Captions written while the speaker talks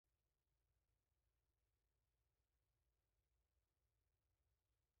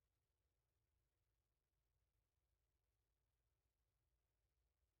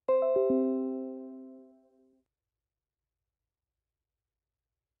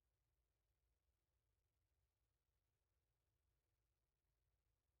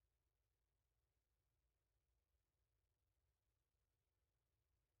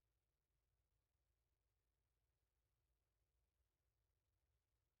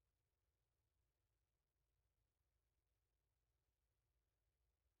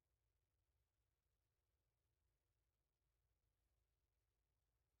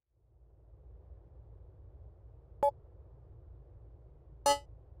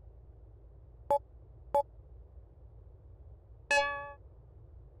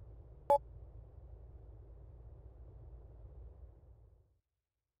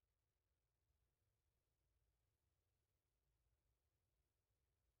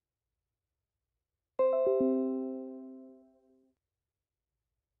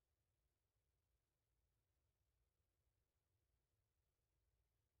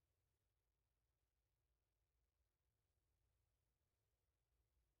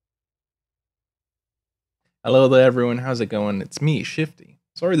Hello there, everyone. How's it going? It's me, Shifty.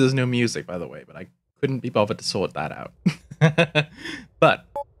 Sorry there's no music, by the way, but I couldn't be bothered to sort that out. But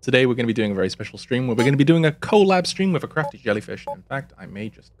today we're going to be doing a very special stream where we're going to be doing a collab stream with a crafty jellyfish. In fact, I may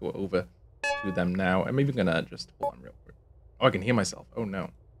just go over to them now. I'm even going to just hold on real quick. Oh, I can hear myself. Oh,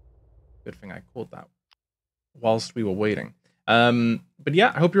 no. Good thing I called that whilst we were waiting. But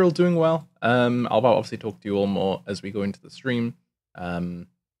yeah, I hope you're all doing well. I'll obviously talk to you all more as we go into the stream.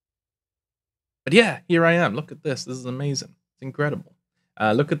 But yeah, here I am. Look at this. This is amazing. It's incredible.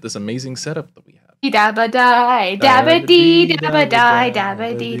 Look at this amazing setup that we have. Dabba die, dabba dee, dabba die,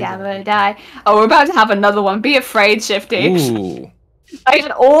 dabba dee, dabba die. Oh, we're about to have another one. Be afraid, Shifty. Ooh. I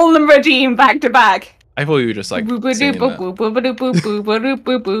had all of them redeemed back to back. I thought you were just like singing that.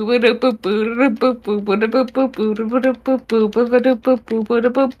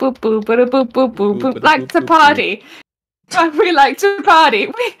 Like to party. We like to party.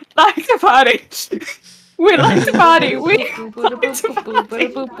 We like to party. We like to party. We like to party.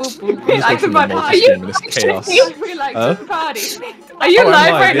 We like to party. Are you We like to party. Are you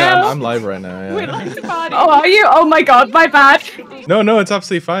live right now? I'm live right now. Yeah. We like to party. Oh, are you? Oh my god, my bad. No, it's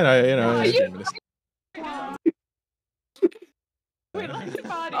absolutely fine. We like to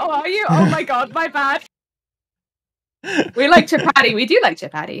party. Oh, are you? Oh my god, my bad. We like to party. We do like to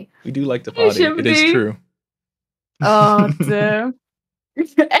party. We do like to party. It is true. Oh, dear.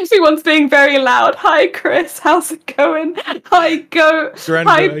 Everyone's being very loud. Hi, Chris. How's it going? Hi, Goat.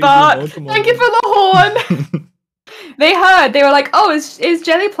 Hi, Bart. Thank you for the horn. They heard. They were like, oh, is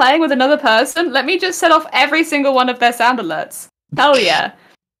Jelly playing with another person? Let me just set off every single one of their sound alerts. Hell yeah.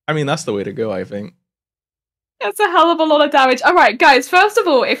 I mean, that's the way to go, I think. That's a hell of a lot of damage. Alright, guys, first of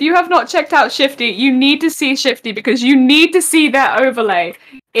all, if you have not checked out Shifty, you need to see Shifty because you need to see their overlay.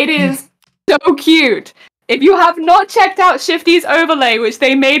 It is so cute. If you have not checked out Shifty's overlay, which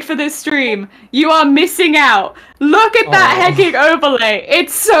they made for this stream, you are missing out. Look at that hecking overlay.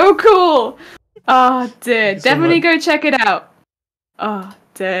 It's so cool. Oh dear. Definitely go check it out. Oh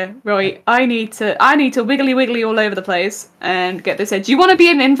dear. Right. I need to wiggly all over the place and get this in. Do you want to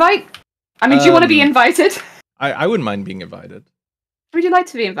be an invite? I mean, do you want to be invited? I wouldn't mind being invited. Would you like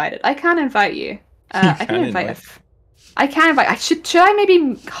to be invited? I can invite you. I can invite. I can invite. Should I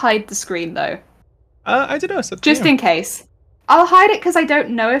maybe hide the screen though? I don't know. Just in case. I'll hide it because I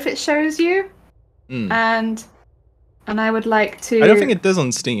don't know if it shows you. And I would like to... I don't think it does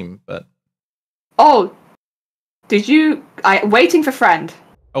on Steam, but... Oh. Did you... Waiting for friend.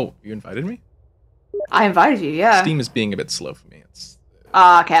 Oh, you invited me? I invited you, yeah. Steam is being a bit slow for me. It's...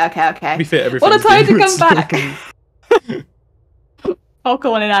 okay. To be fair, everything's what a time to come back! I'll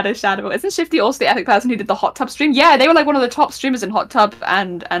call in and add a shadow. Isn't Shifty also the epic person who did the hot tub stream? Yeah, they were like one of the top streamers in hot tub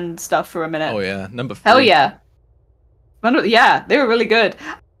and stuff for a minute. Oh yeah, number 3. Hell yeah. Yeah, they were really good.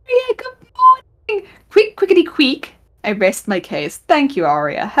 Yeah, good morning. Quickity queek. I rest my case. Thank you,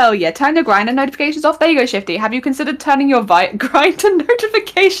 Aria. Hell yeah. Turn your grinder notifications off. There you go, Shifty. Have you considered turning your grinder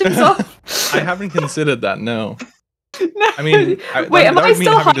notifications off? I haven't considered that, no. No. I mean, wait, am I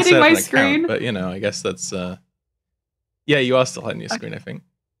still hiding my screen? But you know, I guess that's yeah, you are still hiding your screen, I think.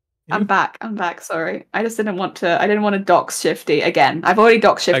 I'm back. Sorry, I just didn't want to. I didn't want to dox Shifty again. I've already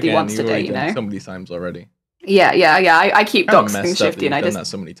doxed Shifty once today, you know. So many times already. Yeah. I keep doxing Shifty, and I just done that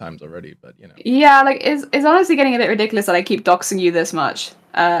so many times already, but you know. Yeah, like it's honestly getting a bit ridiculous that I keep doxing you this much.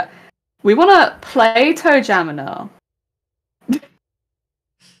 We want to play Toejam and Earl.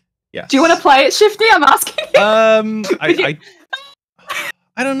 Yes. Do you want to play it, Shifty? I'm asking you.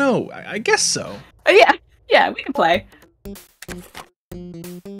 I don't know. I guess so. Yeah, we can play.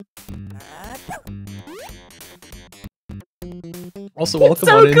 Also, welcome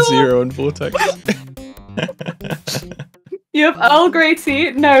on in Zero and Vortex. You have Earl Grey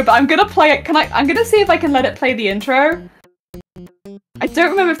tea? No, but I'm gonna play it. I'm gonna see if I can let it play the intro. I don't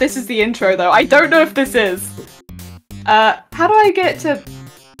remember if this is the intro though. I don't know if this is. How do I get it to?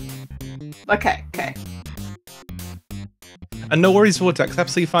 Okay. And no worries, Vortex.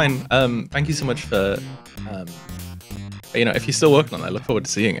 Absolutely fine. Thank you so much for you know, if you're still working on it, I look forward to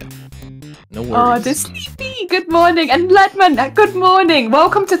seeing it. No worries. Oh, this Sleepy, good morning. And Ledman, good morning.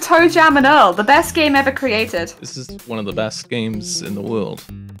 Welcome to Toejam and Earl, the best game ever created. This is one of the best games in the world.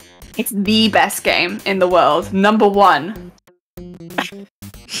 It's the best game in the world. Number 1.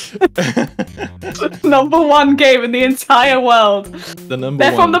 Number 1 game in the entire world.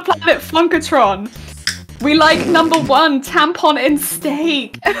 They're from the planet Funkatron. We like number 1, tampon in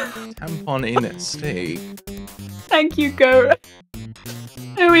steak. Tampon in steak. Thank you, Go.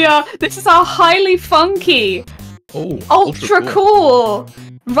 Here we are. This is our highly funky, ultra cool,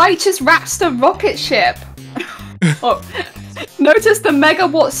 righteous rapster rocket ship. Oh, Notice the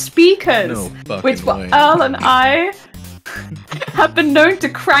megawatt speakers, No fucking which way. Earl and I have been known to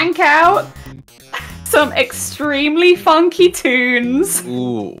crank out some extremely funky tunes.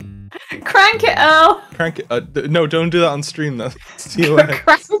 Ooh. Crank it, Earl. Crank it. No, don't do that on stream. That's TOS.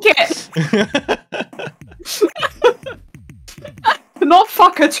 Crank it. Not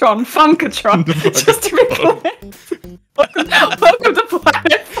Fuckatron, Funkatron. Just to be clear. Welcome to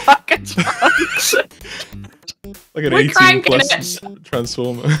Planet Fuckatron. Like an We're 18 plus cranking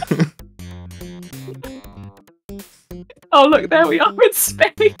transformer. Oh, look, there we are in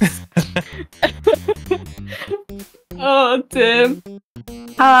space. Oh, dear.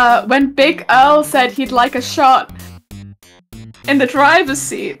 When Big Earl said he'd like a shot in the driver's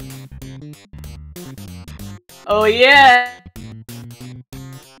seat. Oh, yeah.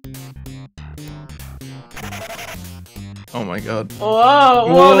 Oh my god. Whoa,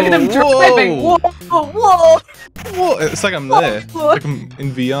 whoa, look at him driving. Whoa, whoa. Whoa, it's like I'm there. It's like I'm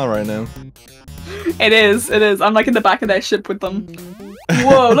in VR right now. It is, it is. I'm like in the back of their ship with them.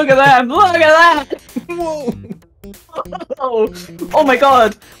 Whoa, look at them. Look at that. Whoa. Oh my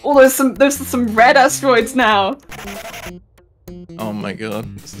god. Oh, there's some red asteroids now. Oh my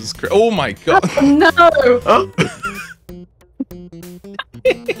god. This is crazy. Oh my god. Oh, no.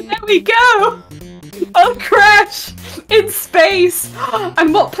 There we go. Oh, crash in space.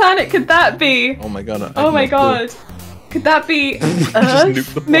 And what planet could that be? Oh my god. Oh my god. Could that be Just Earth?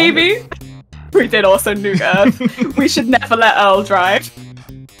 nuke the planet. Maybe? We did also nuke Earth. We should never let Earl drive.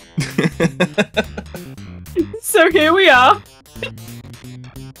 So here we are.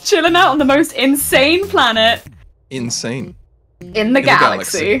 Chilling out on the most insane planet Insane. in the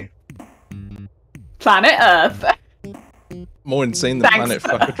galaxy. Planet Earth. More insane than Thanks,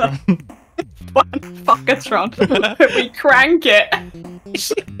 Planet Fuckatron. Fuckatron. We crank it.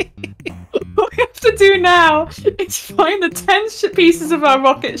 What we have to do now is find the 10 pieces of our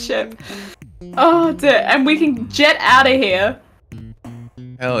rocket ship. Oh dear, and we can jet out of here.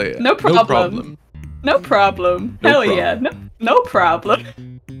 Hell yeah. No problem. No problem. No Hell problem. yeah. No problem.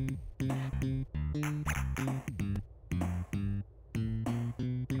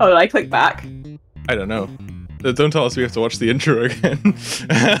 Oh, did I click back? I don't know. Don't tell us we have to watch the intro again.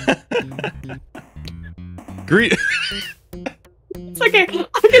 Great. It's okay. I can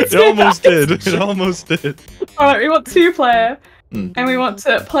It see almost that. did. It almost did. Alright, we want 2-player. And we want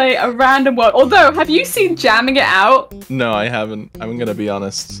to play a random world. Although, have you seen Jamming It Out? No, I haven't. I'm gonna be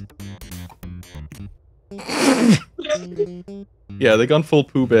honest. Yeah, they gone full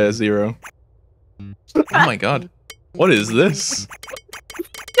Pooh Bear Zero. Oh my god. What is this?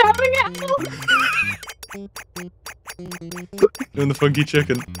 Jamming It Out! Doing the funky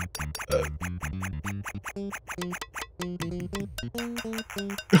chicken. Oh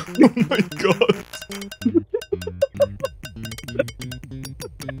my god.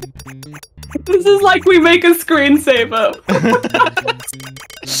 This is like we make a screensaver.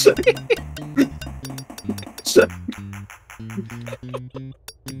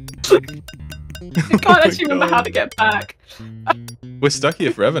 I can't actually remember how to get back. We're stuck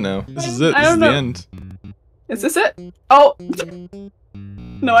here forever now. This is it. I This is don't the know. end. Is this it? Oh!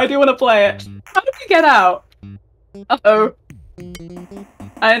 No, I do want to play it. How do we get out? Uh-oh.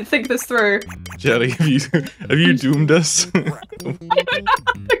 I didn't think this through. Jelly, have you doomed us?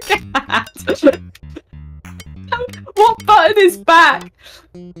 What button is back?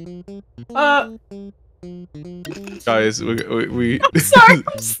 Guys, we Sorry.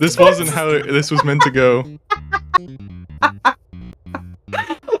 this wasn't how this was meant to go.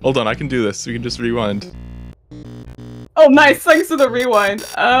 Hold on, I can do this. We can just rewind. Oh, nice. Thanks for the rewind.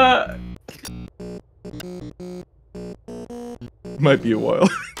 Might be a while.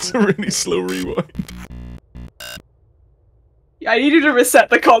 It's a really slow rewind. I need you to reset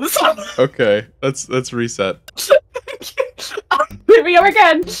the console. Okay, let's reset. Here we go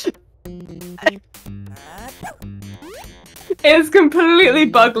again. It's completely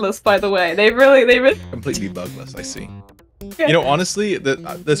bugless, by the way. They really. Completely bugless, I see. Yeah. You know, honestly,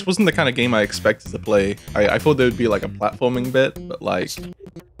 this wasn't the kind of game I expected to play. I thought there would be like a platforming bit, but like...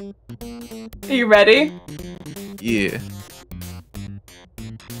 Are you ready? Yeah.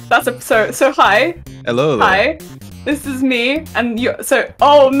 That's so hi. Hello there. Hi. This is me, and you. So,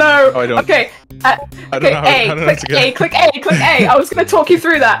 oh no. Oh, I don't. Okay. I don't know how, I don't know how to get... Click A. I was gonna talk you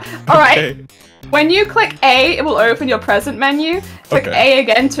through that. All right. Okay. When you click A, it will open your present menu. Click Okay. A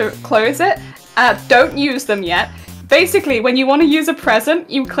again to close it. Don't use them yet. Basically, when you want to use a present,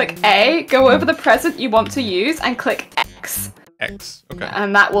 you click A, go over the present you want to use, and click X. X. Okay.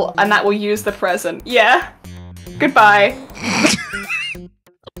 And that will use the present. Yeah. Goodbye.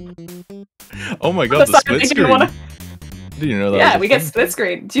 Oh my god, the split screen. Did you know that? Yeah, we get split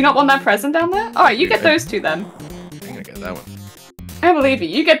screen. Do you not want that present down there? Alright, you get those two then. I'm gonna get that one. I believe you.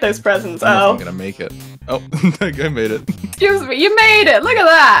 You get those presents, I don't know Earl. if I'm gonna make it. Oh, I made it. Excuse me, you made it! Look at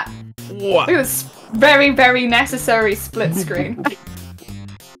that! What? Look at this very, very necessary split screen.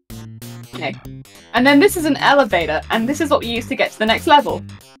 Okay. And then this is an elevator, and this is what we use to get to the next level.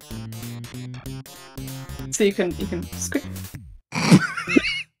 So you can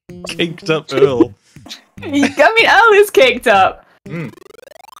Caked up Earl. I mean, Earl is caked up. Mm.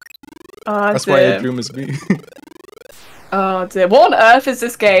 Oh, That's dear. why your room is me. Oh dear, what on earth is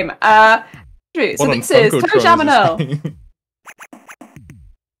this game? So this is Toejam and Earl.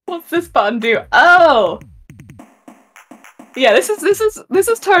 What's this button do? Oh! Yeah, this is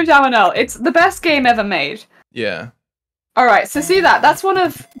Toejam and Earl. It's the best game ever made. Yeah. Alright, so see that? That's one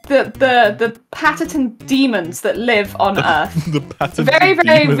of the patented demons that live on Earth. The patented very,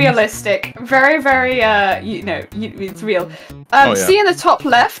 very demons. realistic. Very, very, it's real. Oh, yeah. See in the top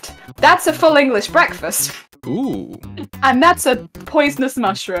left? That's a full English breakfast. Ooh. And that's a poisonous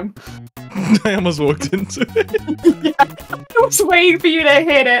mushroom. I almost walked into it. Yeah, I was waiting for you to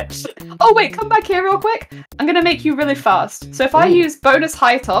hit it. Oh wait, come back here real quick. I'm gonna make you really fast. So if I use bonus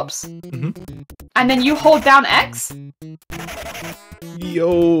high tops, and then you hold down X.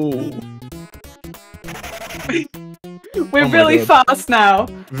 Yo. We're Oh my really God. fast now.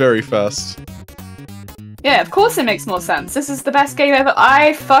 Very fast. Yeah, of course it makes more sense. This is the best game ever.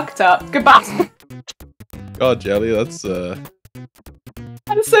 I fucked up. Goodbye. God, Jelly, that's And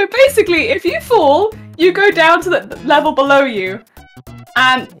so basically, if you fall, you go down to the level below you.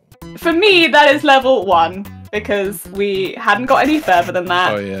 And for me, that is level 1. Because we hadn't got any further than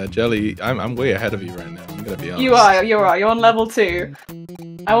that. Oh yeah, Jelly, I'm way ahead of you right now. I'm gonna be honest. You are. You're on level 2.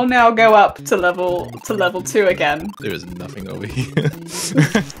 I will now go up to level 2 again. There is nothing over here.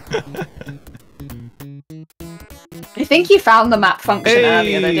 I think you found the map function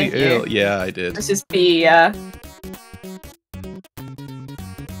earlier, though, didn't you? Earl. Yeah, I did. Let's just be.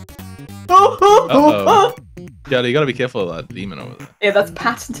 Uh-oh. Jelly, you gotta be careful of that demon over there. Yeah, that's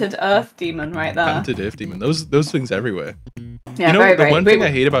patented Earth demon right there. Patented Earth demon. Those things everywhere. Yeah, you know, very, the very. one thing I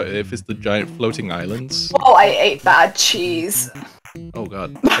hate about Earth is the giant floating islands. Oh, I ate bad cheese. Oh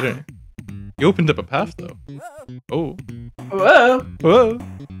god. I don't... You opened up a path though. Oh. Whoa. Whoa.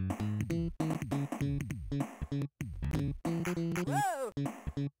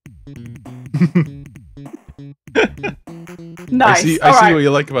 Nice. I see what you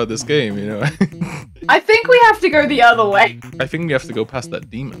like about this game, you know. I think we have to go the other way. I think we have to go past that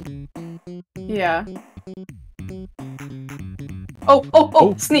demon. Yeah.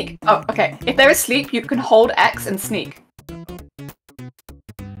 Oh, sneak. Oh, okay. If there is sleep, you can hold X and sneak. And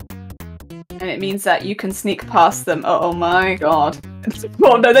it means that you can sneak past them. Oh my god.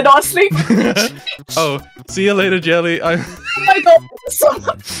 Oh no, they're not asleep. Oh, see you later, Jelly. Oh my god.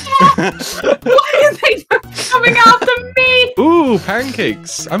 Why are they coming after me? Ooh,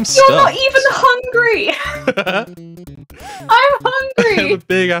 pancakes. I'm stuck. You're not even hungry. I'm I have hungry. a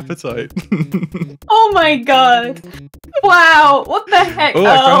big appetite. Oh my god. Wow. What the heck? Oh,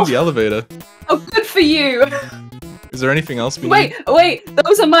 I found the elevator. Oh, good for you. Is there anything else we Wait, need? wait.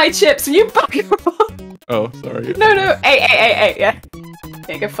 Those are my chips. You bugger off. Oh, sorry. No. Hey. Yeah.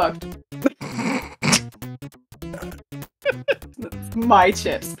 Yeah, get fucked. That's my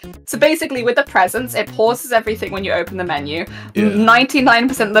chips. So basically, with the presents, it pauses everything when you open the menu. Yeah.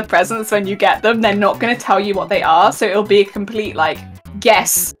 99% of the presents, when you get them, they're not going to tell you what they are. So it'll be a complete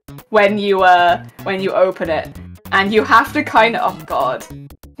guess when you open it, and you have to kind of. Oh god.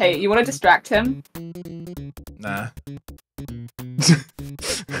 Hey, you want to distract him? Nah.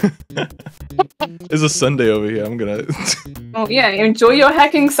 It's a Sunday over here. I'm gonna. Oh yeah, enjoy your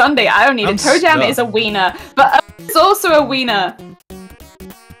hecking Sunday. I don't need I'm it. Toejam stuck. is a wiener, but it's also a wiener.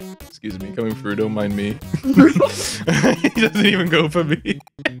 Excuse me, coming through. Don't mind me. He doesn't even go for me.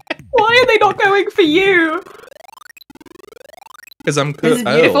 Why are they not going for you? Because I'm. This is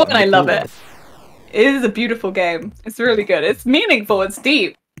beautiful and I love cool. it. It is a beautiful game. It's really good. It's meaningful. It's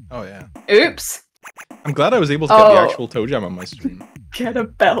deep. Oh yeah. Oops. I'm glad I was able to get the actual Toejam on my stream. Get a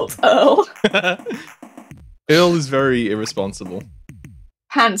belt, Earl. Earl is very irresponsible.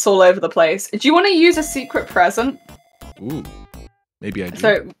 Pants all over the place. Do you want to use a secret present? Ooh. Maybe I do.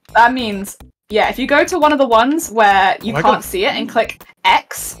 So that means, yeah, if you go to one of the ones where you I can't got- see it and click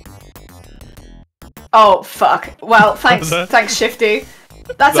X. Oh fuck. Well, thanks, Shifty.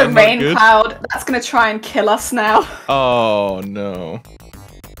 That's that a not rain good? cloud. That's gonna try and kill us now. Oh no.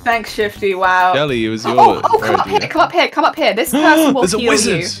 Thanks, Shifty. Wow. Jelly, it was your Oh, come up idea. here, come up here, come up here. This person will There's a heal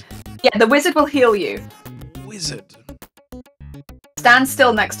wizard. you. Yeah, the wizard will heal you. Wizard. Stand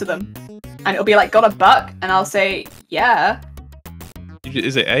still next to them. and it'll be like, got a buck? And I'll say, yeah.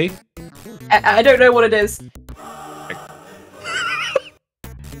 Is it A? I don't know what it is.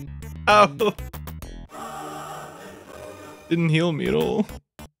 Oh. Didn't heal me at all.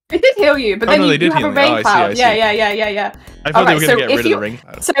 It did heal you, but then you have a rain cloud. I see. Yeah. I thought they were going to get rid of the rain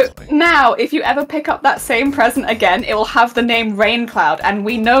cloud. So now, if you ever pick up that same present again, it will have the name Rain Cloud, and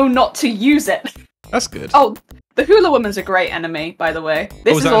we know not to use it. That's good. Oh, the Hula Woman's a great enemy, by the way.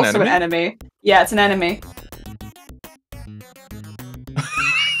 This is also an enemy. Yeah, it's an enemy.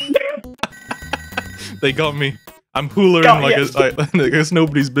 They got me. I'm hulaing like it's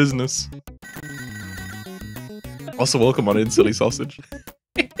nobody's business. Also, welcome on in, silly sausage.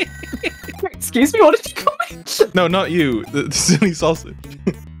 Excuse me, what did you call me? No, not you. The silly sausage.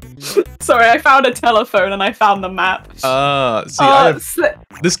 Sorry, I found a telephone and I found the map. See,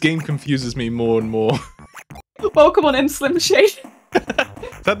 this game confuses me more and more. Welcome on in, Slim Shady.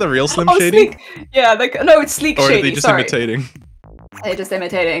 Is that the real Slim Shady? Yeah, no, it's Sleek Shady. Or are they just imitating? They're just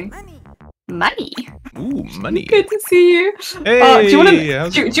imitating. Money. Ooh, money. Good to see you. Hey, do you want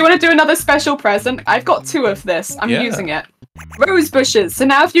to do another special present? I've got 2 of this. I'm using it. Rose bushes. So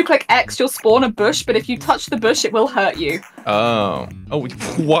now if you click X, you'll spawn a bush, but if you touch the bush, it will hurt you. Oh. Oh,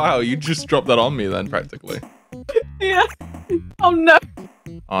 wow. You just dropped that on me then, practically. Yeah. Oh, no.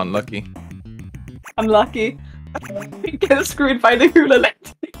 Unlucky. Unlucky. Get screwed by the hula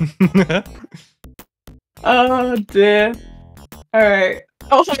lady. Oh, dear. Alright.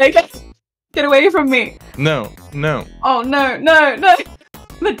 Oh, my God. Get away from me! No. Oh no!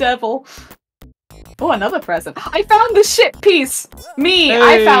 The devil! Oh, another present. I found the ship piece! Me!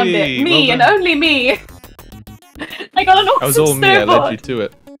 Hey, I found it! Me and only me! I got an awesome snowboard! That was all me, I led you to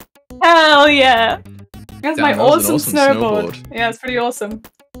it. Hell yeah! That's my awesome snowboard. Yeah, it's pretty awesome.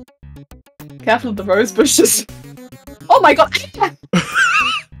 Careful of the rose bushes. Oh my god!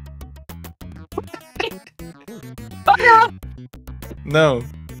 No.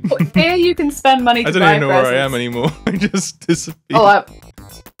 Here you can spend money to buy presents. I don't even know where I am anymore. I just disappeared. Oh,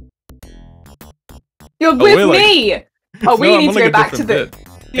 you're with me! Oh, we need to go back to the...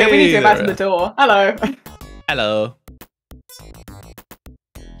 Yeah, we need to go back to the door. Hello. Hello.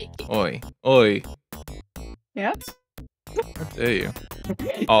 Oi. Yeah? How dare you?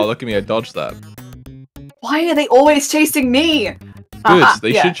 Oh, look at me, I dodged that. Why are they always chasing me? Good,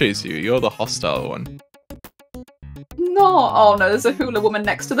 they should chase you. You're the hostile one. No, oh no, there's a hula woman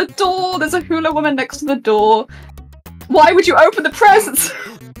next to the door. There's a hula woman next to the door. Why would you open the presents?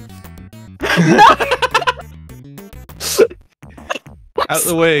 No! Out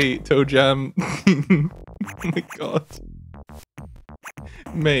the way, Toejam. Oh my god.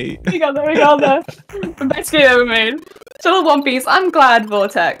 Mate. We got there. The best game ever made. Still One Piece. I'm glad,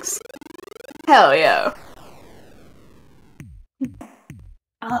 Vortex. Hell yeah.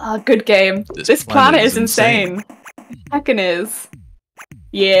 Good game. This planet is insane. Heckin' is.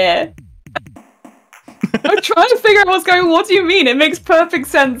 Yeah. I'm trying to figure out what's going on. What do you mean? It makes perfect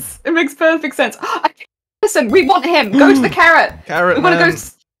sense. Listen, we want him. Go to the carrot. Carrot we want to go.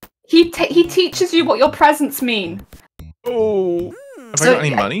 He teaches you what your presents mean. Oh. Have I got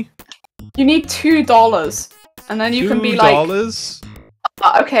any money? You need $2, and then you can be like. $2?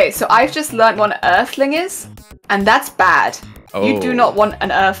 Okay, so I've just learned what an earthling is, and that's bad. Oh. You do not want an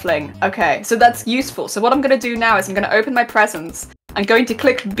earthling. Okay, so that's useful. So what I'm going to do now is I'm going to open my presents. I'm going to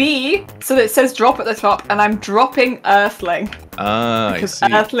click B so that it says drop at the top, and I'm dropping earthling. Ah, because I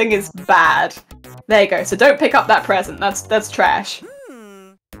see. earthling is bad. There you go. So don't pick up that present. That's trash.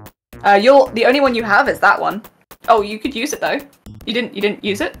 The only one you have is that one. Oh, you could use it though. You didn't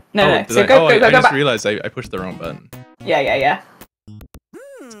use it? No. So go I back. just realized I pushed the wrong button. Yeah.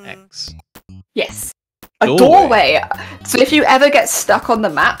 X. Yes. A doorway. So if you ever get stuck on the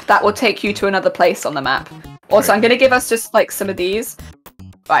map, that will take you to another place on the map. Also, I'm gonna give us just like some of these.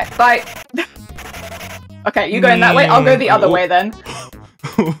 Bye. Okay, you going that way? I'll go the other way then.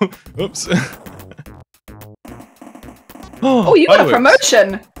 Oops. Oh, you got a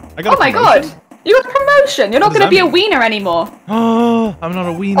promotion! Oh my god! You got a promotion! You're not gonna be a wiener anymore! Oh, I'm not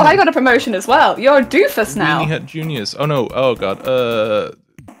a wiener. Oh, I got a promotion as well. You're a doofus now. Weenie Hut Juniors. Oh no, oh god.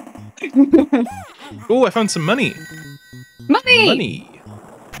 Oh, I found some money! Money!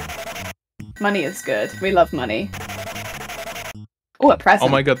 Money is good. We love money. Oh, a present. Oh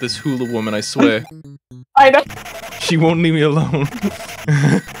my god, this hula woman, I swear. I know. She won't leave me alone.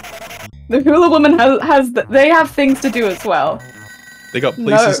 The hula woman they have things to do as well. They got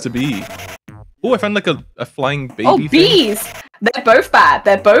places to be. Oh, I found like a flying baby thing. Bees! They're both bad.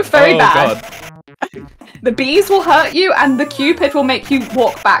 They're both very bad. God. The bees will hurt you, and the cupid will make you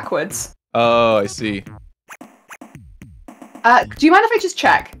walk backwards. Oh, I see. Do you mind if I just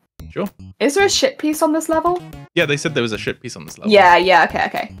check? Sure. Is there a shit piece on this level? Yeah, they said there was a shit piece on this level. Yeah,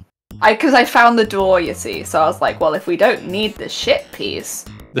 okay. Because I found the door, you see, so I was like, well, if we don't need the shit piece,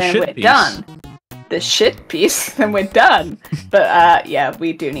 then we're done. The shit piece, then we're done. But yeah,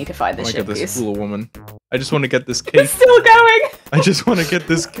 we do need to find the shit piece. This fool woman. I just want to get this cake. It's still going! I just want to get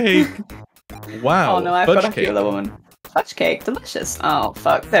this cake. Wow. Oh no, I've got to feel the woman. Fudge cake, delicious. Oh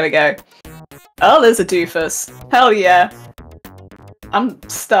fuck, there we go. Oh, there's a doofus. Hell yeah. I'm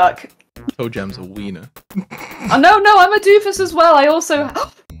stuck. Toejam's a wiener. Oh no, I'm a doofus as well. I also...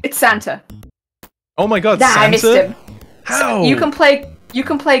 It's Santa. Oh my god, nah, Santa? I missed him. How? So you can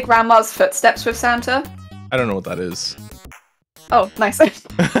play Grandma's Footsteps with Santa. I don't know what that is. Oh, nice.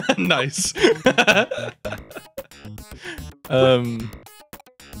 Nice. You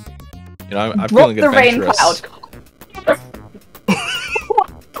know, I'm feeling the rain adventurous. cloud.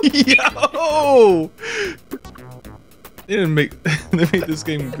 Yo! They made this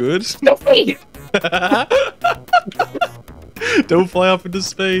game good. No way. Don't fly off into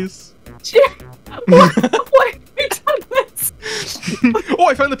space. Why have you done this? Oh,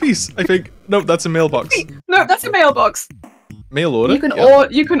 I found the piece. I think. No, that's a mailbox. No, that's a mailbox. Mail order. You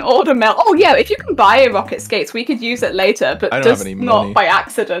can order mail. Oh yeah, if you can buy rocket skates, we could use it later, but just not by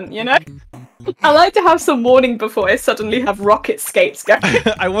accident, you know. I like to have some warning before I suddenly have rocket skates going.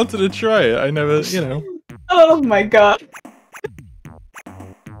 I wanted to try it. I never, you know. Oh my god.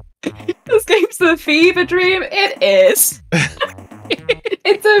 This game's the fever dream. It is.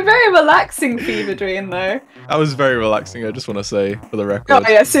 It's a very relaxing fever dream, though. That was very relaxing, I just want to say, for the record. Oh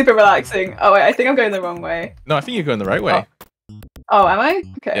yeah, super relaxing. Oh wait, I think I'm going the wrong way. No, I think you're going the right way. Oh, am I?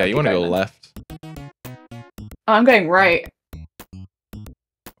 Okay. Yeah, you want to go left. Oh, I'm going right.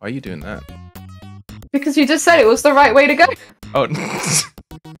 Why are you doing that? Because you just said it was the right way to go. Oh.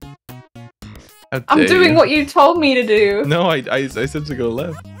 I'm doing what you told me to do. No, I said to go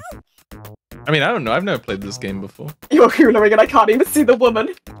left. I mean, I don't know. I've never played this game before. You're hoolering and I can't even see the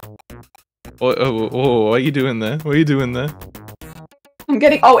woman. Oh, what are you doing there? What are you doing there? I'm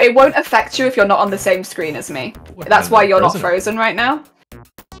getting... Oh, it won't affect you if you're not on the same screen as me. That's why you're not frozen right now.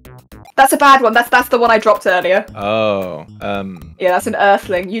 That's a bad one. That's the one I dropped earlier. Oh, Yeah, that's an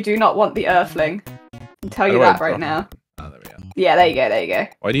Earthling. You do not want the Earthling. I can tell you that right now. Oh, there we go. Yeah, there you go.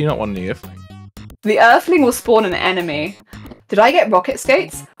 Why do you not want the Earthling? The Earthling will spawn an enemy. Did I get rocket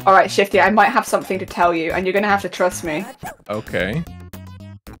skates? Alright, Shifty, I might have something to tell you, and you're gonna have to trust me. Okay.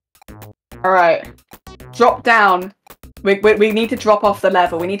 Alright. Drop down. We need to drop off the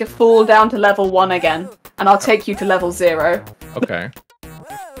level. We need to fall down to level 1 again, and I'll take you to level 0. Okay.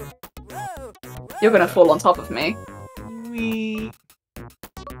 You're gonna fall on top of me. Wee.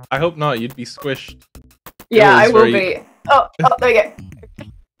 I hope not, you'd be squished. Yeah, I will be. Oh, there you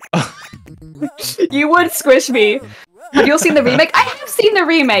go. You would squish me. Have you all seen the remake? I have seen the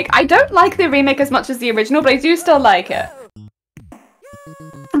remake. I don't like the remake as much as the original, but I do still like it.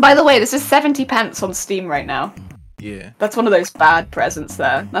 And by the way, this is 70 pence on Steam right now. Yeah. That's one of those bad presents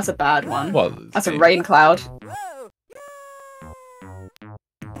there. That's a bad one. Well, that's a rain cloud.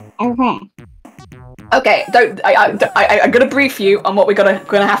 Okay, I'm gonna brief you on what we're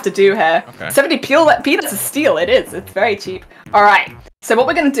gonna have to do here. Okay. 70 peanuts is steel. It is. It's very cheap. All right. So what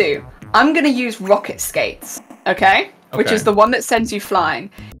we're gonna do? I'm gonna use rocket skates. Okay. Which is the one that sends you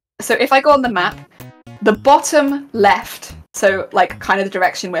flying. So if I go on the map, the bottom left, so like kind of the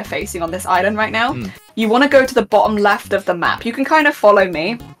direction we're facing on this island right now, you want to go to the bottom left of the map. You can kind of follow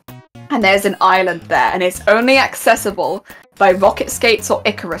me, and there's an island there, and it's only accessible by rocket skates or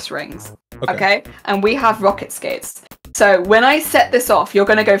Icarus rings. Okay? And we have rocket skates. So when I set this off, you're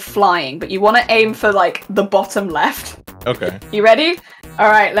going to go flying, but you want to aim for like the bottom left. Okay. You ready? All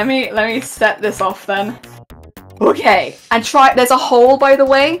right, let me set this off then. Okay. And there's a hole, by the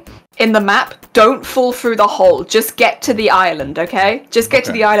way, in the map. Don't fall through the hole. Just get to the island, okay? Just get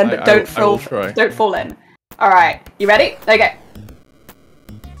to the island, but don't fall in. All right. You ready? Okay.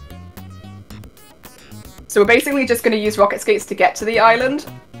 So we're basically just going to use rocket skates to get to the island.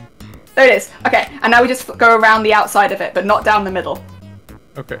 There it is. Okay, and now we just go around the outside of it, but not down the middle.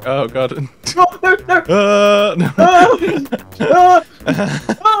 Okay. Oh god. Oh, no, no. No.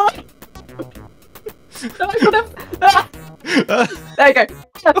 There you go.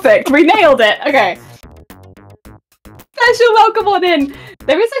 Perfect. We nailed it. Okay. Special welcome on in.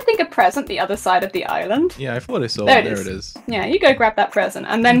 There is, I think, a present the other side of the island. Yeah, I thought I saw there it. There it is. Yeah, you go grab that present,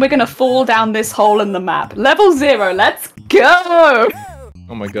 and then we're gonna fall down this hole in the map. Level 0. Let's go.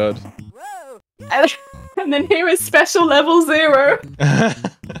 Oh my god. And then here is special level 0.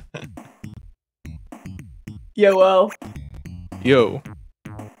 Yo, Earl. Yo.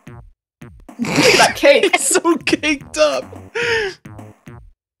 Look at that cake. It's so caked up.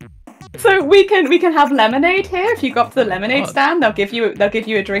 So we can have lemonade here. If you go up to the lemonade stand, they'll give you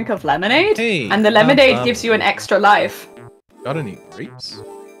a drink of lemonade, and the lemonade gives you an extra life. Got any grapes?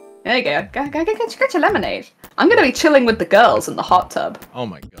 There you go. Get your lemonade. I'm gonna be chilling with the girls in the hot tub. Oh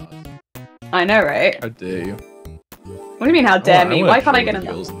my god. I know, right? How dare you? What do you mean, how dare me? Why can't I get in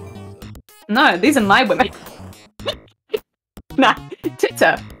the there? No, these are my women. Nah,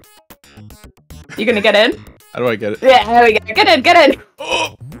 Tita. You gonna get in? How do I get it? Yeah, there we go. Get in.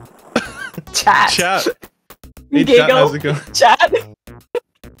 Oh! Chat. Hey, Giggle. chat, how's it going? Chat.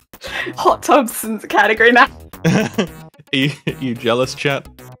 Hot tubs category now. Are you jealous, chat?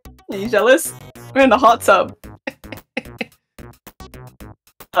 Are you jealous? We're in the hot tub.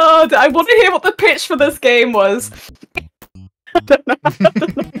 Oh, I want to hear what the pitch for this game was. I don't know.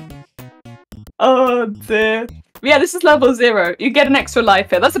 Oh dear. Yeah, this is level 0. You get an extra life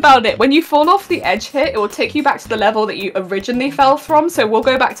here. That's about it. When you fall off the edge here, it will take you back to the level that you originally fell from, so we'll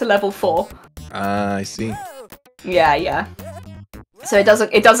go back to level 4. Ah, I see. Yeah. So it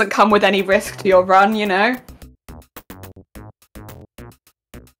doesn't come with any risk to your run, you know?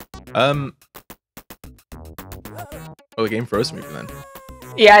 Oh, the game froze me then.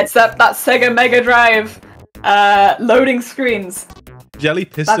 Yeah, it's that Sega Mega Drive loading screens. Jelly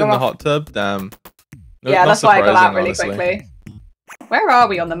pissed in the hot tub? Damn. No, yeah, that's why I got out really honestly. quickly. Where are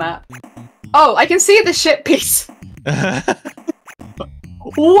we on the map? Oh, I can see the ship piece.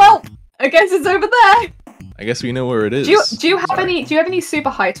 Well, I guess it's over there. I guess we know where it is. Do you have any super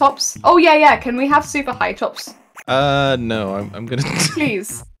high tops? Oh yeah. Can we have super high tops? No. I'm gonna.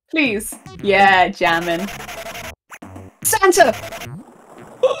 Please. Yeah, jamming. Santa.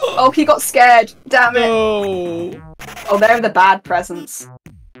 Oh, he got scared. Damn it. No. Oh, they're the bad presents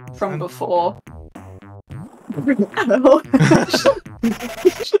from before.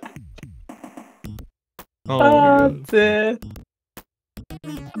 Oh dear.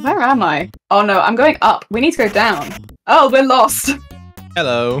 Where am I? Oh no, I'm going up. We need to go down. Oh, we're lost.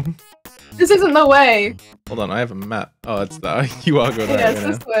 Hello. This isn't the way. Hold on, I have a map. Oh, it's that. You are going right. Yeah, it's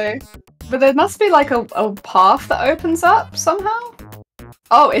this way. But there must be like a path that opens up somehow.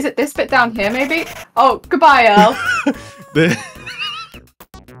 Oh, is it this bit down here maybe? Oh, goodbye, Earl.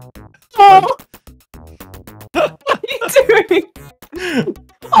 Oh! What are you doing?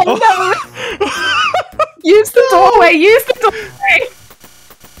 Oh no! Use the doorway! Use the doorway!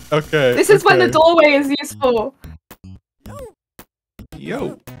 Okay. This is when the doorway is useful.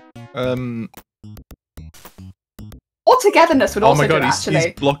 Yo. Or togetherness would also my god, do it, actually.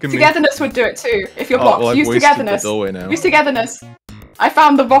 he's blocking me. Togetherness would do it too, if you're blocked. Well, Use togetherness. The doorway now. Use togetherness. I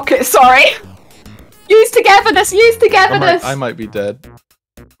found the rocket, sorry! Use togetherness! Use togetherness! I might be dead.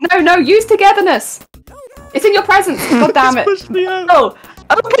 No, use togetherness! It's in your presence! God damn it! Push me out. No!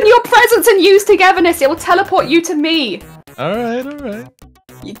 Open your presence and use togetherness! It will teleport you to me! Alright.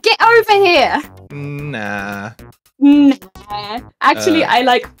 Get over here! Nah. Actually, I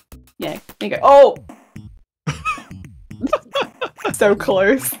like... Yeah, there you go. Oh! So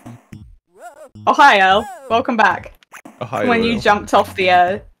close. Oh, hi, El. Welcome back. Oh, hi, when Earl. you jumped off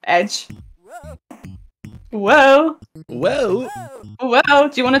the edge. Whoa! Well. Well,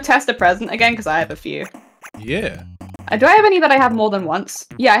 do you want to test a present again? Because I have a few. Yeah. Do I have any that I have more than once?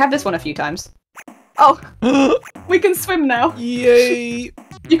 Yeah, I have this one a few times. Oh! We can swim now! Yay!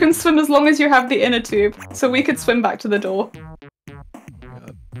 You can swim as long as you have the inner tube, so we could swim back to the door.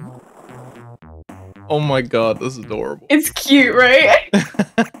 Oh my god, this is adorable. It's cute, right?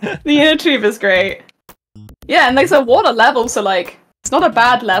 The inner tube is great. Yeah, and there's a water level, so like, it's not a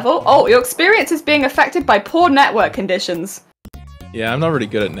bad level. Oh, your experience is being affected by poor network conditions. Yeah, I'm not really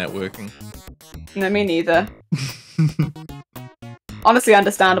good at networking. No, me neither. Honestly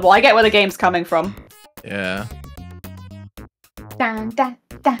understandable. I get where the game's coming from. Yeah. I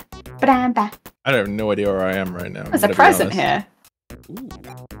have no idea where I am right now. There's a present here. Ooh.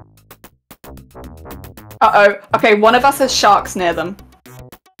 Uh-oh. Okay, one of us has sharks near them.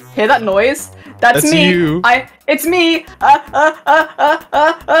 Hear that noise? That's me. You. It's me.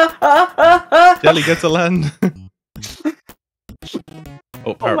 Jelly, get to land.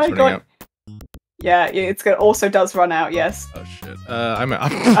 Oh, power up's running out. Yeah, it's good. Also does run out. Yes. Oh shit. I'm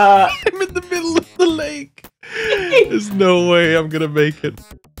in the middle of the lake. There's no way I'm gonna make it.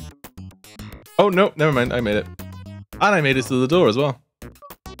 Oh no, never mind. I made it, and I made it to the door as well.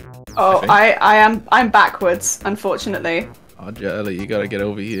 Oh, I'm backwards, unfortunately. Oh, Jelly, you gotta get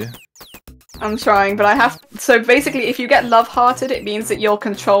over here. I'm trying, but I have. So basically, if you get love-hearted, it means that your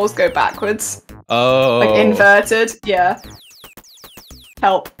controls go backwards. Oh. Like inverted. Yeah.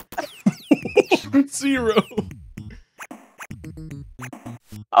 Help. 0.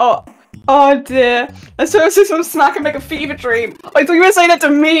 Oh dear. I suppose this was smack and make a fever dream. I thought you were saying it to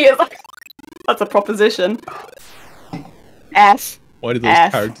me. It's like... That's a proposition. F. Why did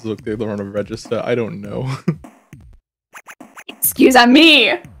those characters look like they're on a register? I don't know. Excuse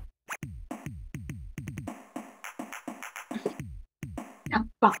me.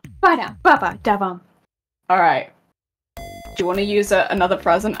 Alright. Do you want to use another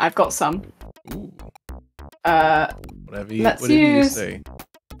present? I've got some. Ooh. Whatever you say.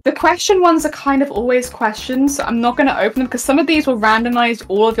 The question ones are kind of always questions, so I'm not going to open them because some of these will randomize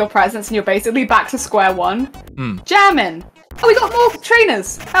all of your presents and you're basically back to square one. Jamming! Oh, we got more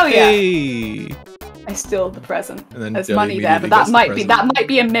trainers! Hell yeah! Hey. I steal the present. And then there's money there, but that might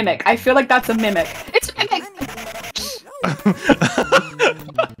be a mimic. I feel like that's a mimic. It's a mimic!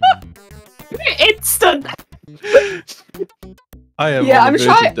 Instant! I am on the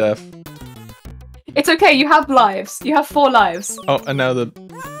verge of death. It's okay, you have lives. You have 4 lives. Oh, and now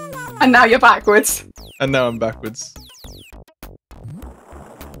And now you're backwards. And now I'm backwards.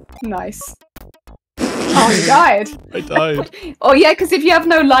 Nice. Oh, you died. I died. Oh yeah, because if you have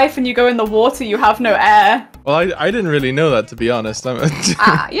no life and you go in the water, you have no air. Well, I didn't really know that, to be honest. You know,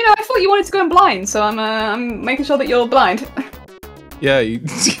 I thought you wanted to go in blind, so I'm making sure that you're blind. Yeah, you...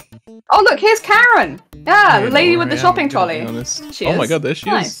 Oh look, here's Karen! Yeah, the lady with the shopping trolley. She is. Oh my god, there she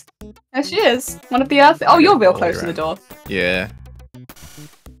is. There she is. One of the Earth... Oh, you're real close to the door. Yeah.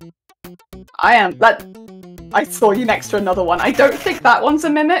 I am. I saw you next to another one. I don't think that one's a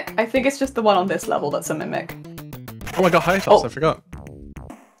mimic. I think it's just the one on this level that's a mimic. Oh my god, high tops, I forgot.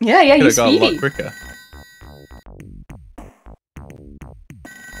 Yeah, you're speedy. Got a lot quicker.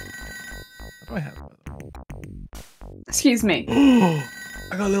 What do I have? Excuse me. I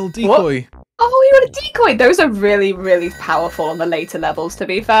got a little decoy. What? Oh, you got a decoy! Those are really, really powerful on the later levels, to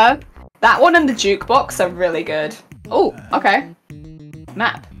be fair. That one and the jukebox are really good. Oh, okay.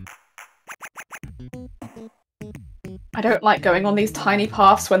 Map. I don't like going on these tiny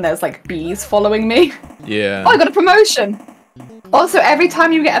paths when there's like bees following me. Yeah. Oh, I got a promotion! Also, every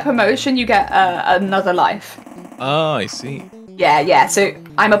time you get a promotion, you get another life. Oh, I see. Yeah, so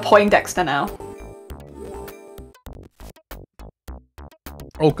I'm a Poindexter now.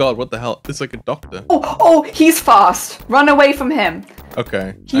 Oh god, what the hell? It's like a doctor. Oh, he's fast. Run away from him.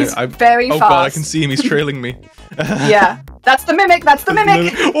 Okay. He's very fast. Oh god, I can see him. He's trailing me. Yeah, that's the mimic. That's the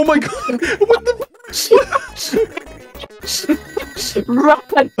mimic. Oh my god! What the?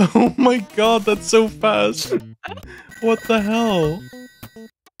 Run! Oh my god, that's so fast. What the hell?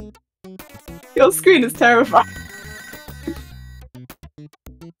 Your screen is terrifying.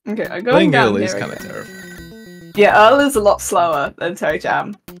 Okay, I'm going down here. Playing Earl is kind of terrifying. Yeah, Earl is a lot slower than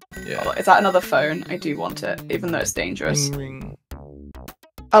Toejam. Yeah. Oh, is that another phone? I do want it, even though it's dangerous. Ring, ring.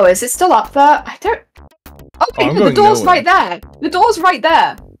 Oh, is it still up there? I don't... Oh, the door's right there! The door's right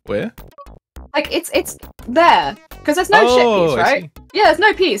there! Where? Like, it's there. Because there's no shit piece, right? Yeah, there's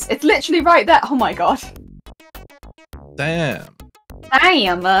no piece. It's literally right there. Oh my god. Damn.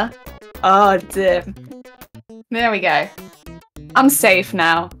 Damn. Oh, damn. There we go. I'm safe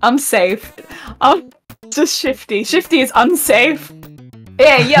now. I'm safe. I'm just Shifty. Shifty is unsafe.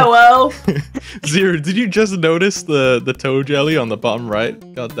 Yeah, yo, Earl. Zero, did you just notice the toe jelly on the bottom right?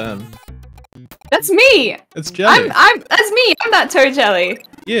 God damn. That's me. It's jelly. That's me. I'm that toe jelly.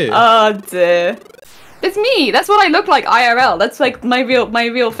 Yeah. Oh dear. It's me. That's what I look like IRL. That's like my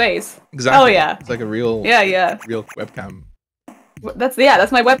real face. Exactly. Oh yeah. It's like a real real webcam. That's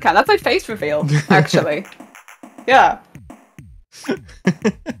my webcam. That's my face reveal, actually. Yeah.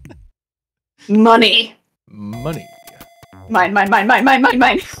 Money. Money.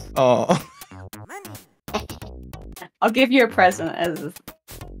 Mine. Oh. I'll give you a present as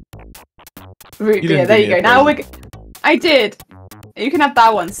root beer. There you go. Now I did. You can have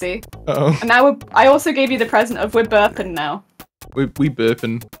that one, see? Uh-oh. And now I also gave you the present of we're burping now. We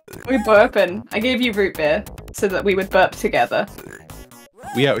burping. We burping. I gave you root beer so that we would burp together.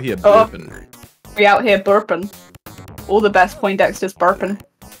 We out here burping. We out here burping. All the best Poindexters burping.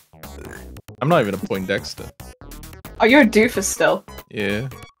 I'm not even a Poindexter. Oh, you're a doofus still. Yeah.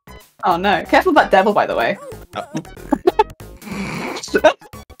 Oh no. Careful of that devil, by the way. I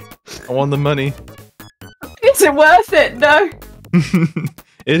want the money. Is it worth it? No.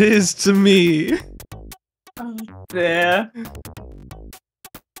 It is to me. Oh dear. Is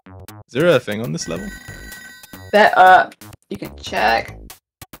there a thing on this level? There, you can check.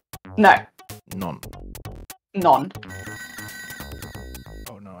 No. None. None.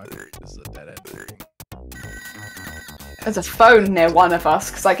 Oh no, I think this is a dead end thing. There's a phone near one of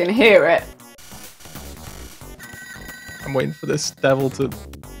us, because I can hear it. I'm waiting for this devil to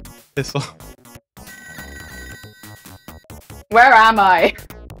piss off. Where am I?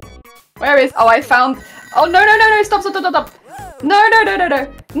 Where is... Oh, I found... Oh, no, stop. No.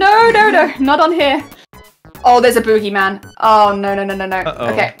 No, not on here. Oh, there's a boogeyman. Oh, no.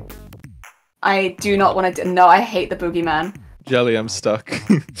 Uh-oh. Okay. I do not want to. No, I hate the boogeyman. Jelly, I'm stuck.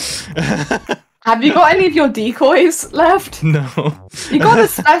 Have you got any of your decoys left? No. You got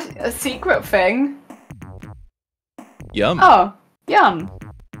a secret thing. Yum. Oh, yum.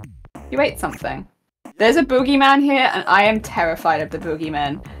 You ate something. There's a boogeyman here, and I am terrified of the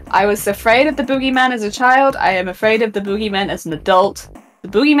boogeyman. I was afraid of the boogeyman as a child. I am afraid of the boogeyman as an adult. The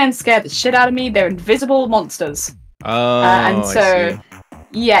boogeyman scared the shit out of me. They're invisible monsters. Oh, and so, I see.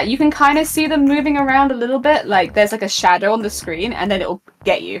 yeah, you can kind of see them moving around a little bit. Like, there's like a shadow on the screen, and then it'll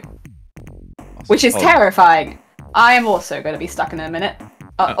get you. Which is terrifying. I am also going to be stuck in a minute.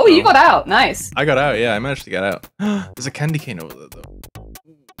 Oh, you got out. Nice. I got out, yeah. I managed to get out. There's a candy cane over there, though.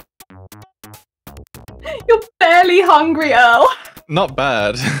 You're barely hungry, Earl. Not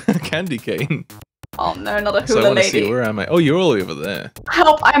bad. Candy cane. Oh no, not a So I hula want to lady. see, where am I? Oh, you're all the way over there.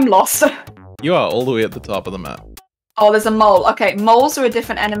 Help, I'm lost. You are all the way at the top of the map. Oh, there's a mole. Okay, moles are a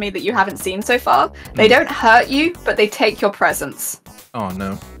different enemy that you haven't seen so far. They don't hurt you, but they take your presence. Oh,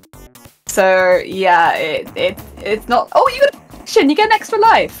 no. So, yeah, it's not... Oh, you got a action! You get an extra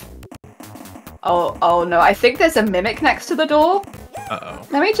life! Oh no, I think there's a mimic next to the door. Uh-oh.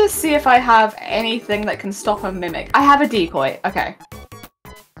 Let me just see if I have anything that can stop a mimic. I have a decoy. Okay.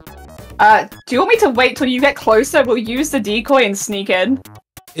 Do you want me to wait till you get closer? We'll use the decoy and sneak in.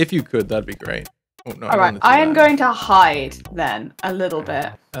 If you could, that'd be great. Oh, no, Alright, I am going to hide then, a little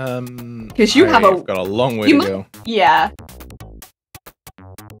bit. Because you have I've got a long way to go. Yeah.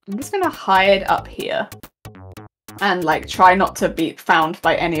 I'm just gonna hide up here. And like try not to be found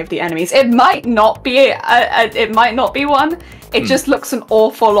by any of the enemies. It might not be it might not be one. It just looks an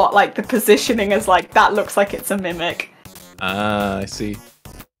awful lot like the positioning is like that looks like it's a mimic. Ah, I see.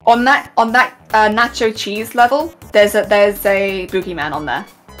 On that nacho cheese level, there's a boogeyman on there.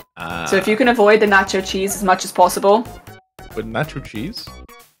 So if you can avoid the nacho cheese as much as possible. With nacho cheese?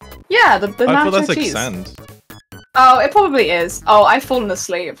 Yeah, the I nacho thought that's like cheese. sand. Oh, it probably is. Oh, I've fallen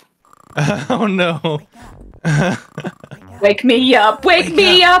asleep. Oh no. Wake me up! Wake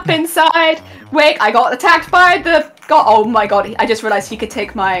me up inside! Wake! I got attacked by the god. Oh my god! I just realized he could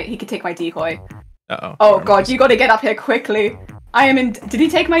take my decoy. Uh-oh. Oh god! You got to get up here quickly. I am in. Did he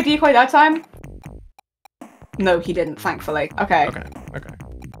take my decoy that time? No, he didn't. Thankfully. Okay.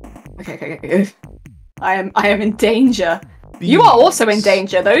 Okay. I am in danger. Bees. You are also in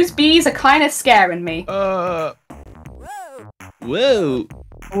danger. Those bees are kind of scaring me. Whoa.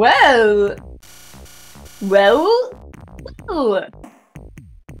 Well.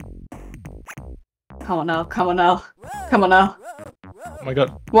 Come on now. Oh my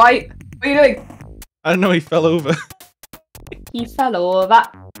god. Why? What are you doing? I don't know, he fell over. He fell over.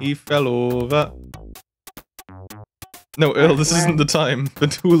 He fell over. No, Earl, this isn't the time for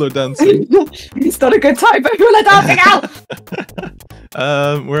hula dancing. It's not a good time for hula dancing, Al!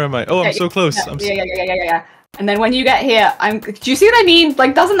 Where am I? Oh, I'm so close. Yeah. And then when you get here, do you see what I mean?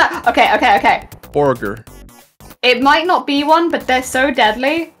 Like, doesn't that... Okay. Orger. It might not be one, but they're so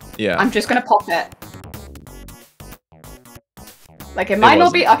deadly. Yeah. I'm just gonna pop it. Like, it might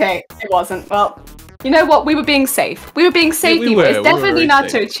not be... Okay, it wasn't. Well, you know what? We were being safe. We were being safe. We were, It's definitely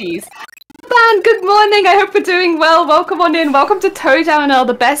nacho cheese. Man, good morning. I hope we're doing well. Welcome on in. Welcome to Toejam and Earl,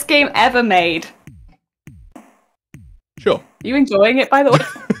 the best game ever made. Sure. Are you enjoying it, by the way?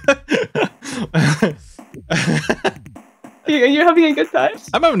 Are you having a good time?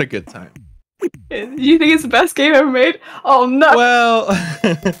 I'm having a good time. You think it's the best game ever made? Oh no! Well...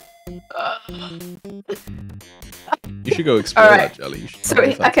 You should go explore that, Jelly. You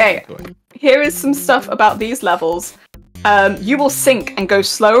should okay, here is some stuff about these levels. You will sink and go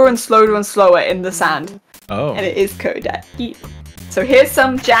slower and slower and slower in the sand. Oh. And it is Kodak. So here's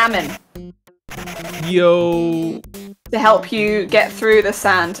some jamming. Yo. To help you get through the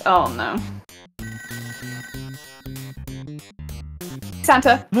sand. Oh no.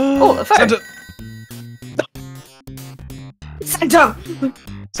 Santa. Oh, the phone. Santa.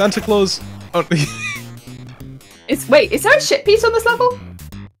 Santa Claus. Oh. Wait, is there a shit piece on this level?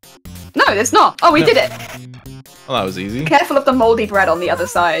 No, there's not. Oh, we did it. Well, that was easy. Careful of the moldy bread on the other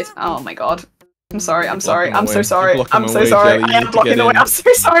side. Oh my god. I'm sorry. I'm so sorry. I'm so sorry. I am blocking away. I'm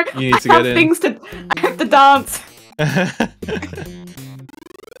so sorry. You need to get in. I have to dance.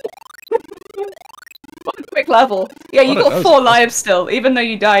 One quick level. Yeah, you got 4 lives still, even though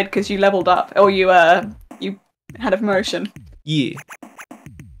you died because you leveled up. Or you had a promotion. Yeah.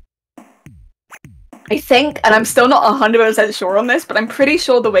 I think, and I'm still not 100% sure on this, but I'm pretty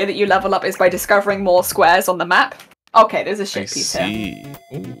sure the way that you level up is by discovering more squares on the map. Okay, there's a shit piece here.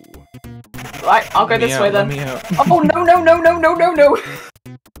 Ooh. Right, I'll go this way then. Let me out. Oh no.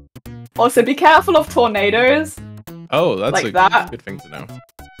 Also, be careful of tornadoes. Oh, that's Like a that. good thing to know.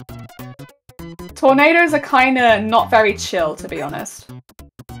 Tornadoes are kind of not very chill, to be honest.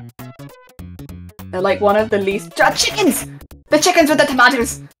 They're like one of the least... chickens! The chickens with the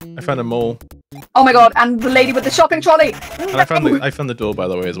tomatoes! I found a mole. Oh my god, and the lady with the shopping trolley! And I found the door, by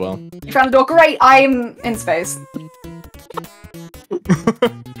the way, as well. You found the door, great! I'm in space.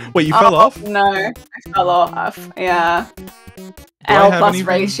 Wait, you fell off? No, I fell off. Yeah. I L have plus anything?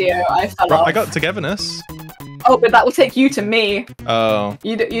 ratio, I fell off. I got togetherness. Oh, but that will take you to me. Oh.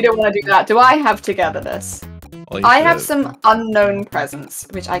 You don't want to do that. Do I have togetherness? Well, I have some unknown presents,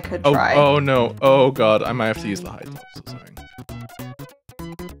 which I could try. Oh no. Oh god, I might have to use the high tops or something.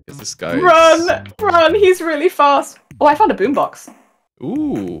 Because this guy Run! He's really fast. Oh, I found a boombox.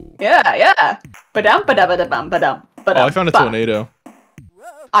 Ooh. Yeah. Ba-dum, ba-da-ba-da-bum, ba-dum, ba-dum, Oh, I found a ba. tornado.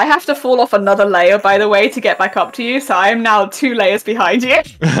 I have to fall off another layer, by the way, to get back up to you, so I am now 2 layers behind you.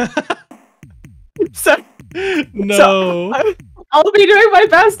 So No. I'll be doing my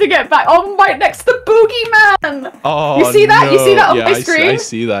best to get back. Oh, I'm right next to the boogeyman! Oh, You see that? no. You see that on yeah, my screen? I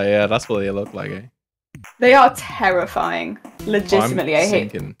see that, yeah. That's what they look like, eh? They are terrifying. Legitimately, I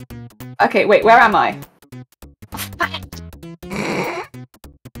hate. sinking. Okay, wait, where am I?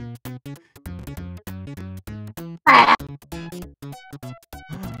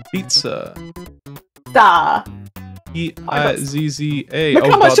 Pizza. Da. E-I-Z-Z-A. Look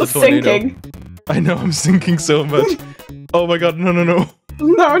Oh how much god, you're the tornado. sinking. I know, I'm sinking so much. Oh my god, no.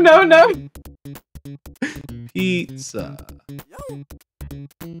 No. Pizza.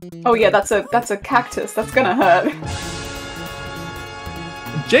 Oh yeah, that's a cactus. That's gonna hurt.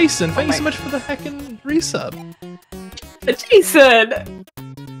 Jason, thank you my- so much for the heckin' resub. Jason!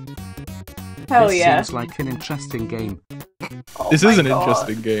 Hell This yeah. seems like an interesting game. Oh This my is an God.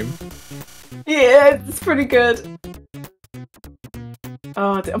 interesting game. Yeah, it's pretty good.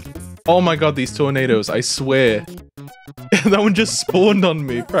 Oh, damn. Oh my god, these tornadoes, I swear. That one just spawned on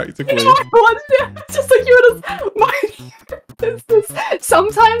me, practically. Just like you would.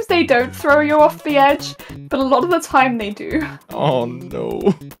 Sometimes they don't throw you off the edge, but a lot of the time they do. Oh no.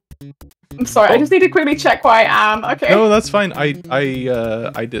 I'm sorry, I just need to quickly check where I am. Okay. No, that's fine. I didn't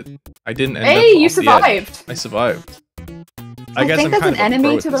end up Hey, you off the edge. survived. I survived. I guess think I'm there's kind an of a pro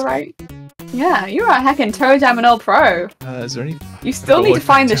enemy at to the this. right. Yeah, you're a heckin' Toejam and Earl pro. Is there any? You still Oh, need to look,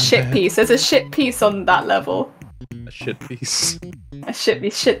 find the down shit there. piece. There's a shit piece on that level. A shit piece. A shit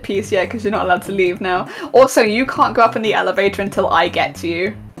piece, yeah, because you're not allowed to leave now. Also, you can't go up in the elevator until I get to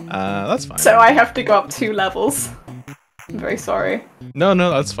you. That's fine. So I have to go up 2 levels. I'm very sorry. No,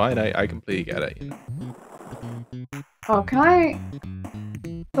 that's fine. I completely get it. You know. Oh, can I...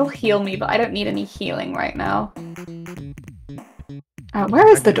 They'll heal me, but I don't need any healing right now. Where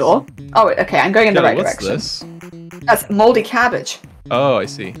is the door? Oh, okay, I'm going in the Kelly, right what's direction. this? That's moldy cabbage. Oh, I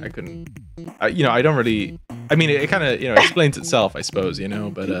see. I couldn't. I don't really. I mean, it kind of explains itself, I suppose.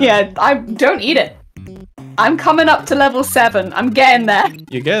 But Yeah, I don't eat it. I'm coming up to level 7. I'm getting there.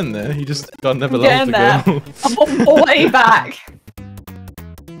 you're getting there. You just got another Getting level to go. I'm on my way back.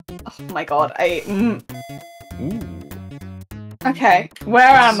 Oh my god, Ooh. Okay,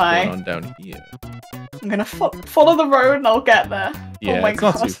 where What's am I? going on down here? I'm gonna follow the road and I'll get there. Yeah, oh my it's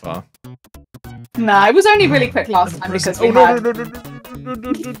god. not too far. Nah, it was only really quick last time because we had...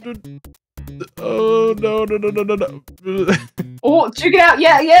 Oh no. Oh, juke it out,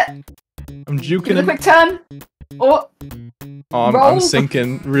 yeah. I'm Give juking it a him. quick turn. Oh, Oh, I'm roll.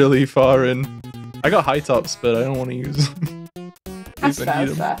 sinking really far in. I got high tops, but I don't want to use them. that's Yes, I fair,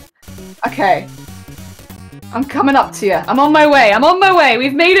 need that's fair. Okay. I'm coming up to you. I'm on my way.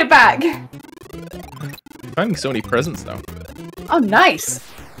 We've made it back. I'm finding so many presents though. Oh, nice.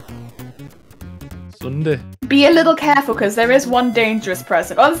 Sunday. Be a little careful because there is one dangerous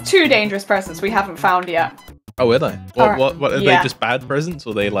present. Oh, there's 2 dangerous presents we haven't found yet. Oh, are they? Alright. What are Yeah. they just bad presents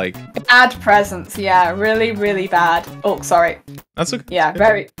or they like? Bad presents, yeah, really, really bad. Oh, sorry. That's okay. Yeah,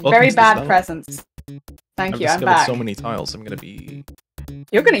 very, Welcome very to the bad spell. presents. Thank I've you, I'm discovered back. so many tiles. I'm gonna be.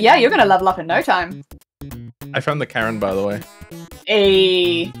 You're gonna level up in no time. I found the Karen, by the way.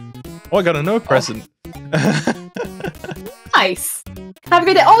 Hey, Oh, I got another present. nice. Have a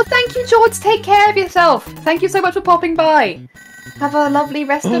good day. Oh, thank you, George. Take care of yourself. Thank you so much for popping by. Have a lovely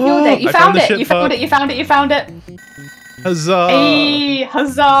rest of your day. You I found found the it. ship You found part. it. You found it. You found it. Huzzah! Hey,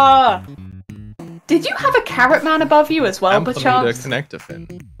 huzzah! Did you have a carrot man above you as well, Amphimeter perchance? connector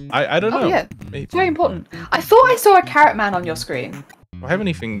fin. I don't know. Oh yeah, Maybe. very important. I thought I saw a carrot man on your screen. Do I have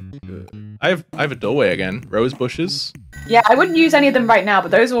anything good? I have a doorway again. Rose bushes. Yeah, I wouldn't use any of them right now,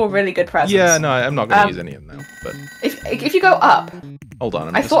 but those are all really good presents. Yeah, no, I'm not gonna use any of them now. But If you go up, hold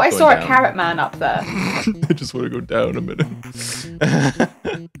on. I thought I saw a carrot man up there. I just want to go down a minute.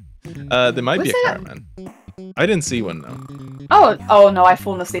 There might be a Was caravan. I didn't see one though. Oh no, I've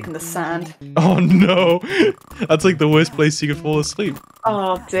fallen asleep in the sand. Oh no! That's like the worst place you could fall asleep.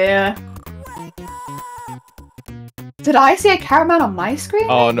 Oh dear. Did I see a caravan on my screen?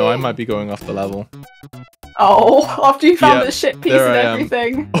 Oh no, I might be going off the level. Oh, after you found Yep, the shit piece there and I am.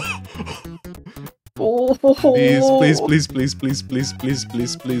 everything. Oh. Please.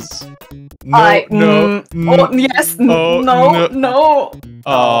 No. Oh, yes. Oh, No.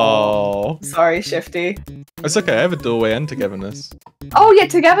 Oh. Sorry, Shifty. It's okay, I have a doorway and togetherness. Oh yeah,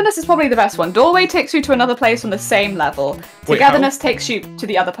 togetherness is probably the best one. Doorway takes you to another place on the same level. Wait, Togetherness takes you to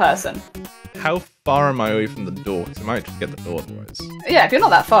the other person. How far am I away from the door? Because I might just get the door otherwise. Yeah, if you're not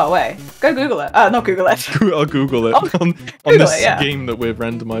that far away, go Google it. Not Google it. I'll Google it Oh, on Google this it, yeah. game that we're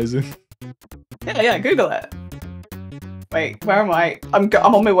randomizing. Yeah, Google it. Wait, where am I? I'm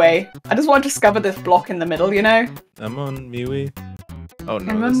on my way. I just want to discover this block in the middle, you know? I'm on my way. Oh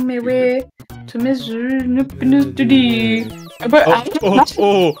no. I'm that's on my stupid. way to Missouri.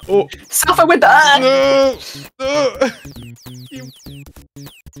 Oh. Suffer with that! No!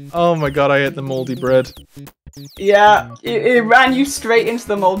 Oh my god, I ate the moldy bread. Yeah, it ran you straight into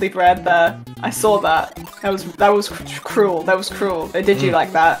the moldy bread there. I saw that. That was cruel. That was cruel. They did you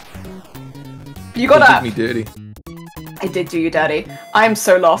like that. You got Don't up. do me dirty. I did do you dirty. I'm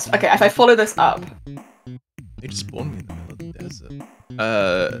so lost. Okay, if I follow this up, They just spawned me in the middle of the desert.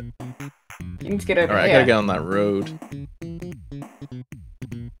 you need to get over Alright, I here. gotta get on that road.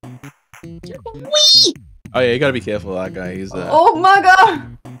 Whee! Oh yeah, you gotta be careful of that guy. He's Oh my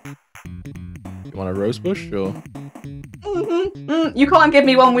god! You want a rose bush or? You can't give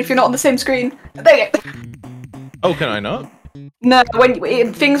me one if you're not on the same screen. There you go. Oh, can I not? No,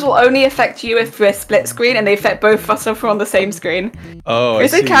 things will only affect you if we're split screen, and they affect both of us if we're on the same screen. Oh, I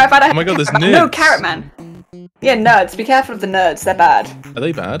Is see. it caravan? Oh my god, there's Caravan. nerds. No, carrot man. Yeah, nerds. Be careful of the nerds. They're bad. Are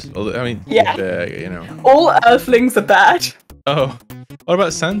they bad? Or, I mean, Yeah. you know. All earthlings are bad. Oh, what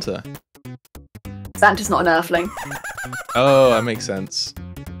about Santa? Santa's not an earthling. Oh, that makes sense.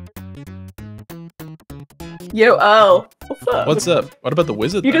 Yo, Earl. What's up? What's up? What about the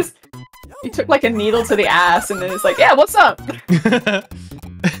wizard? You took like a needle to the ass, and then it's like, yeah, what's up?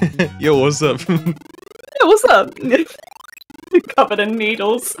 Yo, what's up? Yeah, what's up? Covered in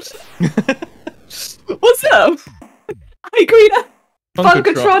needles. What's up? Hi, Greta.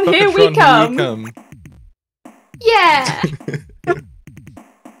 Funkatron, here we come. Yeah.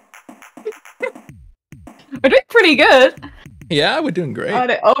 We're doing pretty good. Yeah, we're doing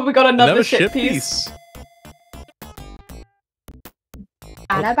great. Oh, we got another shit piece.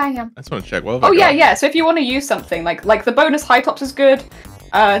 I just want to check. What have Oh I got? yeah. So if you want to use something like the bonus high tops is good.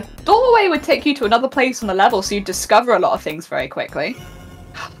 Doorway would take you to another place on the level, so you discover a lot of things very quickly.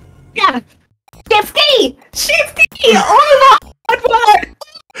 Yeah, Shifty. Oh my hard work.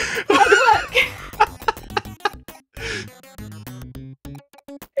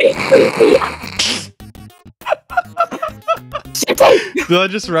 Did I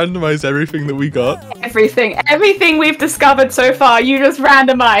just randomize everything that we got? Everything we've discovered so far, you just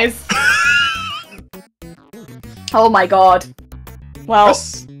randomize. Oh my god. Well,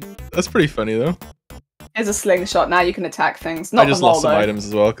 That's pretty funny though. here's a slingshot. Now you can attack things. Not I just the mole, lost some though. items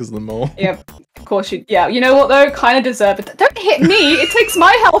as well because of the mole. Yep, of course you. Yeah, you know what though? Kind of deserve it. Don't hit me. It takes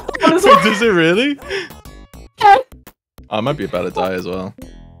my health down as well. Does it really? Yeah. Oh, I might be about to die as well.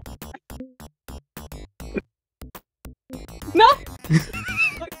 No.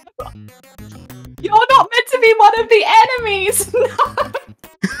 You're not meant to be one of the enemies. No.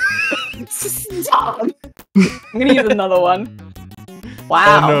 Stop. I'm gonna use another one.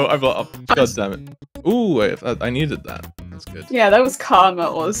 Wow. Oh no, I've lost. God damn it. Ooh, I needed that. That's good. Yeah, that was karma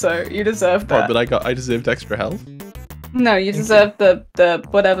also. You deserved that. Oh, but I deserved extra health? No, you deserve the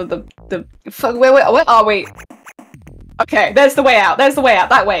whatever the fuck. Where are we? Okay, there's the way out.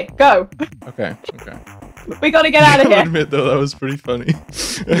 That way. Go. Okay. We gotta get out of I'll here. admit though, that was pretty funny.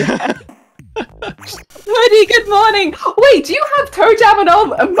 Yeah. Woody, good morning. Wait, do you have Toejam and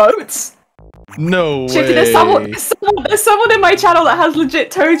Earl emotes? No Shifty, way. there's someone in my channel that has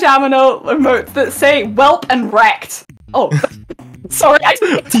legit Toejam and Earl emotes that say "whelp" and "wrecked." Oh, sorry, I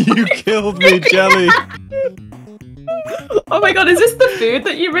didn't. You killed me, Jelly. Oh my god, is this the food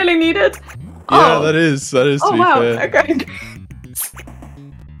that you really needed? Yeah, Oh. that is to Oh be wow. fair. Okay.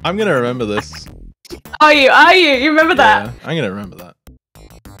 I'm gonna remember this. Are you? You remember that? Yeah, I'm gonna remember that.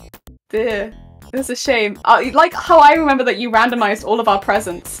 Dear, it's a shame. Like how I remember that you randomized all of our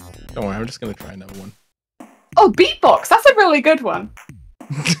presents. Don't worry, I'm just gonna try another one. Oh, beatbox. That's a really good one.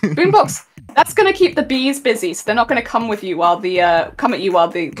 Boombox. That's gonna keep the bees busy, so they're not gonna come with you while the come at you while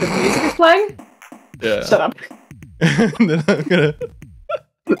the music is playing. Yeah. Shut up. And then I'm gonna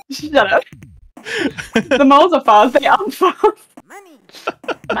Shut up. The moles are fast, they aren't fast.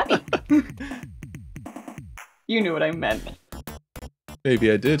 Money. You knew what I meant.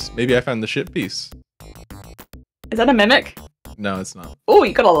 Maybe I did. Maybe I found the ship piece. Is that a mimic? No, it's not. Oh,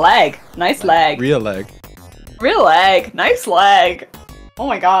 you got a leg. Nice leg. Real leg. Real leg. Nice leg. Oh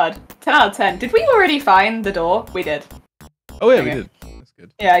my god. 10 out of 10. Did we already find the door? We did. Oh yeah, we did. That's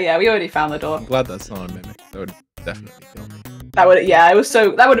good. Yeah, we already found the door. I'm glad that's not a mimic. That would definitely kill me. That would,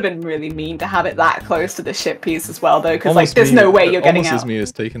 that would have been really mean to have it that close to the ship piece as well, though, because like, there's no way you're getting out. Almost as mean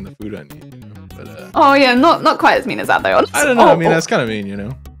as taking the food I need, you know? But, oh yeah, not quite as mean as that though. Honestly. I don't know. I mean, that's kind of mean, you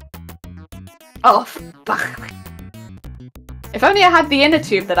know. Oh fuck! If only I had the inner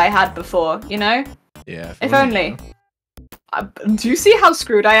tube that I had before, you know. Yeah. If only. Do you see how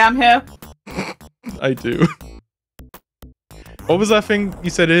screwed I am here? I do. What was that thing you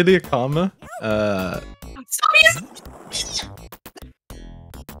said earlier, karma? I'm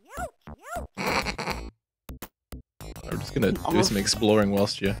just gonna do some exploring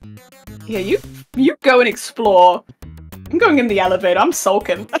whilst you. Yeah, you go and explore. I'm going in the elevator. I'm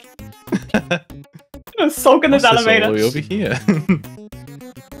sulking. I'm sulking this elevator. All the way over here.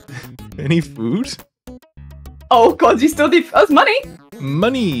 Any food? Oh god, you still need money.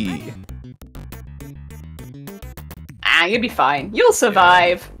 Money. Ah, you'll be fine. You'll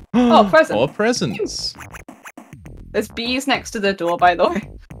survive. Oh, present. More presents. There's bees next to the door, by the way.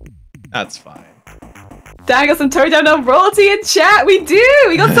 That's fine. Dang, I got some Toejam royalty in chat. We do.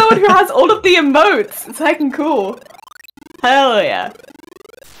 We got someone who has all of the emotes. It's heckin' cool. Hell yeah.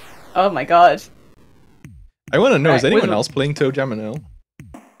 Oh my god. I want to know, is anyone else playing Toejam and Earl?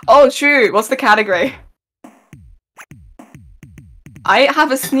 Oh, true. What's the category? I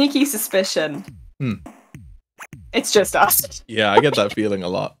have a sneaky suspicion. It's just us. Yeah, I get that feeling a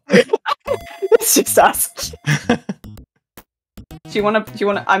lot. It's just us. Do you wanna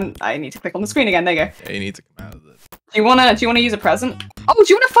I need to click on the screen again, there you go. Yeah, you need to come out of it. Do you wanna use a present? Oh, do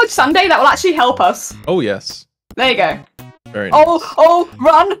you want a fudge sundae? That will actually help us. Oh yes. There you go. Very nice. Oh,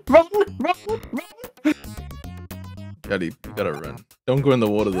 run! You gotta run. Don't go in the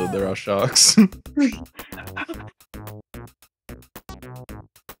water though, there are sharks.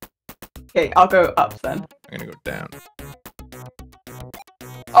 Okay, I'll go up then. I'm gonna go down.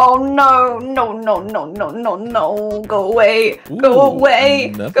 Oh no, go away, Ooh, go away,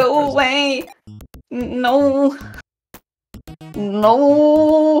 go present. away. No.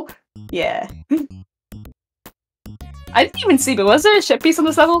 Yeah. I didn't even see, but was there a ship piece on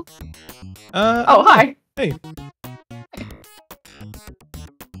this level? Oh, hi. Hey.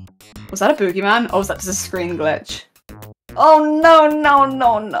 Was that a boogeyman? Or was that just a screen glitch? Oh no.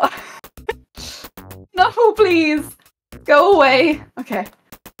 No, please. Go away. Okay.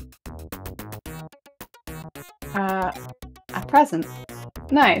 A present.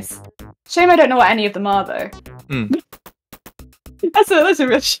 Nice. Shame I don't know what any of them are, though. That's a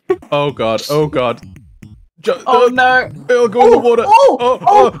real shame. Oh god. Oh no. Earl, go in the water.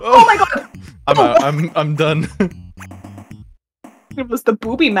 Oh my god. I'm out. I'm done. It was the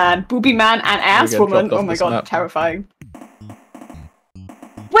booby man and ass woman. Oh my god, map. terrifying.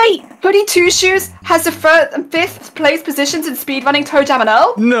 Wait, Hoodie Two Shoes has the 3rd and 5th place positions in speedrunning Toejam and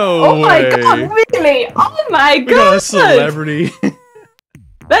Earl? No Oh my way. god, really? Oh my god! We got a celebrity.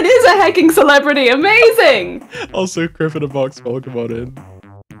 That is a hecking celebrity, amazing! Also, Criff in a box, welcome on in.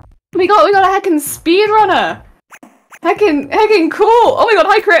 We got a hecking speedrunner! Hecking cool! Oh my god,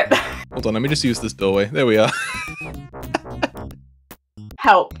 hi Crit! Hold on, let me just use this doorway. There we are.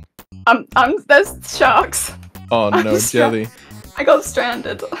 Help. There's sharks. Oh no, Jelly. I got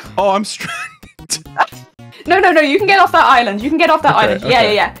stranded. Oh, I'm stranded. No, you can get off that island. You can get off that island.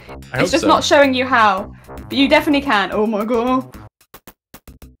 Okay. Yeah. It's just not showing you how. But you definitely can. Oh my god.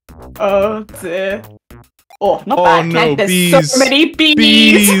 Oh dear. Oh, not bad. No, There's bees. so many bees.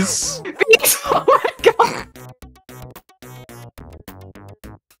 Bees. Bees. Oh my god.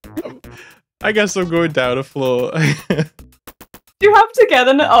 I guess I'm going down a floor. You have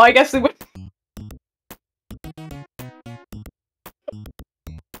together. Oh, I guess it would.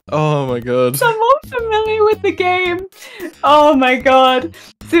 Oh my god. Someone familiar with the game. Oh my god.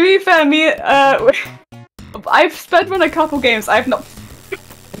 To be fair, I've sped run a couple games. I've not.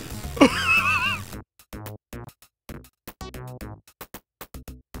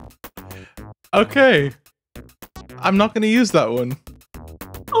 Okay. I'm not gonna use that one.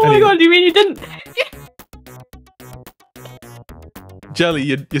 Oh my god, you mean you didn't? Jelly,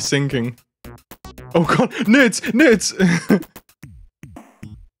 you're sinking. Oh god, nerds!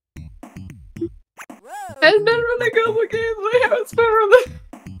 I've been run a couple games. I haven't sped run the.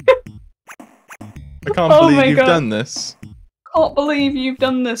 I can't believe you've done this. can't believe you've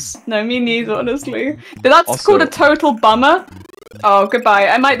done this. No, me neither, honestly. But that's Also, called a total bummer. Oh, goodbye.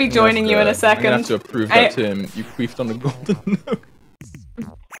 I might be joining you in a second. I'm gonna have to approve that to him. You queefed on a golden nugget.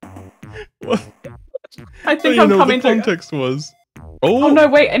 What? I think I'm coming the context was. Oh no,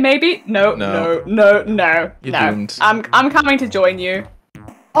 wait, maybe? No. You're doomed. I'm coming to join you.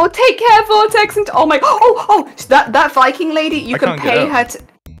 Oh, take care, Vortex, and oh my, that Viking lady, you can pay her to.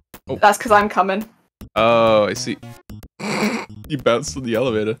 Oh. That's because I'm coming. Oh, I see. You bounced on the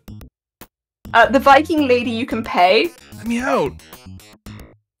elevator. The Viking lady, you can pay. Let me out.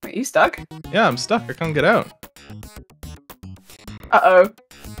 Wait, you stuck? Yeah, I'm stuck. I can't get out. Uh-oh.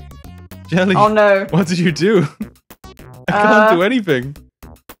 Jelly. Oh no. What did you do? I can't do anything.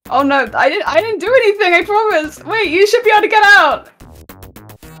 Oh no, I didn't do anything, I promise. Wait, you should be able to get out.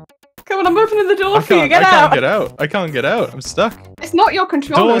 Come on, I'm opening the door for you. Get out. I can't get out. I can't get out. I'm stuck. It's not your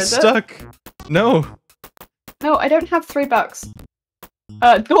controller, Door's stuck. No. No, I don't have $3.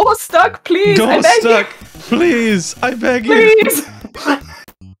 Door stuck, please. Door stuck. Please, I beg you. Please.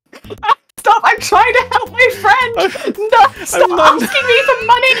 Stop! I'm trying to help my friend. No, stop asking me for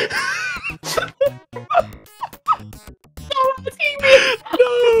money. Stop asking me.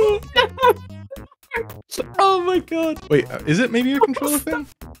 No. Oh my god. Wait, is it maybe a controller thing?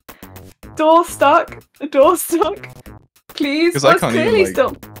 Door stuck. Door stuck. Please. Because I can't even.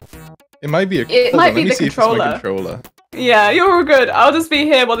 Still... It might be a. It might be the controller. If it's my controller. Yeah, you're all good. I'll just be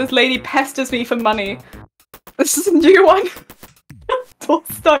here while this lady pesters me for money. This is a new one. Door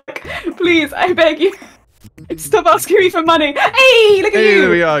stuck. Please, I beg you. Stop asking me for money. Hey, look at you. Hey, there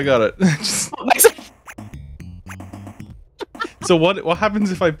we are. I got it. So what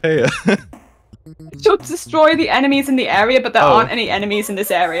happens if I pay her? She'll destroy the enemies in the area, but there aren't any enemies in this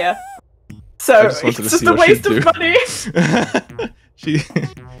area. So it's just a waste of money.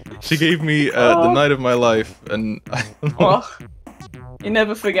 She gave me the night of my life, and I don't know. Oh, you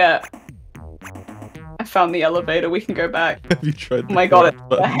never forget. I found the elevator. We can go back. Have you tried? Oh my god, it's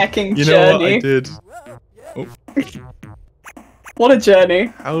a hecking journey. You know what I did? Oh. What a journey.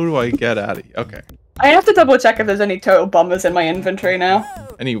 How do I get out of here? Okay. I have to double check if there's any total bummers in my inventory now.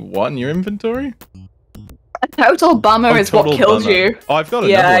 Any what in your inventory? A total bummer is what kills you. Oh, I've got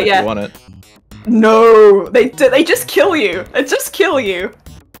another one if you want it. No, they just kill you. They just kill you.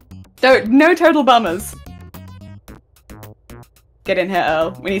 No total bummers. Get in here,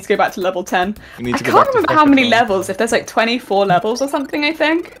 Earl. We need to go back to level 10. I can't remember how many levels, if there's like 24 levels or something, I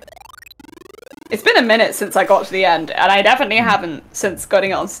think. It's been a minute since I got to the end, and I definitely haven't since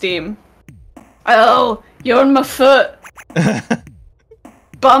getting it on Steam. Oh, you're on my foot.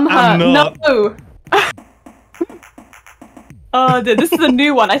 Bum her. No. Oh, dude, this is a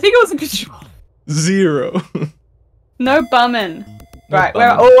new one. I think it was a control. 0. No bumming. Right,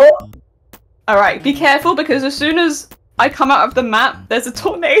 alright, be careful because as soon as I come out of the map, there's a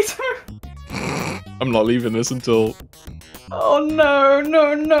tornado. I'm not leaving this until... Oh no.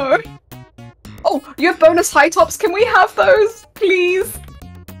 Oh, you have bonus high tops. Can we have those, please?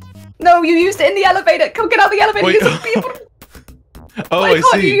 No, you used it in the elevator. Come get out of the elevator. Wait. Oh, I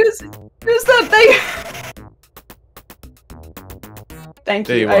see. Use that thing? Thank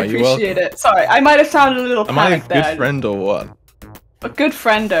you. I appreciate it. Sorry, I might have sounded a little panicked there. Am I a good friend or what? A good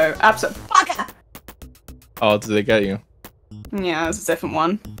friendo, absolutely. Bugger! Oh, did they get you? Yeah, it's a different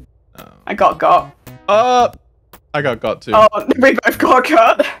one. Oh. I got. I got too. Oh, we both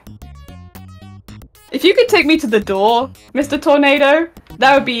got. If you could take me to the door, Mr. Tornado,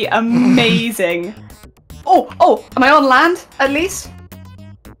 that would be amazing. Oh, am I on land, at least?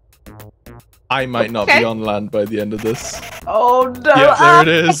 I might not be on land by the end of this. Oh no! Yeah,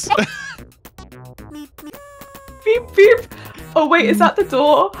 there it is. Beep beep. Oh wait, is that the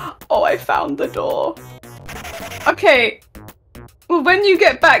door? Oh, I found the door. Okay. Well, when you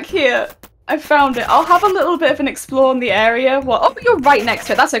get back here, I found it. I'll have a little bit of an explore in the area. Well, oh, you're right next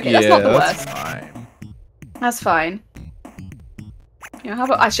to it. That's okay. That's not the worst. Fine. That's fine. Yeah,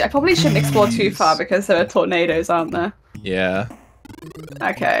 actually, I probably shouldn't explore too far because there are tornadoes, aren't there? Yeah.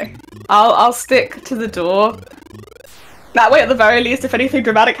 Okay. I'll stick to the door. That way, at the very least, if anything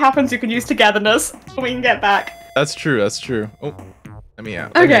dramatic happens, you can use togetherness. We can get back. That's true. Oh, let me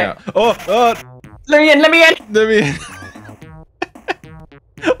out. Okay. Let me out. Oh. Let me in. Let me in.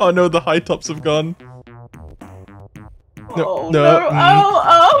 Oh no, the high tops have gone. No.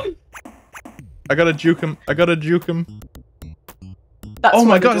 I gotta juke him. That's oh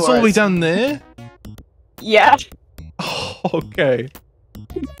my god, it's all the way down there? Yeah. Oh, okay.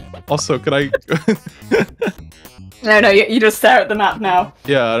 Also, can I... No, you just stare at the map now.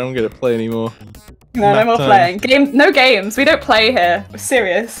 Yeah, I don't get to play anymore. No more playing. No games. We don't play here. We're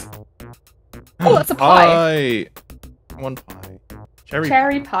serious. Oh, that's a pie. Come on, pie.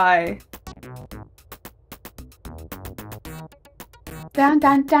 Cherry pie. Dun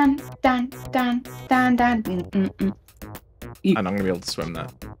dun dun dun dun dun dun. I'm not gonna be able to swim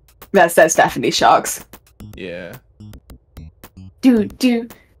that. There's definitely sharks. Yeah. Do.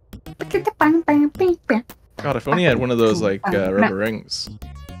 God, if only I had one of those like rubber rings.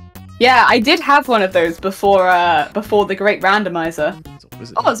 Yeah, I did have one of those before the Great Randomizer.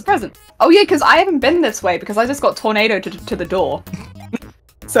 Oh, it's a present. Oh yeah, because I haven't been this way because I just got tornadoed to the door.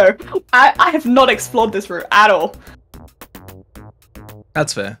 So I have not explored this route at all.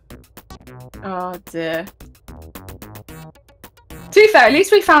 That's fair. Oh dear. To be fair, at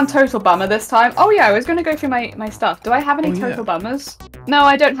least we found Total Bummer this time. Oh yeah, I was going to go through my stuff. Do I have any Total Bummers? No,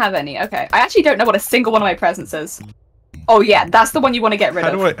 I don't have any. Okay. I actually don't know what a single one of my presents is. Oh yeah, that's the one you want to get rid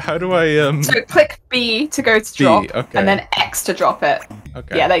of. How do I So click B to go to drop, okay. and then X to drop it.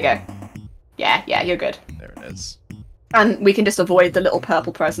 Okay. Yeah, there you go. Yeah, you're good. There it is. And we can just avoid the little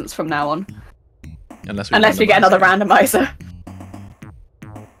purple presents from now on. Unless we get another randomizer.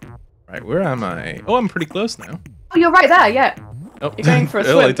 Right, where am I? Oh, I'm pretty close now. Oh, you're right there, yeah. Oh, you're going for a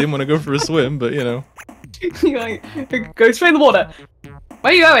swim. I didn't want to go for a swim, but you know. You're like, go straight in the water.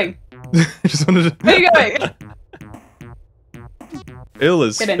 Where are you going? I just wanted to... Where are you going? Earl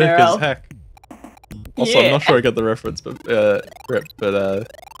is thick as heck. Also, I'm not sure I got the reference, but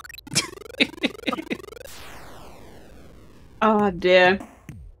Oh dear.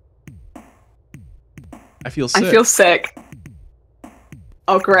 I feel sick. I feel sick.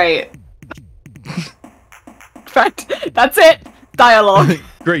 Oh great. Fact, that's it. Dialogue.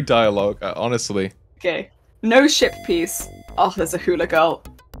 Great dialogue, honestly. Okay. No ship piece. Oh, there's a hula girl.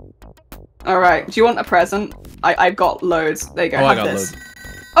 Alright, do you want a present? I've got loads. There you go, have I got this. loads.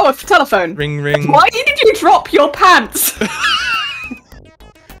 Oh, a telephone. Ring ring. Why did you drop your pants?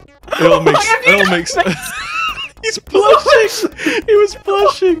 Earl makes He's blushing! He was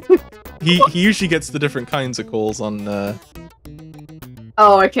blushing! He usually gets the different kinds of calls on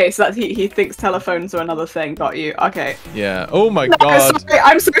Oh, okay, so that he thinks telephones are another thing. Got you. Okay. Yeah. Oh my god. Sorry,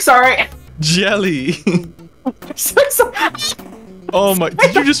 I'm so sorry. Jelly. I'm so sorry. Oh my,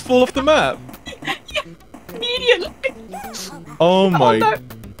 did you just fall off the map? Yeah, immediately. Oh my. No.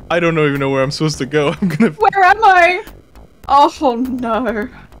 I don't even know where I'm supposed to go. I'm gonna... Where am I? Oh no.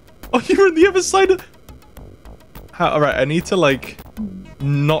 Oh, you're on the other side of... Alright, I need to like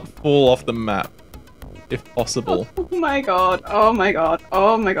not fall off the map. If possible. Oh my god, oh my god,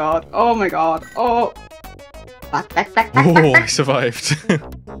 oh my god, oh my god, oh. Oh, I survived.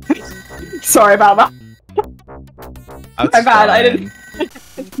 Sorry about that. That's my bad, fine. I didn't.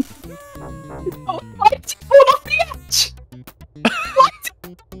 Oh, why did you fall off the edge? What?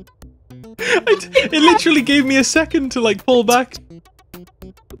 It literally gave me a second to like pull back.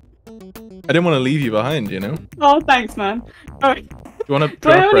 I didn't want to leave you behind, you know? Oh, thanks, man. Alright. Do you want to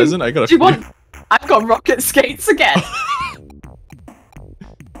draw a present? I got a few. I've got rocket skates again.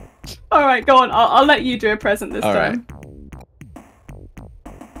 Alright, go on. I'll let you do a present this time.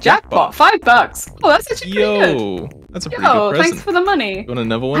 Jackpot, $5. Oh, that's actually pretty good. That's a pretty good present. Thanks for the money. You want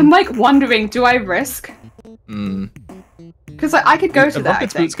another one? I'm like wondering, do I risk? Because I could go to that, I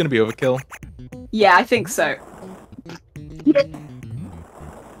rocket think. boot's gonna be overkill. Yeah, I think so.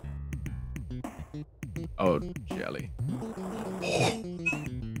 Oh, jelly.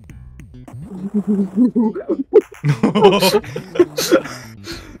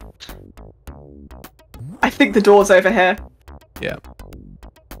 I think the door's over here. Yeah.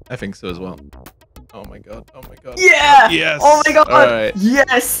 I think so as well. Oh my god, oh my god. Yeah! Yes! Oh my god! Right.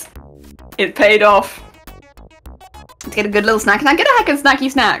 Yes! It paid off. Let's get a good little snack. Can I get a heckin'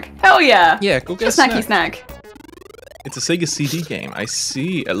 snacky snack? Hell yeah! Yeah, go get a snacky snack. It's a Sega CD game. I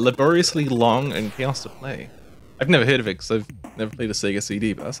see. Laboriously long and chaos to play. I've never heard of it because I've never played a Sega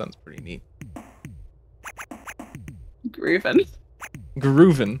CD, but that sounds pretty neat. Groovin'.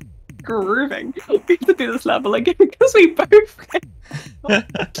 Groovin'. Grooving. We have to do this level again because we both.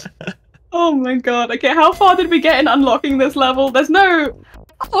 Oh my god. Okay, how far did we get in unlocking this level? There's no.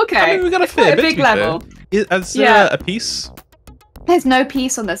 Okay. I mean, we got a fair bit, big level. Is there a piece? There's no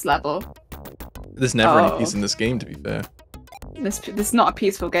piece on this level. There's never any piece in this game, to be fair. This is not a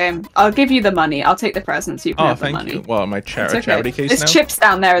peaceful game. I'll give you the money. I'll take the presents. You can have the money. Thank you. Well, my okay. charity case There's now? chips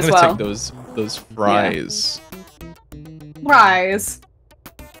down there as well. I'm gonna take those fries. Fries.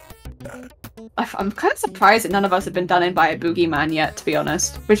 I'm kind of surprised that none of us have been done in by a boogeyman yet, to be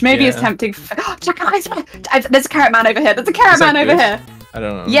honest. Which maybe is tempting. There's a carrot man over here. There's a carrot man over here. I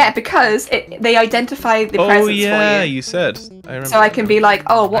don't know. Yeah, because they identify the presents for you. Oh yeah, you said. I remember. So I can be like,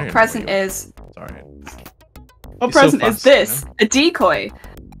 oh, what present is... Sorry. What present is this? A decoy.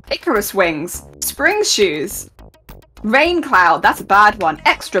 Icarus wings. Spring shoes. Rain cloud, that's a bad one.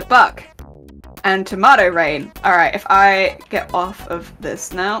 Extra buck. And tomato rain. Alright, if I get off of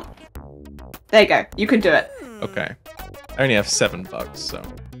this now. There you go. You can do it. Okay. I only have $7, so.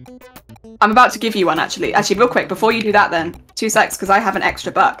 I'm about to give you one, actually. Actually, real quick, before you do that then. 2 secs, because I have an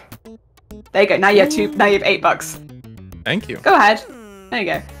extra buck. There you go. Now you have $8. Thank you. Go ahead. There you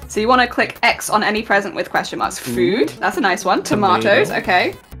go. So you want to click X on any present with question marks. Food. That's a nice one. Tomatoes. Tomato.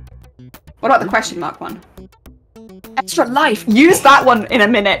 Okay. What about the question mark one? Extra life. Use that one in a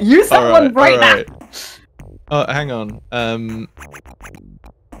minute. Use that one right now. Oh, hang on.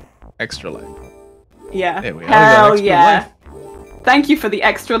 Extra life. Yeah. There we are. Hell yeah. Life. Thank you for the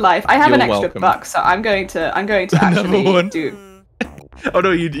extra life. I have You're an extra welcome. buck, so I'm going to actually do. Oh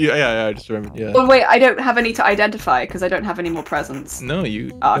no, yeah, I just remembered. Yeah. Oh wait, I don't have any to identify because I don't have any more presents. No,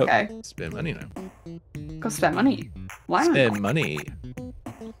 you. Oh, okay. Spare money now. Go spend money. Why? Spare money.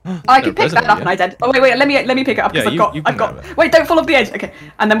 Oh, I can pick that up and identify. Oh wait, let me pick it up because I've got. Wait, don't fall off the edge. Okay,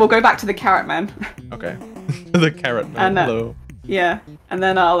 and then we'll go back to the carrot man. Okay. The carrot man. And, hello. Yeah, and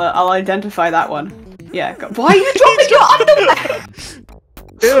then I'll identify that one. Yeah. Why are you dropping your underwear?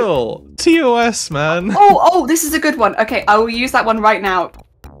 Earl, TOS, man. Oh, this is a good one. Okay, I will use that one right now.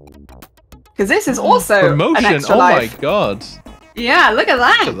 Because this is also promotion. An extra oh life. My god. Yeah, look at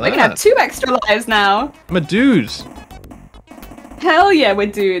that. We can have 2 extra lives now. I'm a dude. Hell yeah, we're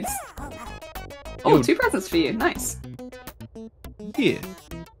dudes. Oh, Yo. 2 presents for you. Nice. Yeah.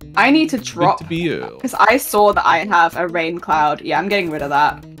 I need to drop. Good to be Earl. Because I saw that I have a rain cloud. Yeah, I'm getting rid of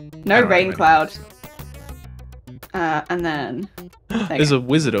that. No rain cloud. And then there's a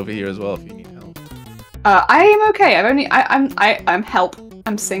wizard over here as well if you need help. I am okay. I'm help.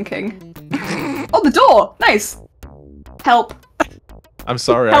 I'm sinking. Oh, the door. Nice. Help. I'm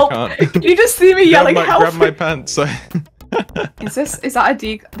sorry, help. I can't. Can you just see me yelling help? Grab my pants. Is that a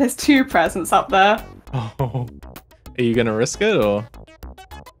D? There's 2 presents up there. Oh, are you gonna risk it or?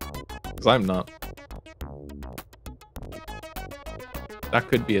 Because I'm not. That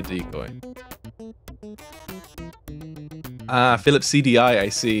could be a decoy. Ah, Philips CDI, I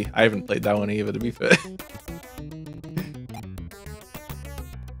see. I haven't played that one either, to be fair.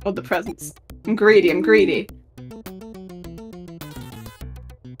 Oh, the presents. I'm greedy.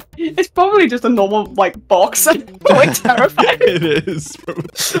 It's probably just a normal, like, box. I'm like, terrified. It is.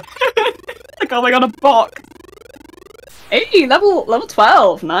 Like, oh my god, a box. Hey, level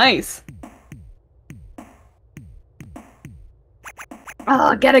 12. Nice.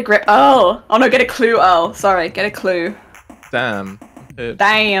 Oh, get a grip. Oh no, get a clue, Earl. Sorry, get a clue. Damn.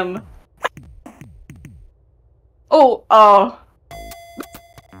 Damn. Oh. Uh-oh.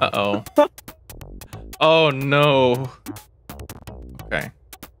 Oh no. Okay.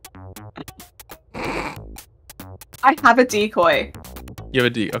 I have a decoy. You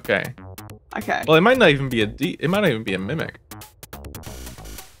have a D. Okay. Okay. Well, it might not even be a D. It might not even be a mimic.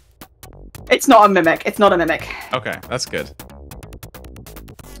 It's not a mimic. It's not a mimic. Okay, that's good.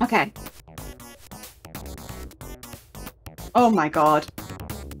 Okay. Oh my god.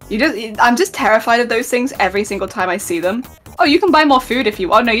 I'm just terrified of those things every single time I see them. Oh, you can buy more food if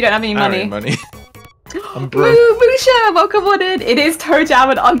you. Oh no, you don't have any money. money. I'm broke. Musha, welcome on in. It is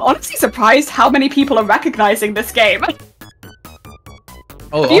Toejam, and I'm honestly surprised how many people are recognizing this game.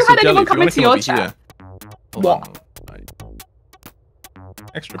 Oh, have you had anyone come into your chat? What?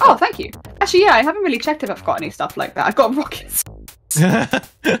 Extra. Oh, thank you. Actually, yeah, I haven't really checked if I've got any stuff like that. I've got rockets. I'm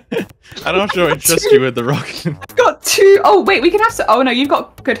not sure I trust you with the rocket. I've got 2. Oh wait, we can have. Oh no, you've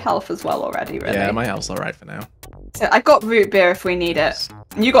got good health as well already. Really. Yeah, my health's alright for now. So I've got root beer if we need it.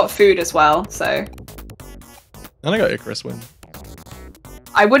 And you got food as well, so. And I got Icarus win.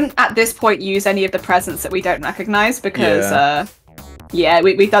 I wouldn't at this point use any of the presents that we don't recognize because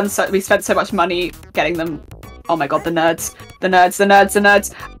we spent so much money getting them. Oh my god, the nerds.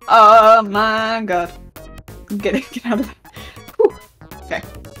 Oh my god. Get out of there. Whew. Okay.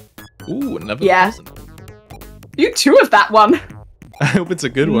 Ooh, another present. You 2 of that one. I hope it's a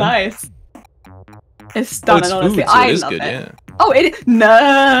good one. Nice. It's stunning, it's honestly. Food, so I it is love good, it. yeah. Oh, it is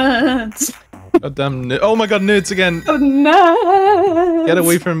nerds. God damn oh my god, nerds again. Oh, nerds. Get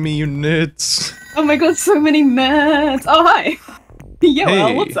away from me, you nerds. Oh my god, so many nerds. Oh, hi. Yo, hey.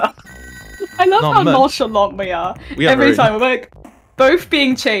 Earl, what's up? I love how nonchalant we are. Every time we're like, both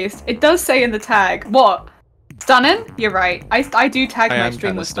being chased. It does say in the tag. What? Stunning? You're right. I do tag my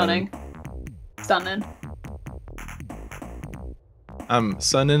stream with stunning. Stunning. I'm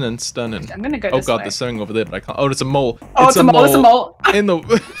sunning and stunning. I'm gonna go oh this god, way. there's something over there, but I can't. Oh, it's a mole. Oh, it's a mole. It's a mole. In the.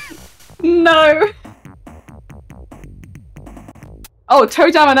 No. Oh,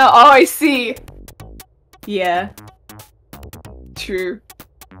 Toejam and Earl. Oh, I see. Yeah. True.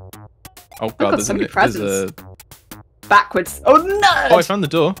 Oh god, there's so many there's a backwards. Oh no! Oh, I found the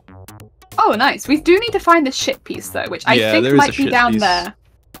door. Oh, nice. We do need to find the ship piece though, which I Yeah, think there is might a be ship down piece. there.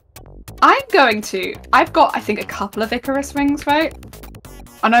 I'm going to. I've got, I think, a couple of Icarus rings, right?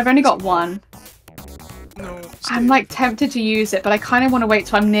 And I've only got one. No, I'm like tempted to use it, but I kind of want to wait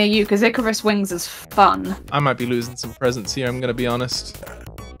till I'm near you because Icarus wings is fun. I might be losing some presents here. I'm gonna be honest.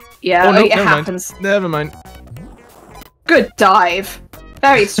 Yeah, Oh no, it never happens. mind. Never mind. Good dive.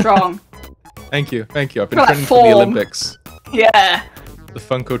 Very strong. Thank you. Thank you. I've been Got that training for the form. Olympics. Yeah. The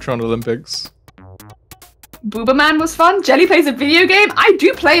Funkotron Olympics. Booberman was fun. Jelly plays a video game. I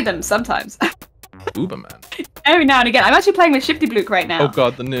do play them sometimes. Uberman. Every now and again. I'm actually playing with Shifty Bluke right now. Oh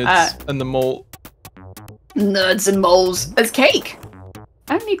god, the nerds and the mole. Nerds and moles. There's cake.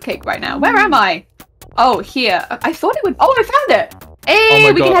 I don't need cake right now. Where am I? Oh, here. I thought it would. Oh, I found it. Hey, Oh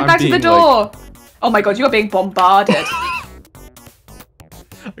my we God, can head I'm back to the being, door. Oh my god, you are being bombarded.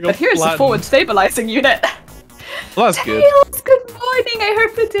 But here's the forward stabilizing unit. Well, that's good. Tails, good morning. I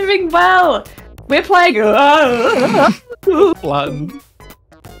hope you're doing well. We're playing. Flattened.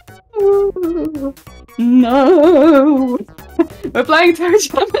 No. We're playing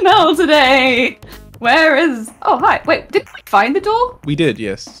Toejam today. Where is? Oh hi. Wait, didn't we find the door? We did,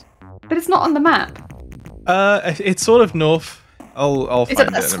 yes. But it's not on the map. It's sort of north. I'll Is find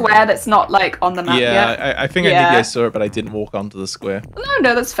it it. a square that's not like on the map yet? Yeah, I think Yeah. maybe I saw it, but I didn't walk onto the square.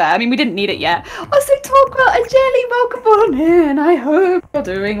 No, that's fair. I mean, we didn't need it yet. Also, talk about a jelly. Welcome on in. I hope you're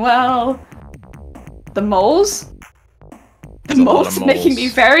doing well. The moles? The There's a lot moles of are making me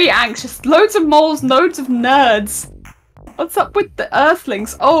moles. very anxious. Loads of moles, loads of nerds. What's up with the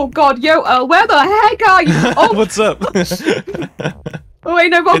Earthlings? Oh god, yo, Earl, where the heck are you? Oh, What's up? oh wait,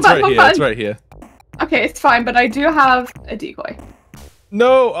 no, wrong It's button, right wrong here. button. It's right here. Okay, it's fine, but I do have a decoy.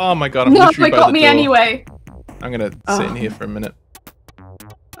 No! Oh my god, I'm No, literally it by got the me door. anyway. I'm gonna sit in here for a minute.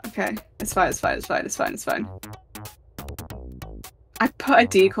 Okay, it's fine, it's fine, it's fine, it's fine, it's fine. I put a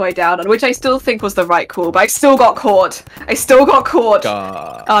decoy down, on which I still think was the right call, but I still got caught. I still got caught.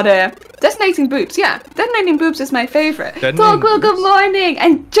 God. Oh dear. Detonating boobs, yeah. Detonating boobs is my favourite. Detonating Dogwell, good boobs? morning!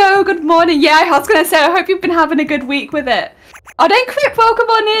 And Joe, good morning! Yeah, I was gonna say, I hope you've been having a good week with it. Oh, then Crip, welcome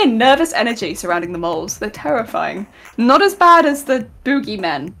on in! Nervous energy surrounding the moles. They're terrifying. Not as bad as the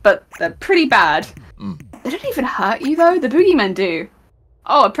boogeymen, but they're pretty bad. They don't even hurt you though, the boogeymen do.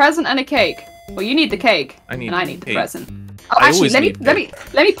 Oh, a present and a cake. Well, you need the cake, and I need the cake. present. Oh, I actually, always let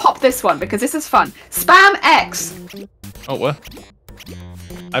need me pop this one because this is fun. Spam X. Oh, what?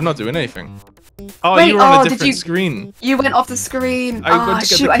 I'm not doing anything. Oh, Wait, you were on oh, a did different you- screen. You went off the screen. I went to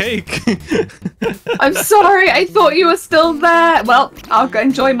get shoot, the cake. I'm sorry. I thought you were still there. Well, I'll go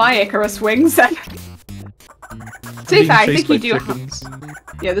enjoy my Icarus wings then. To be fair, I think you do.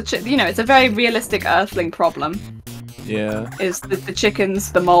 Yeah, you know, it's a very realistic Earthling problem. Yeah. Is the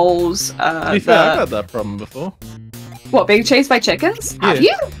chickens, the moles? To be fair, I've had that problem before. What, being chased by chickens? Yeah. Have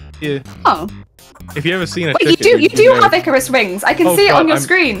you? Yeah. Oh. If you ever seen a Wait, chicken, you do know- have Icarus wings. I can Oh, see it God, on your I'm-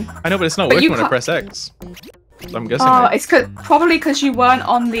 screen. I know, but it's not But working you when I can't- press X. So I'm guessing. Oh, I- it's probably because you weren't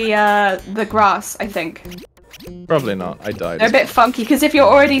on the grass, I think. Probably not. I died. They're a bit funky, because if you're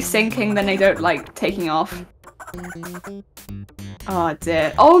already sinking, then they don't like taking off. Oh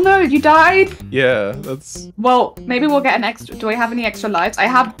dear. Oh no, you died? Yeah, that's. Well, maybe we'll get an extra. Do I have any extra lives? I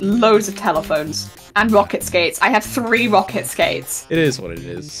have loads of telephones and rocket skates. I have 3 rocket skates. It is what it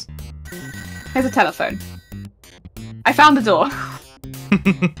is. Here's a telephone. I found the door.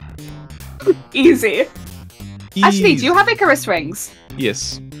 Easy. Actually, do you have Icarus rings?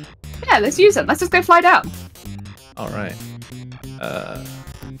 Yes. Yeah, let's use them. Let's just go fly down. All right.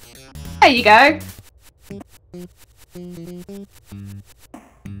 There you go.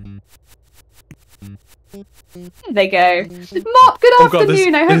 There they go. Mop, good Oh, God,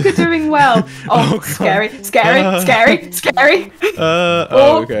 afternoon. I hope you're doing well. Oh, Oh, God. scary, scary, scary, scary.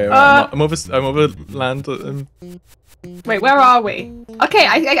 Okay. I'm over land. Wait, where are we? Okay,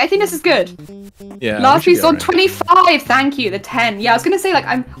 I think this is good. Yeah. Last we we should saw be alright. 25. Thank you. The 10. Yeah, I was gonna say like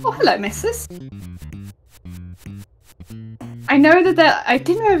I'm. Oh, hello, missus. I know that there. I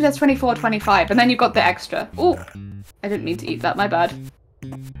didn't know if there's 24 or 25, and then you got the extra. Oh, I didn't mean to eat that. My bad.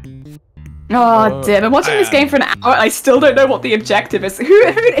 Oh, dear. I'm watching this game for an hour, and I still don't know what the objective is.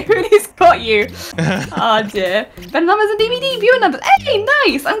 Who's got you? Oh, dear. Better numbers and DVD viewer numbers. Hey,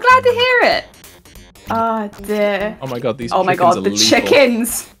 nice. I'm glad to hear it. Oh, dear. Oh my God, these. Oh my chickens God, are the lethal.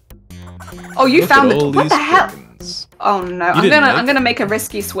 chickens. Oh, you Look found at the. all What these the hell? chickens. Oh no, You didn't I'm make gonna make a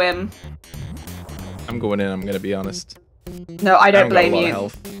risky swim. I'm going in. I'm gonna be honest. No, I don't haven't got a blame lot of you.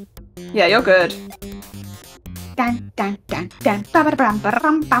 health. Yeah, you're good. Dun, dun, dun, dun. Ba-ba-da-bum,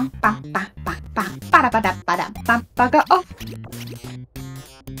 ba-da-bum, bum, bum, bum, bum, bum. Ba-da-ba-da-ba-dum, bum, bugger off.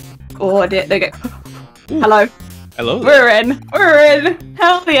 Oh dear, there you go. Hello. Hello there. We're in. We're in.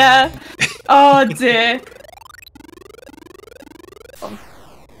 Hell yeah. Oh dear. Oh,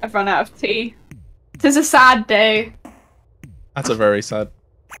 I've run out of tea. Tis a sad day. That's a very sad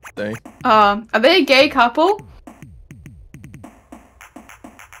day. Are they a gay couple?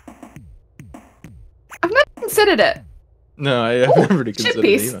 I've never considered it. No, I've never really considered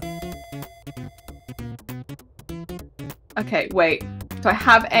it either. Okay, wait. Do I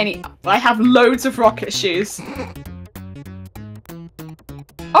have any? I have loads of rocket shoes.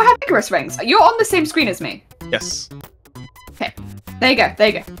 Oh, I have Icarus rings. You're on the same screen as me. Yes. Okay. There you go. There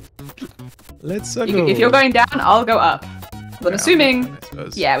you go. Let's go. If you're going down, I'll go up. But I'm assuming. I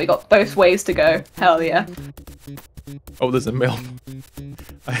suppose. Yeah, we got both ways to go. Hell yeah. Oh, there's a mail.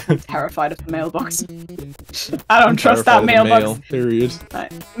 I'm terrified of the mailbox. I don't trust that mailbox. Mail, period.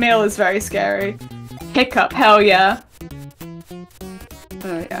 Mail is very scary. Hiccup. Hell yeah.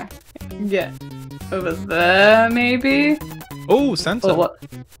 Oh yeah. Yeah. Over there, maybe? Oh, Santa. Or what?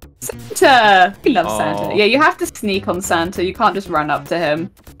 Santa! We love Aww. Santa. Yeah, you have to sneak on Santa. You can't just run up to him.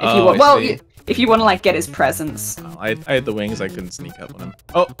 If you Oh, want. I Well, see. if you want to like get his presents. Oh, I had the wings, I couldn't sneak up on him.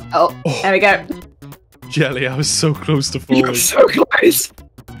 Oh, Oh, there we go. Jelly, I was so close to falling. You're so close.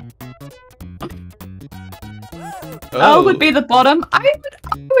 Oh. Earl would be the bottom. I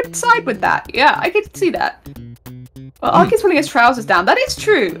would side with that. Yeah, I could see that. Well, Earl keeps pulling his trousers down. That is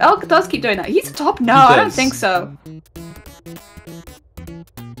true. Earl does keep doing that. He's a top. No, I don't does. think so.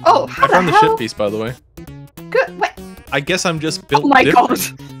 Oh, how I the found the hell? ship piece, by the way. Good. Wait. I guess I'm just built Oh my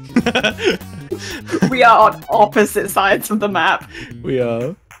different. god. We are on opposite sides of the map. We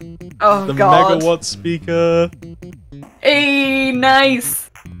are. Oh The god. megawatt speaker. Hey, nice.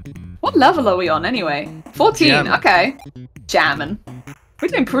 What level are we on anyway? 14. Jamming. Okay. Jamming. We're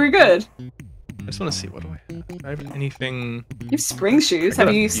doing pretty good. I just want to see, what do I have? Do I have anything? You have spring shoes. I got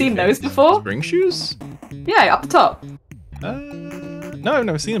Have a you few seen things. those before? Spring shoes? Yeah, up the top. No, I've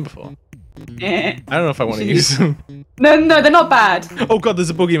never seen them before. Eh. I don't know if I want to use them. No, no, they're not bad. Oh god, there's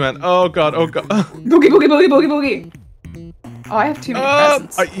a boogeyman. Oh god, oh god. Boogie, boogie, boogie, boogie, boogie. Oh, I have too many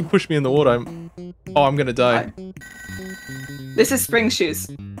presents. You pushed me in the water. I'm gonna die. This is spring shoes.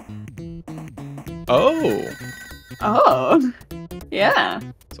 Oh. Oh. Yeah.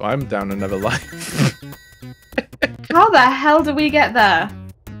 So I'm down another life. How the hell do we get there?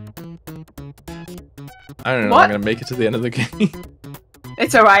 I don't know, What? I'm gonna make it to the end of the game.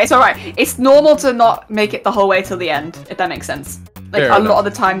 It's alright, it's alright. It's normal to not make it the whole way till the end, if that makes sense. Like, Fair a enough. lot of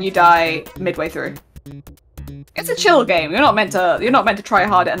the time you die midway through. It's a chill game. You're not meant to try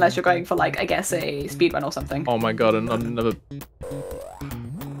hard unless you're going for, like, I guess a speedrun or something. Oh my god, another...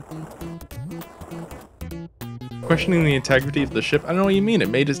 Questioning the integrity of the ship? I don't know what you mean, it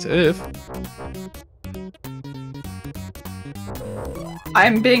made it to Earth.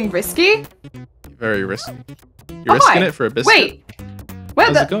 I'm being risky? Very risky. You're risking Hi. it for a biscuit? Wait. Where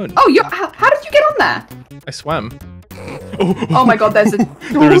How's the... it going? Oh, how did you get on there? I swam. Oh my god, there's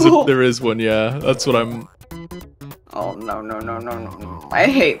a... there is one, yeah. That's what I'm... Oh no, no, no, no, no, no. I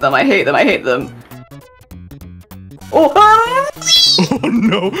hate them, I hate them, I hate them. Oh, Oh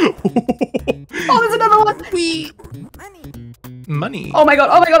no! oh there's another one! Money. Oh my god,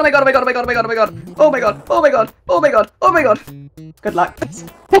 oh my god, oh my god, oh my god, oh my god, oh my god, oh my god, oh my god, oh my god, oh my god, oh my god. Good luck.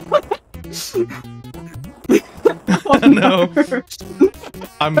 Oh no.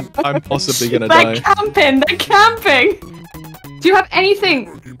 I'm possibly gonna They're die. camping, they're camping! Do you have anything?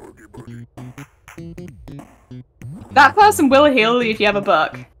 That person will heal you if you have a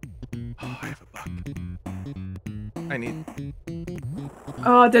buck. Oh, I have a buck. I need...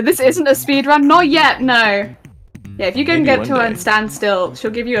 Oh, dude, this isn't a speedrun. Not yet, no. Yeah, if you can Maybe get one to her day. and stand still,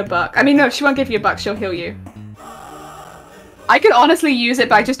 she'll give you a buck. I mean, no, she won't give you a buck, she'll heal you. I could honestly use it,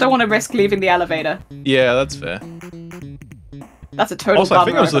 but I just don't want to risk leaving the elevator. Yeah, that's fair. That's a total Also, I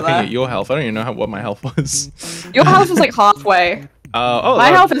think I was bummer looking over at your health. I don't even know what my health was. there. Your house was like halfway. Oh, My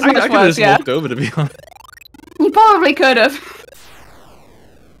health is I much could have worse, just yeah. walked over, to be honest. You probably could have.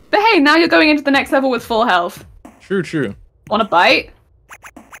 But hey, now you're going into the next level with full health. True, true. Want a bite?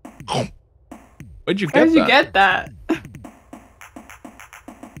 Where'd you get Where did you that? get that?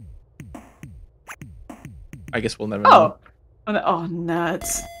 I guess we'll never know. Oh,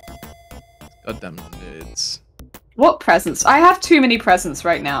 nuts. Goddamn nerds. What presents? I have too many presents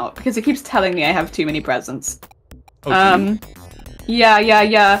right now because it keeps telling me I have too many presents. Oh, do you?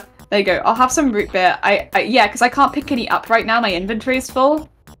 Yeah. There you go. I'll have some root beer. Yeah, because I can't pick any up right now. My inventory's full.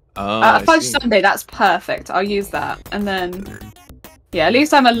 I Fudge see. sundae. That's perfect. I'll use that. And then, yeah, at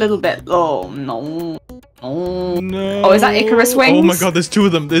least I'm a little bit. Oh no. Oh. No. Oh, is that Icarus wings? Oh my god, there's two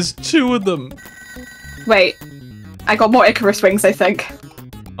of them. There's two of them. Wait. I got more Icarus wings, I think.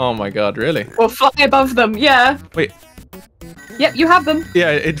 Oh my god, really? Or fly above them, yeah. Wait. Yep, you have them.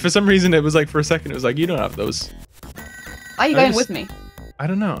 Yeah, for some reason it was like, for a second, it was like, you don't have those. Are you going with me? I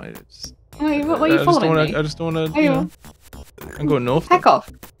don't know. Why are you following me? I just don't want to, you know. I'm going north. Heck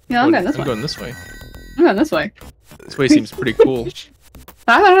off. Yeah, I'm going this way. I'm going this way. I'm going this way. This way seems pretty cool.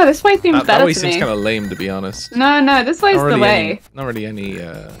 I don't know, this way seems better That way to me. seems kind of lame, to be honest. No, this way's the way. Not really any,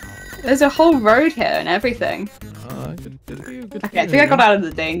 There's a whole road here and everything. Good Okay, I think I got out of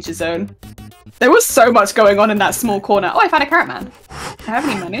the danger zone. There was so much going on in that small corner. Oh, I found a carrot man. I have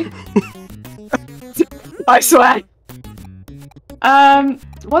any money. I swear.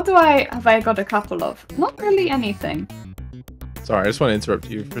 What have I got a couple of? Not really anything. Sorry, I just want to interrupt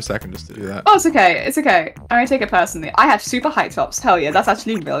you for a second just to do that. Oh, it's okay. It's okay. I'm gonna take it personally. I have super high tops. Hell yeah, that's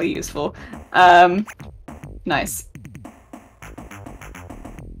actually really useful. Nice.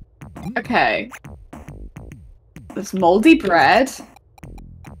 Okay. There's moldy bread.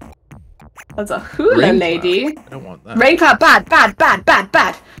 There's a hula lady. I don't want that. Rain cloud,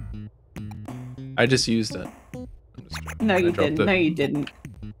 bad. I just used it. No, you didn't. No, you didn't.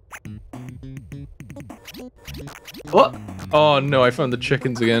 What? Oh no, I found the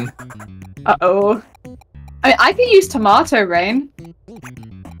chickens again. Uh-oh. I can use tomato rain.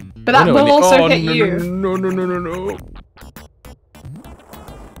 But that will also hit you. No.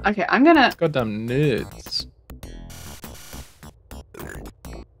 Okay, I'm gonna... Goddamn nerds.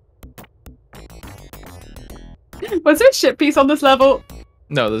 Was there a shit piece on this level?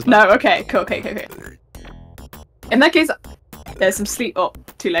 No, there's not. No, okay, cool, okay. In that case, there's some sleep. Oh,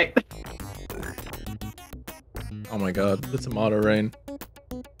 too late. Oh my god, the tomato rain.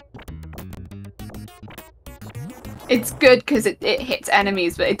 It's good because it hits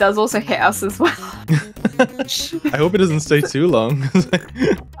enemies, but it does also hit us as well. I hope it doesn't stay too long.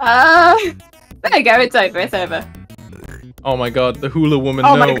 There you go, it's over. Oh my god, the hula woman,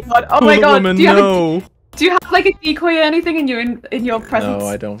 oh no. My god, oh hula my god, woman, no. Do you have like a decoy or anything in your presence? No,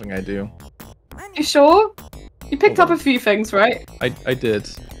 I don't think I do. You sure? You picked up a few things, right? I did.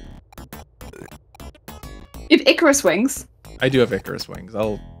 You have Icarus wings. I do have Icarus wings.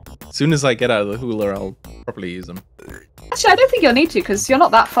 As soon as I get out of the hula, I'll probably use them. Actually, I don't think you'll need to because you're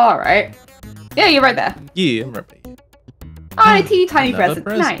not that far, right? Yeah, you're right there. Yeah, I'm right by you. Oh, a teeny tiny present.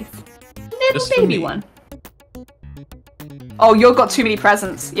 Nice. Little baby one. Oh, you've got too many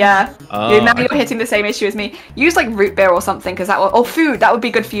presents. Yeah. Now you're hitting the same issue as me. Use like root beer or something, because that will. Or food. That would be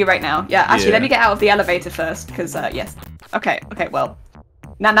good for you right now. Yeah. Actually, let me get out of the elevator first, because yes. Okay. Well.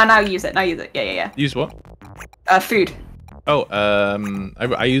 Now use it. Now use it. Yeah. Use what? Food. Oh,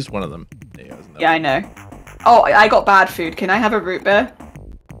 I used one of them. Yeah, I know. Oh, I got bad food. Can I have a root beer?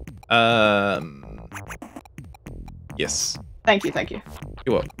 Yes. Thank you.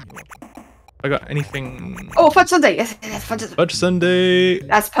 You're welcome. I got anything? Oh, fudge sundae. Yes, fudge sundae.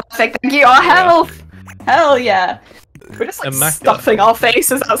 That's perfect. Thank you. Our health. Hell yeah. We're just like stuffing our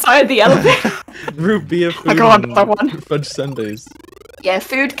faces outside the elevator. Root beer, food, and fudge sundaes. Yeah,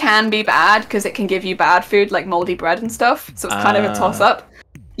 food can be bad because it can give you bad food like moldy bread and stuff. So it's kind of a toss up.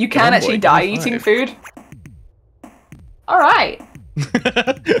 You can actually die eating food. All right.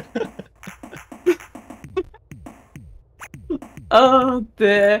 Oh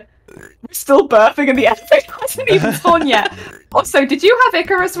dear. We're still birthing in the elevator. Hasn't even spawned yet. Also, did you have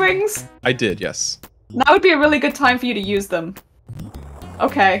Icarus wings? I did, yes. That would be a really good time for you to use them.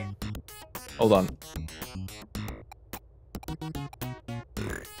 Okay. Hold on.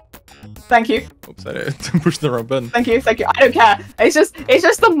 Thank you. Oops, I pushed the wrong button. Thank you. I don't care. It's just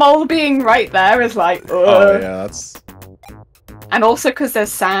the mole being right there is like. Ugh. Oh yeah, that's. And also because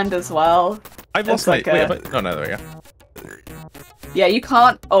there's sand as well. I've lost my. Wait, no, there we go. Yeah, you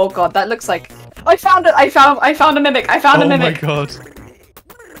can't. Oh god, that looks like. I found it. I found a mimic. Oh my god.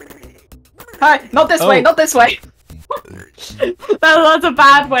 Hi, not this way. Not this way. That's a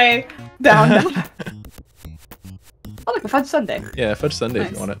bad way. Down. Oh look, a fudge sundae. Yeah, fudge sundae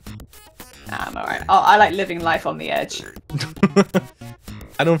if you want it. I'm alright. I like living life on the edge.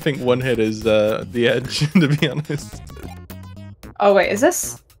 I don't think one hit is the edge, to be honest. Oh wait, is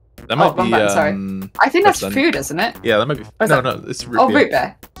this? That might be. Button, sorry. I think that's food, isn't it? Yeah, that might be. No, it's root beer. Oh, root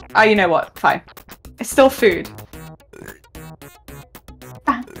beer. Oh, you know what? Fine. It's still food.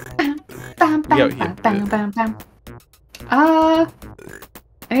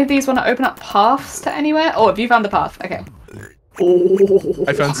 Any of these want to open up paths to anywhere? Oh, have you found the path? Okay.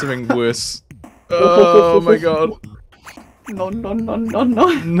 I found something worse. Oh my god. No.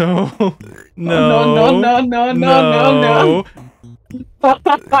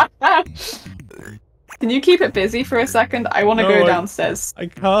 Can you keep it busy for a second? I want to go downstairs. I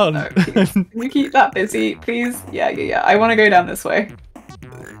can't. No, can you keep that busy, please? Yeah. I want to go down this way.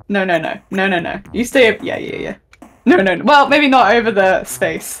 No, no, no. No, no, no. You stay up. Yeah, yeah, yeah. No, no, no. Well, maybe not over the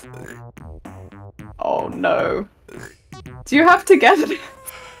space. Oh, no. Do you have to get it?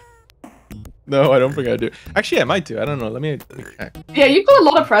 No, I don't think I do. Actually, I might do. I don't know. Let me check. Yeah, you've got a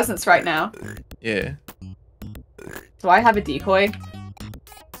lot of presents right now. Yeah. Do I have a decoy?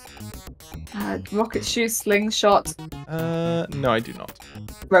 Rocket shoe, slingshot. No, I do not.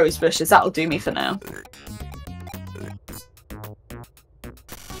 Rose bushes. That'll do me for now.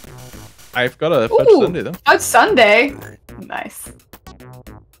 I've got a fudge sundae though. Fudge sundae. Nice.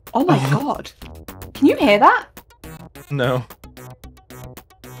 Oh my god. Can you hear that? No.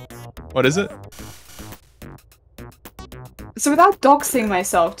 What is it? So without doxing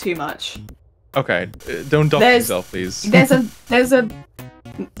myself too much. Okay, don't dox yourself, please. There's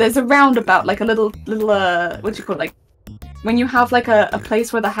a roundabout, like a little what do you call it? Like when you have like a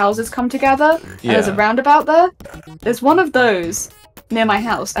place where the houses come together. And there's a roundabout there. There's one of those near my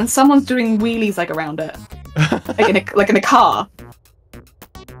house, and someone's doing wheelies like around it, like in a car.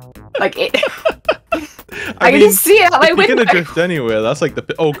 Like it. I can just see it out my window. You're gonna drift anywhere. That's like the.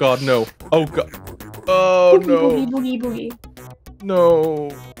 Oh god, no. Oh god. Oh boogie, no. Boogie, boogie, boogie. No.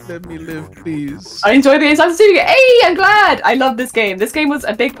 Let me live, please. I enjoy the Assassin's Creed. Hey, I'm glad. I love this game. This game was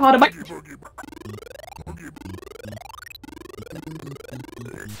a big part of my.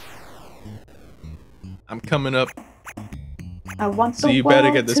 I'm coming up. I want so you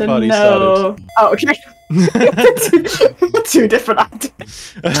better get this party started. Oh, okay. Two different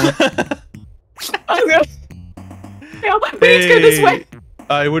ideas. Please go this way.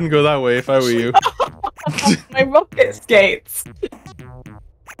 I wouldn't go that way if I were you. My rocket skates.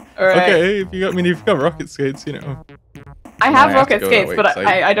 Alright. Okay, if you've got rocket skates, you know. I have rocket skates, but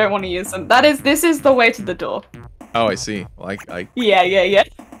I don't want to use them. This is the way to the door. Oh, I see. Yeah.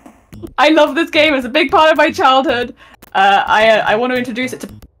 I love this game. It's a big part of my childhood. I want to introduce it to.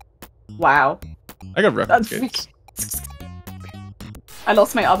 Wow. I got rocket skates. I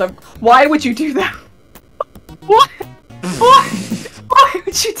lost my other. Why would you do that? What? Why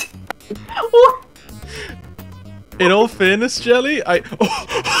would you do? What? In all fairness, Jelly, no.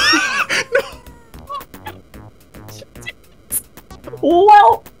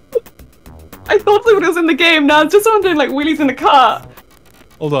 Well, I thought it was in the game. Now it's just someone doing like wheelies in the car.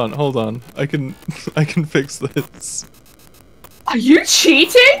 Hold on. I can fix this. Are you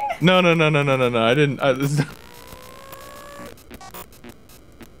cheating? No. I didn't.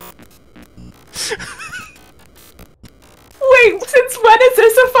 Wait, since when is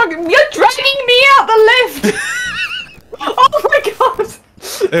this a fucking? You're dragging me out the lift. Oh my god.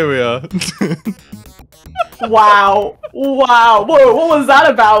 There we are. Wow. Whoa, what was that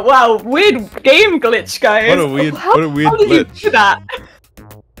about? Wow, weird game glitch, guys. What a weird how glitch. Did you do that?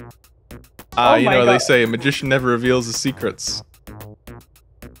 You know, they say a magician never reveals his secrets.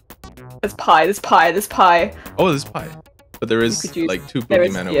 There's pie. Oh, there's pie. But there is like two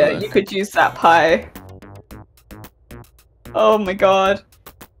boogeymen over there. Yeah, you could use that pie. Oh my god.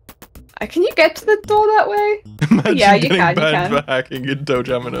 Can you get to the door that way? Imagine yeah, you can. For hacking in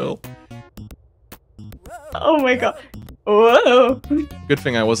Toejam and Earl. Oh my god. Whoa. Good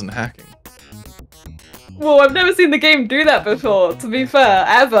thing I wasn't hacking. Whoa, I've never seen the game do that before, to be fair,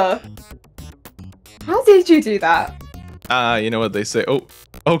 ever. How did you do that? You know what they say.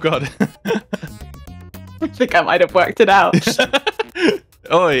 Oh god. I think I might have worked it out.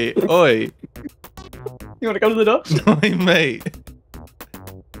 Oi. You wanna come to the door? Oi, mate.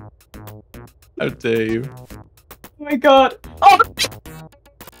 How dare you? Oh my god. Oh!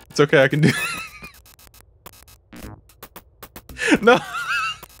 It's okay, I can do No!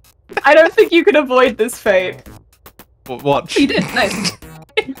 I don't think you can avoid this fate. Watch. You did, nice.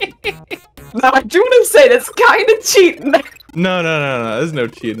 No, I do want to say that's kind of cheating. No. There's no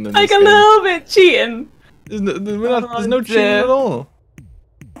cheating in this game. Little bit cheating. There's no cheating at all.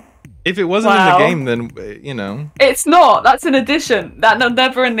 If it wasn't in the game, then, you know. It's not. That's an addition. That's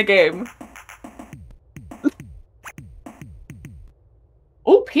never in the game.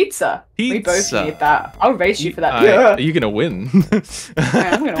 Oh, pizza. We both need that. I'll race you for that. Are you gonna win?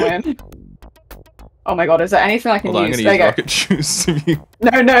 I'm gonna win. Oh my god, is there anything I can use? I'm gonna use rocket shoes. No.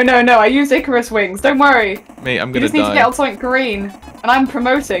 I used Icarus wings. Don't worry. Mate, I'm gonna die. You just need to get something green. And I'm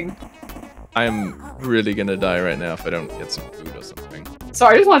promoting. I am really gonna die right now if I don't get some food or something.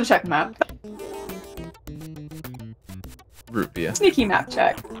 Sorry, I just wanted to check the map. Root beer. Sneaky map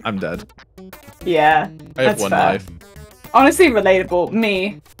check. I'm dead. Yeah. I have one life. Honestly, relatable.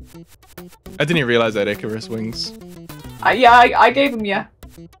 Me. I didn't even realize I had Icarus wings. Yeah, I gave them, yeah.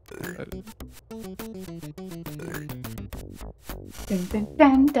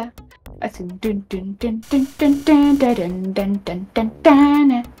 I sing dun dun dun dun dun dun dun dun dun dun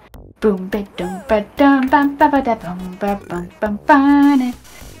dun. Boom ba dum ba dum bum ba ba da bum ba bum bum ba.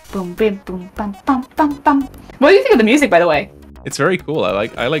 Boom bim boom bum bum bum bum. What do you think of the music, by the way? It's very cool. I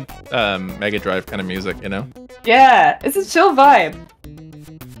like Mega Drive kind of music, you know? Yeah, it's a chill vibe.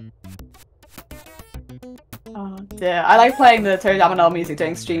 Oh dear, I like playing the Toejam music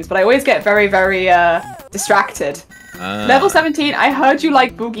during streams, but I always get very, very distracted. Level 17, I heard you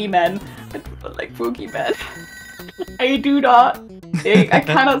like boogeymen. I don't like boogeymen. I do not. I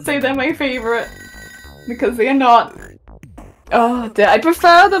cannot say they're my favorite because they are not. Oh dear, I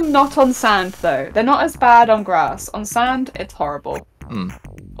prefer them not on sand though. They're not as bad on grass. On sand, it's horrible.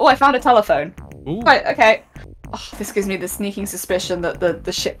 Oh, I found a telephone. Ooh. Right, okay. Oh, this gives me the sneaking suspicion that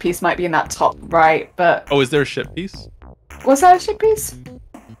the ship piece might be in that top right, but... Oh, is there a ship piece? Was that a ship piece?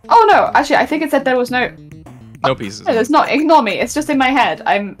 Oh no, actually, I think it said there was no... No pieces. No, there's not. Ignore me. It's just in my head.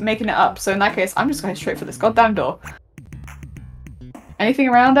 I'm making it up. So in that case, I'm just going straight for this goddamn door. Anything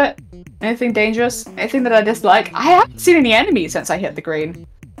around it? Anything dangerous? Anything that I dislike? I haven't seen any enemies since I hit the green.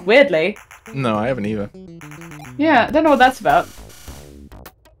 Weirdly. No, I haven't either. Yeah, I don't know what that's about.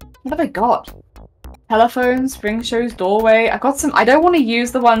 What have I got? Telephone, spring shows, doorway. I got some. I don't want to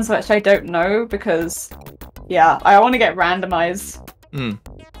use the ones which I don't know because, yeah, I want to get randomized.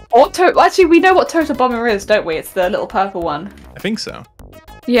 Actually, we know what Total Bomber is, don't we? It's the little purple one. I think so.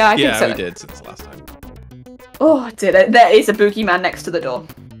 Yeah, I think so. Yeah, we did since last time. Oh, did it? There is a boogeyman next to the door.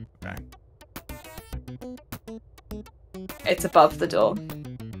 Okay. It's above the door.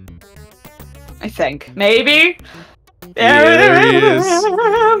 I think. Maybe? There he is.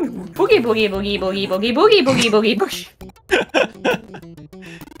 Boogie, boogie, boogie, boogie, boogie, boogie, boogie, boogie, boogie.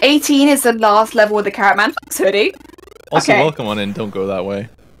 18 is the last level with the Carrot Man. Thanks, Hoodie. Also, Okay. welcome on in. Don't go that way.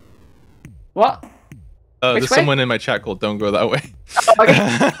 What? There's way? someone in my chat called Don't Go That Way. Oh, okay.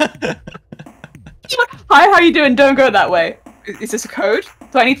 Hi, how you doing? Don't go that way. Is this a code?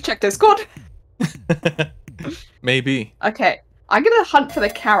 Do I need to check Discord? Maybe. Okay. I'm gonna hunt for the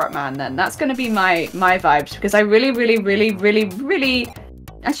Carrot Man then. That's gonna be my vibes because I really...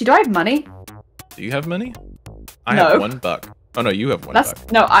 Actually, do I have money? Do you have money? I No. have $1. Oh no, you have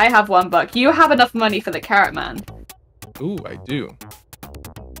 $1. No, I have $1. You have enough money for the Carrot Man. Ooh, I do.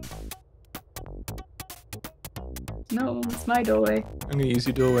 No, it's my doorway. I'm gonna use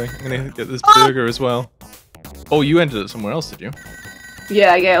your doorway. I'm gonna get this burger as well. Oh, you ended up somewhere else, did you?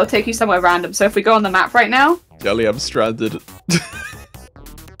 Yeah, it'll take you somewhere random. So if we go on the map right now... Jelly, I'm stranded.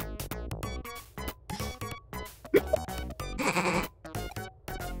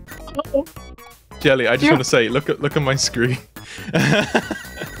 Oh. Jelly, I just want to say, look at my screen.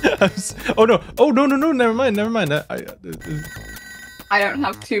 Oh no! Oh no! Never mind. I don't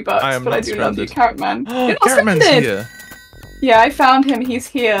have $2, I am but not I do love you, stranded. Carrot Man. Oh, Carrot Man's here. Yeah, I found him. He's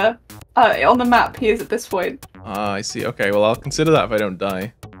here. On the map, he is at this point. Ah, I see. Okay, well, I'll consider that if I don't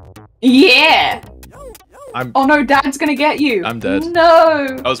die. Yeah! I'm. Oh no, Dad's gonna get you. I'm dead. No!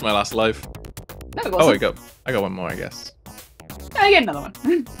 That was my last life. No, it Oh, wasn't. I got one more, I guess. I get another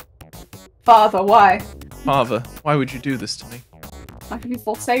one. Father, why? Father, why would you do this to me? Why have you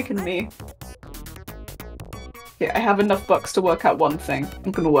forsaken me? Okay, I have enough bucks to work out one thing.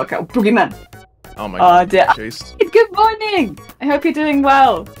 I'm gonna work out Boogeyman. Oh my god. Dear. Chased. Good morning! I hope you're doing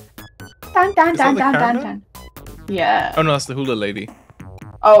well. Dan, dan, Is that dan, the dan, dan, Carrot dan. Yeah. Oh no, that's the hula lady.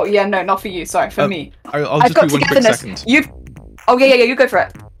 Oh, yeah, no, not for you. Sorry, for me. I'll I've just got do one quick togetherness. second. Oh, yeah, you go for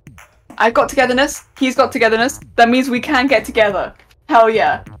it. I've got togetherness. He's got togetherness. That means we can get together. Hell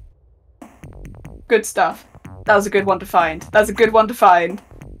yeah. Good stuff. That was a good one to find. That's a good one to find.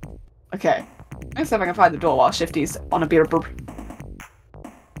 Okay. Let's see if I can find the door while Shifty's on a beer.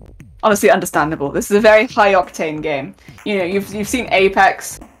 Honestly, understandable. This is a very high-octane game. You know, you've seen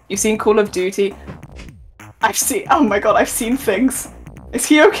Apex. You've seen Call of Duty. Oh my god, I've seen things. Is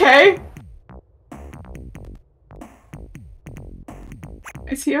he okay?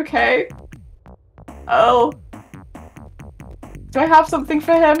 Is he okay? Oh. Do I have something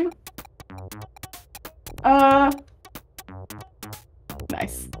for him?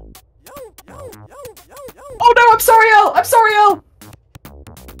 Nice. Oh no, I'm sorry, Earl! I'm sorry, Earl!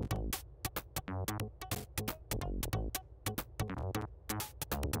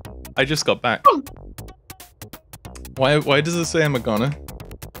 I just got back. Why does it say I'm a goner?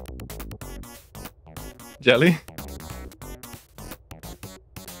 Jelly?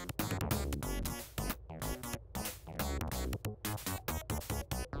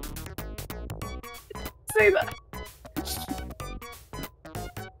 Say that.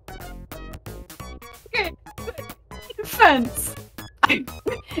 Okay.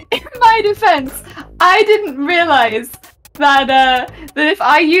 In my defense, I didn't realize that that if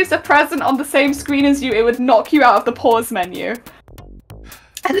I used a present on the same screen as you, it would knock you out of the pause menu.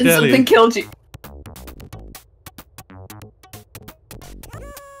 And then something killed you.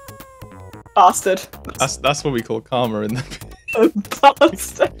 Bastard. That's what we call karma in the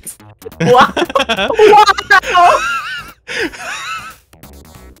Bastard. Wow. Wow.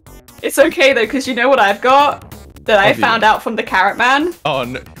 It's okay though, because you know what I've got? That I found out from the Carrot Man. Oh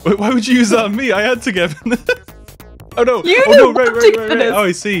no. Wait, why would you use that on me? I had to get Oh no. You oh no, right. Oh,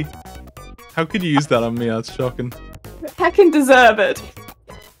 I see. How could you use that on me? That's shocking. Heckin' deserve it.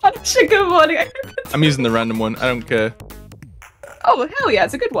 Good morning. I'm using the random one. I don't care. Oh, hell yeah,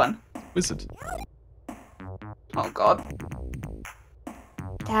 it's a good one. Wizard. Oh god.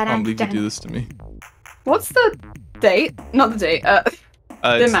 I can't believe you do this to me. What's the date? Not the date.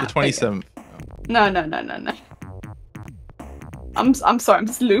 It's the 27th. No. I'm sorry, I'm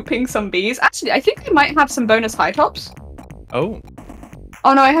just looping some bees. Actually, I think I might have some bonus high tops. Oh.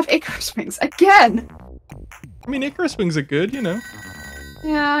 Oh no, I have Icarus wings again. I mean, Icarus wings are good, you know.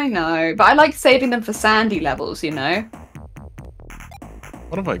 Yeah, I know, but I like saving them for sandy levels, you know.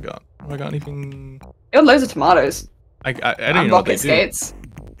 What have I got? Have I got anything? You got loads of tomatoes. I don't even know what they do. Skates.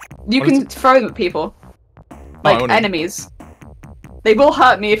 You can throw them at people, like enemies. They will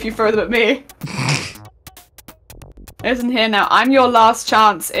hurt me if you throw them at me. Listen here now. I'm your last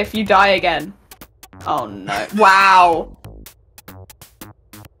chance if you die again. Oh no! Wow.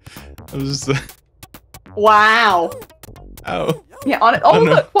 I was just. Wow. Ow. Yeah, on it. Oh,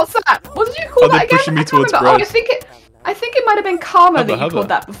 look, what's that? What did you call that again? Pushing me towards oh, I think it might have been karma that you called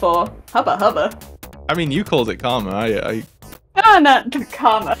that before. Hubba. I mean, you called it karma. Oh, no,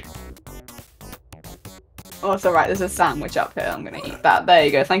 karma. Oh, it's alright, there's a sandwich up here. I'm gonna eat that. There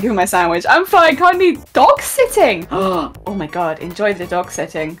you go. Thank you for my sandwich. I'm fine. Can't be dog sitting. Oh my god, enjoy the dog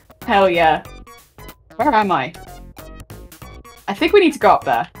sitting. Hell yeah. Where am I? I think we need to go up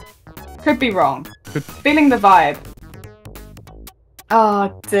there. Could be wrong. Feeling the vibe.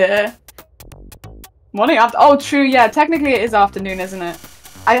 Oh dear. Morning after. Oh, true. Yeah, technically it is afternoon, isn't it?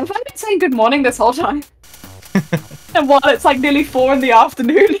 I've been saying good morning this whole time. And while it's like nearly 4 in the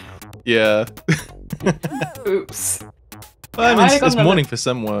afternoon. Yeah. Oops. Well, I mean, it's morning for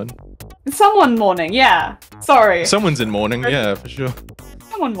someone. Someone morning, yeah. Sorry. Someone's in morning, yeah, for sure.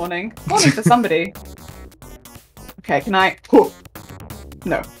 Someone morning. Morning for somebody. Okay, can I? Oh.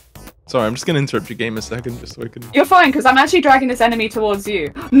 No. Sorry, I'm just gonna interrupt your game a second, just so I can. You're fine, because I'm actually dragging this enemy towards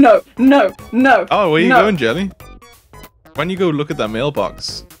you. No. Oh, where are you going, Jelly? Why don't you go look at that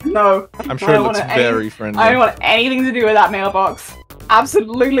mailbox? No. I'm sure it looks very friendly. I don't want anything to do with that mailbox.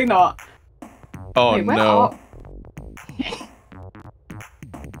 Absolutely not. Oh no.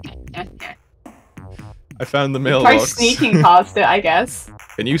 I found the mailbox. Try sneaking past it, I guess.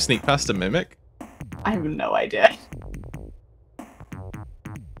 Can you sneak past a mimic? I have no idea.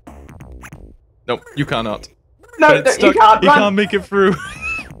 Nope, you cannot. No, you can't run. He can't make it through.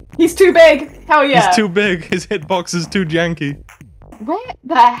 He's too big. Hell yeah. He's too big. His hitbox is too janky. Where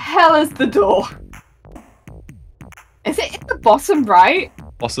the hell is the door? Is it in the bottom right?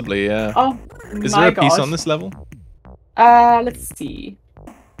 Possibly, yeah. Oh, is there a piece on this level? Let's see.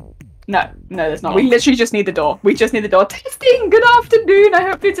 No, there's not. We literally just need the door. We just need the door. Testing! Good afternoon! I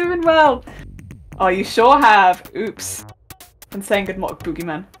hope you're doing well. Oh, you sure have. Oops. I'm saying good morning,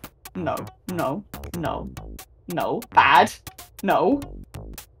 Boogeyman. No. Bad. No.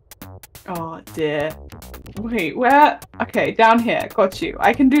 Oh, dear. Wait, where? Okay, down here. Got you.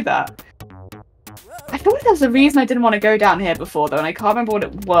 I can do that. I feel like there's a reason I didn't want to go down here before, though, and I can't remember what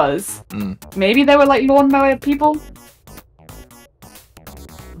it was. Maybe there were, like, lawnmower people?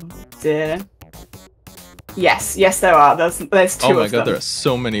 Oh, dear. Yes, there are. There's 2 of them. Oh my god, there are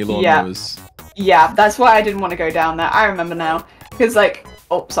so many lawnmowers. Yeah, that's why I didn't want to go down there. I remember now. Because, like...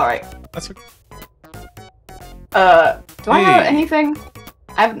 Oh, sorry. That's okay. Do I have anything?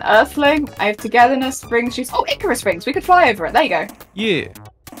 I have an Earthling. I have Togetherness, Spring Shoes. Oh, Icarus Rings. We could fly over it. There you go. Yeah.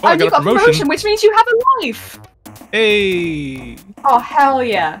 Oh, I got a promotion, which means you have a life. Hey. Oh, hell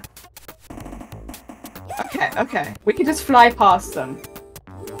yeah. Okay. We can just fly past them.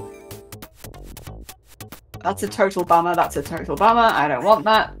 That's a total bummer. I don't want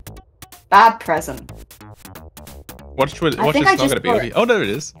that. Bad present. Watch this not gonna be okay. Oh, there it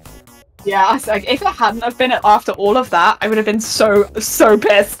is. Yeah, like, if it hadn't have been after all of that, I would have been so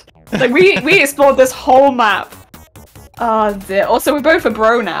pissed. Like, we explored this whole map. Oh dear. Also, we're both a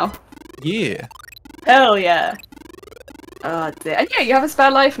bro now. Yeah. Hell yeah. Oh dear. And yeah, you have a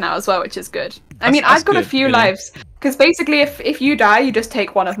spare life now as well, which is good. I mean, I've got a few lives. Because basically, if you die, you just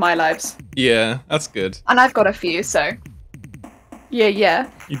take one of my lives. Yeah, that's good. And I've got a few, so... Yeah.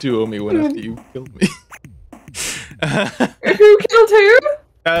 You do owe me one after you killed me. Who killed who?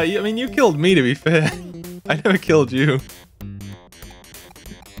 I mean, you killed me, to be fair. I never killed you.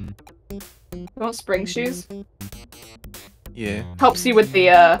 You want spring shoes? Yeah. Helps you with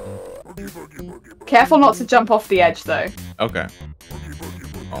the, Careful not to jump off the edge, though. Okay.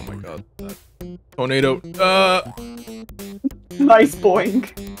 Oh my god. Tornado. Nice boing.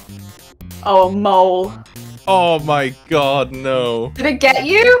 Oh, mole. Oh my god, no. Did it get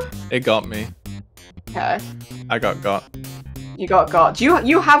you? It got me. Okay. I got. You got.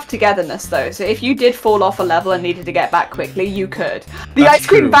 You have togetherness, though, so if you did fall off a level and needed to get back quickly, you could. The That's ice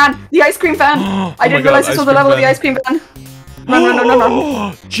cream true. van! The ice cream van! Oh I didn't my realize God, this was ice the cream level of the van. ice cream van.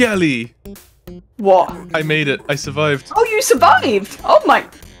 Run. Jelly! What? I made it. I survived. Oh, you survived! Oh my...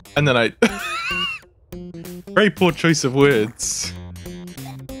 And then I... Very poor choice of words.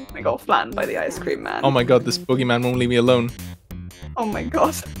 I got flattened by the ice cream man. Oh my god, this boogeyman won't leave me alone. Oh my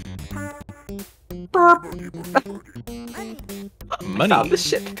god. Money. I found the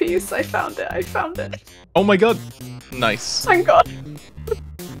ship piece. I found it. Oh my god. Nice. Thank god.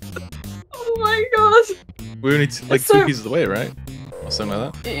 Oh my god. We're only like So- 2 pieces away, right? Or something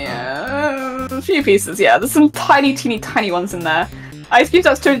like that. Yeah, a few pieces, yeah. There's some tiny, teeny, tiny ones in there. Ice Cube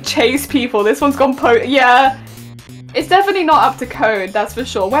starts to chase people. This one's gone yeah. It's definitely not up to code, that's for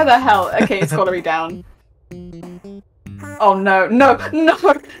sure. Where the hell? Okay, it's gotta be down. Oh no. Go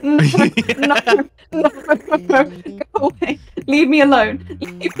away. Leave me alone.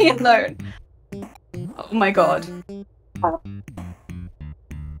 Leave me alone. Oh my god.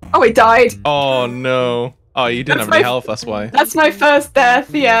 Oh, it died. Oh no. Oh, you didn't That's have any my- health, that's why. That's my first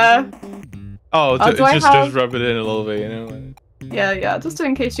death, yeah. Oh, do I just have- rub it in a little bit, you know? Yeah, just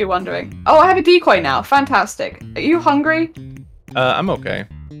in case you're wondering. Oh, I have a decoy now. Fantastic. Are you hungry? I'm okay.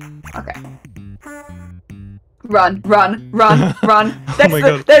 Okay. Run. Oh my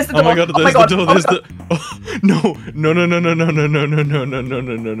god. There's the door. Oh my god, Oh there's god. the door, Oh there's god. the... Oh, no.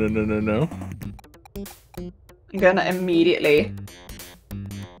 I'm gonna immediately...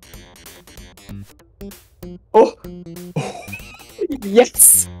 Oh!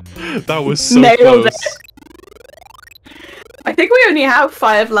 Yes! That was so Nailed close. it. I think we only have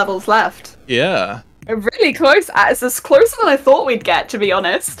 5 levels left. Yeah. We're really close. It's as closer than I thought we'd get, to be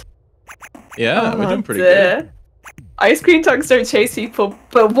honest. Yeah, we're doing pretty dear. good. Ice cream trucks don't chase people,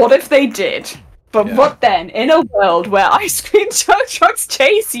 but what if they did? But Yeah. what then? In a world where ice cream trucks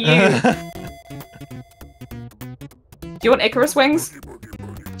chase you? Do you want Icarus wings? Do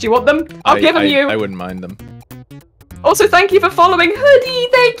you want them? I'll give them you. I wouldn't mind them. Also, thank you for following Hoodie.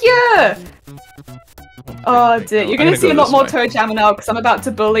 Thank you. Oh dear, you're gonna see a lot more Toejam now because I'm about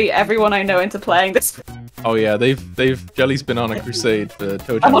to bully everyone I know into playing this. Oh yeah, Jelly's been on a crusade for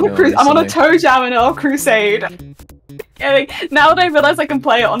Toejam. I'm on a Toejam and Earl crusade. Kidding. Now that I realize I can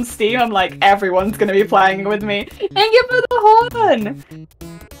play it on Steam, I'm like, everyone's gonna be playing with me. Thank you for the horn!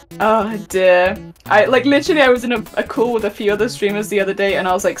 Oh dear. I was in a call with a few other streamers the other day and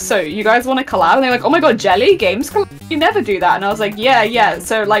I was like, so you guys want to collab? And they're like, oh my god, Jelly games collab? You never do that. And I was like, yeah.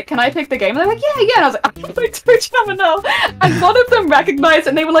 So like, can I pick the game? And they're like, yeah. And I was like, I'm going to Toejam and Earl. And one of them recognized it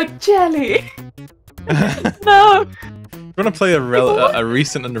and they were like, Jelly. No. You want to play a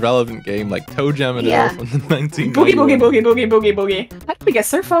recent and relevant game like Toejam and Yeah. Earl from the 1990s? Boogie. How did we get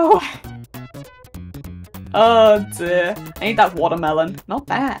so far away? Oh dear. I need that watermelon. Not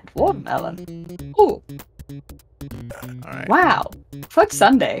bad. Watermelon. Ooh. Alright. Wow. Fudge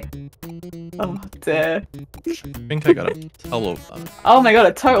sundae. Oh dear. I think I got a total of them. Oh my god,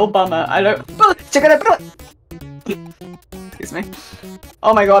 a total bummer. I don't. Excuse me.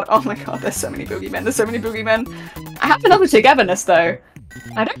 Oh my god, there's so many boogeymen. I have another togetherness though.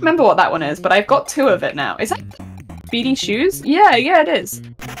 I don't remember what that one is, but I've got 2 of it now. Is that speedy shoes? Yeah, it is.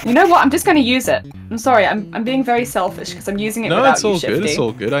 You know what? I'm just gonna use it. I'm sorry, I'm being very selfish because I'm using it No, without it's all you, Shifty. good. It's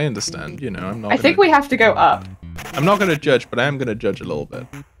all good. I understand. You know, I'm not. I think we have to go up. I'm not gonna judge, but I am gonna judge a little bit.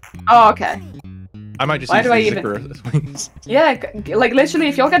 Oh, okay. I might just Why use do I these even- Icarus wings. Yeah, like literally,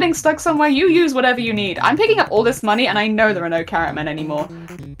 if you're getting stuck somewhere, you use whatever you need. I'm picking up all this money, and I know there are no carrot men anymore. I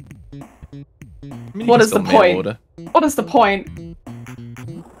mean, you What can is the still mail point? order. What is the point?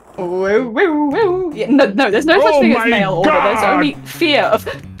 Woo. Yeah, no, there's no such thing as mail order. There's only fear of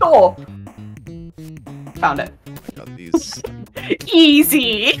Thor. Found it. Got these.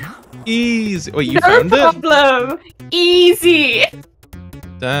 Easy. Easy. Wait, you No found it? problem. Easy.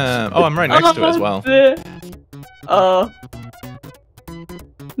 Damn. Oh, I'm right next to it as well.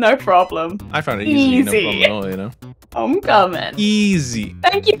 No problem. I found it easy. No Easy. problem at all, you know. I'm coming. Easy.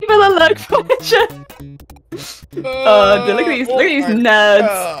 Thank you for the luck fortune. Oh, look at these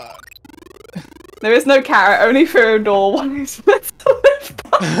nerds. There is no carrot, only Theodore. One is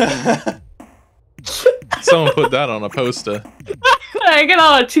Someone put that on a poster. I get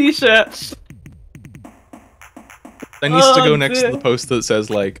on a t-shirt. That needs to go next to the poster that says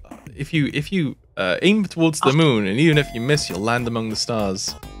like, if you aim towards the moon, and even if you miss, you'll land among the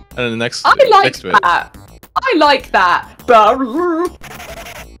stars. And then the next, I like next to it. that. I like that.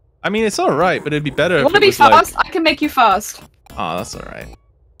 I mean, it's all right, but it'd be better. You want to be fast? Like... I can make you fast. Oh, that's all right.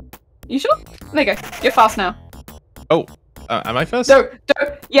 You sure? There you go. You're fast now. Oh, am I fast? Don't.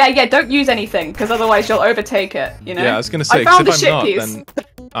 Yeah. Don't use anything, because otherwise you'll overtake it. You know. Yeah, I was gonna say. I found the if shit I'm not, piece. then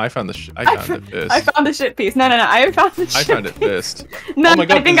I found the. I found it first. I found the shit piece. No. I found the shit. I found it first. No, oh my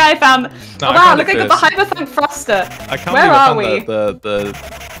God, I think I found. No, oh, wow! Look at the hyperthunk thruster. I can't Where are we?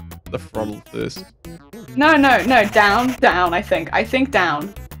 The throttle first. No. Down. I think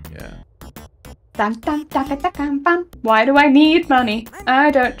down. Yeah. Why do I need money?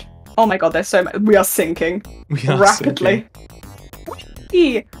 I don't. Oh my God! There's so much. We are sinking. We are rapidly.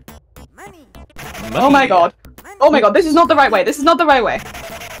 Sinking. Oh my God! Oh my God! This is not the right way. This is not the right way.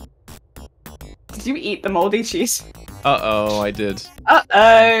 Did you eat the moldy cheese? Uh-oh, I did.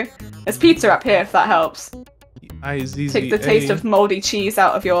 Uh-oh. There's pizza up here, if that helps. I-Z-Z-A. Take the taste of moldy cheese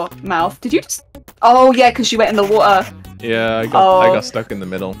out of your mouth. Did you just... Oh, yeah, because you went in the water. Yeah, I got stuck in the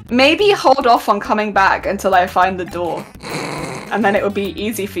middle. Maybe hold off on coming back until I find the door. And then it would be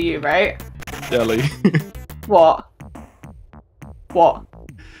easy for you, right? Jelly. What?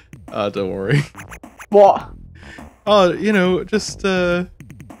 Don't worry. What? Oh, you know, just,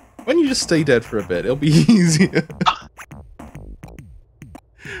 when you just stay dead for a bit, it'll be easier.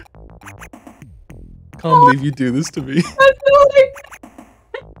 Can't believe you do this to me.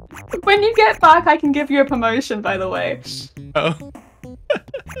 When you get back, I can give you a promotion, by the way. Oh.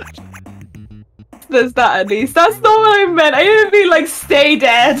 There's that at least. That's not what I meant. I didn't mean like stay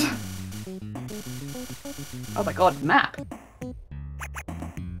dead. Oh my God, map.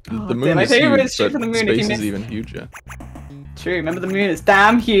 The moon is huge, but space is even huger. True, remember the moon is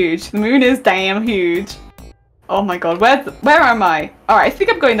damn huge. The moon is damn huge. Oh my God, where am I? Alright, I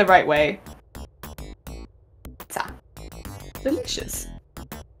think I'm going the right way. Pizza. Delicious.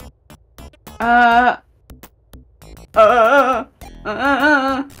 No.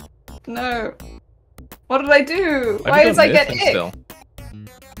 What did I do? Why did I get it? Still.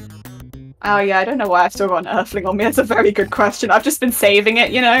 Oh yeah, I don't know why I've still got an Earthling on me. That's a very good question. I've just been saving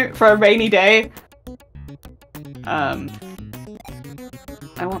it, you know, for a rainy day. I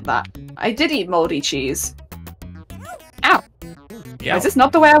want that. I did eat moldy cheese. Ow! Yeah. Is this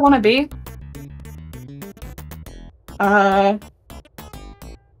not the way I want to be?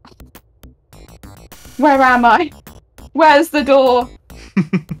 Where am I? Where's the door?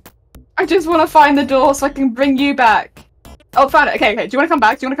 I just want to find the door so I can bring you back. Oh, found it. Okay. Do you want to come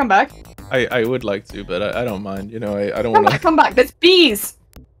back? I would like to, but I don't mind. You know, I don't want to. Come back. There's bees.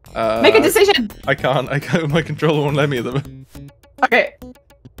 Make a decision. I can't. My controller won't let me at them. Okay.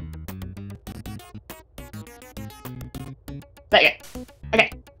 There you go. Okay.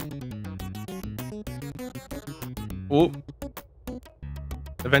 Whoop.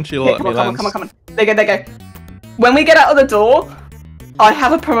 Eventually, Come on. There you go. When we get out of the door, I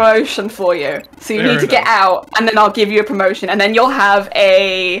have a promotion for you. So you need to get out, and then I'll give you a promotion, and then you'll have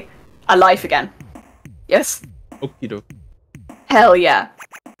a life again. Yes? Okie doke. Hell yeah.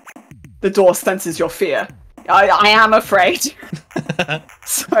 The door senses your fear. I am afraid.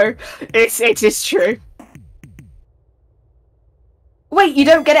 So, it is true. Wait, you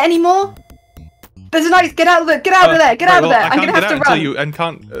don't get it anymore? There's a nice... Get out of there! Get out of there! I'm gonna have to run. You and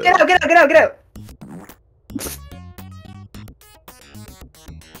can't... Get out!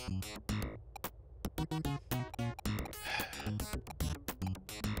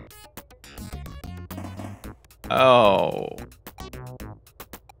 Oh.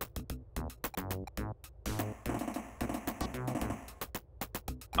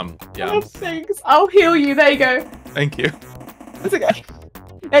 Yeah. Thanks. I'll heal you. There you go. Thank you. It's okay.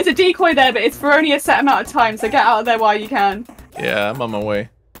 There's a decoy there, but it's for only a set amount of time, so get out of there while you can. Yeah, I'm on my way.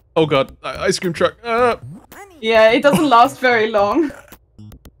 Oh god, ice cream truck. Yeah, it doesn't last very long.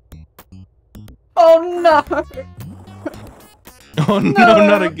 Oh no! Oh no,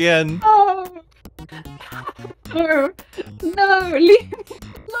 not again! Oh. No, leave me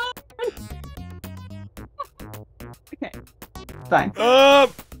alone! Okay, fine.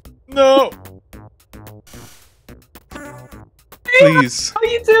 No! Please. How are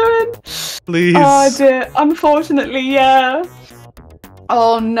you doing? Please. Oh dear, unfortunately, yeah.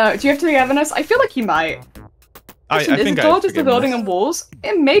 Oh no, do you have to have us? I feel like you might. Listen, is the door just a building and walls?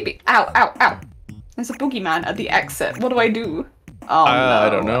 It may be. Ow. There's a boogeyman at the exit. What do I do? Oh no. I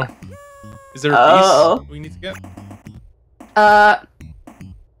don't know. Is there a piece we need to get?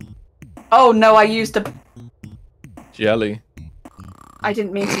 Oh no, I used a jelly. I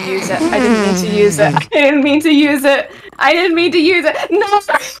didn't mean to use it. I didn't mean to use it. I didn't mean to use it. I didn't mean to use it. No!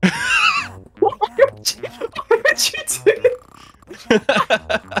 What would you do?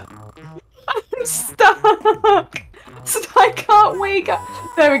 I'm stuck. So I can't wake up.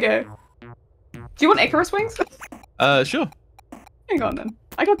 There we go. Do you want Icarus wings? Sure. Hang on then.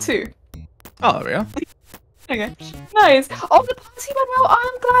 I got 2. Oh, there we are. Okay. Nice. Oh, the party went well.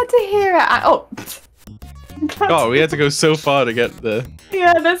 I'm glad to hear it. Oh, we had to go so far to get the...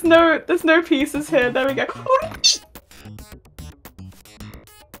 Yeah, there's no pieces here. There we go.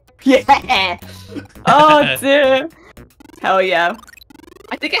 Yeah! Oh dear. Hell yeah.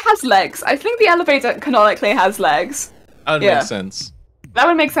 I think it has legs. I think the elevator canonically has legs. That would make sense. That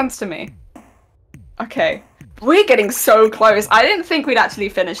would make sense to me. Okay. We're getting so close. I didn't think we'd actually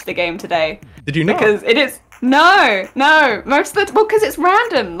finish the game today. Did you not? Because it is... No! Most of the... Well, because it's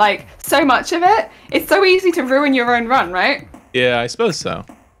random. Like, so much of it. It's so easy to ruin your own run, right? Yeah, I suppose so.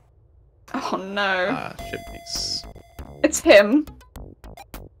 Oh no. Ah, shit piece. It's him.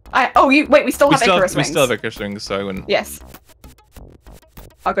 Wait, we still have Icarus wings. We still have Icarus wings, so I wouldn't... Yes.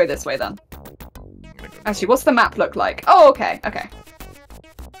 I'll go this way then. Actually, what's the map look like? Oh, okay, okay.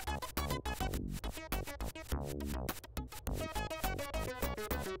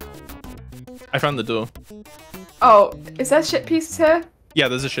 I found the door. Oh, is there shit pieces here? Yeah,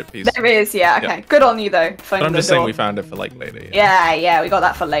 there's a ship piece. There is, yeah, okay. Yeah. Good on you though. But I'm just saying we found it for like later. Yeah, we got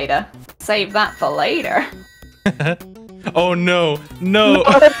that for later. Save that for later. Oh no, no!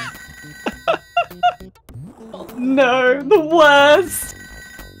 No, the worst!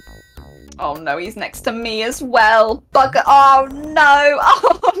 Oh no, he's next to me as well. Bugger! Oh no!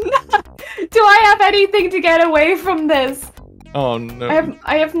 Oh no! Do I have anything to get away from this? Oh no.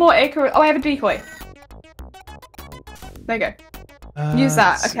 I have more Icarus. Oh, I have a decoy. There you go. Use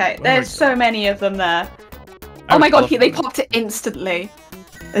that. Okay, there's so many of them there. Oh my god, they popped it instantly.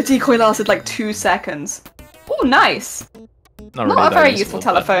 The decoy lasted like 2 seconds. Oh, nice. Not really a very useful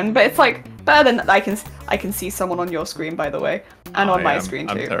telephone, but it's like better than I can see someone on your screen, by the way, and on my screen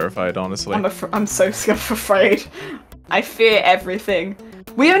too. I'm terrified, honestly. I'm so afraid. I fear everything.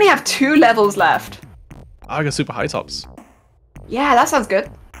 We only have 2 levels left. I got super high tops. Yeah, that sounds good.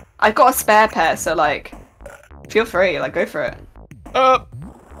 I've got a spare pair, so like, feel free, like, go for it.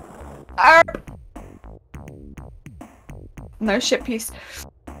 No ship piece.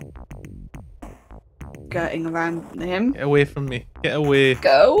 Getting around him. Get away from me. Get away.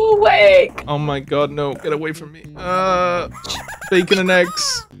 Go away. Oh my god, no. Get away from me. Bacon and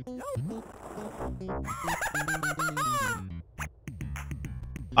eggs.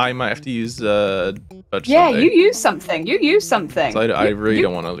 I might have to use fudge sundae. You use something. You use something. So I really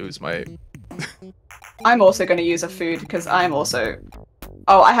don't want to lose my... I'm also going to use a food because I'm also...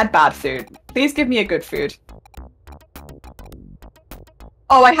 Oh, I had bad food. Please give me a good food.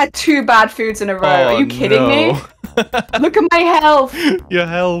 Oh, I had 2 bad foods in a row. Are you kidding me? Look at my health. Your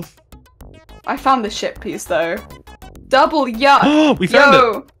health. I found the ship piece though. Double yuck. We found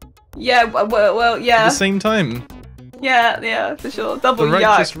it. Yeah, well, yeah. At the same time. Yeah, for sure. Double yuck. The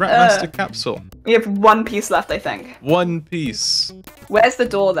righteous Ratmaster capsule. We have 1 piece left, I think. 1 piece. Where's the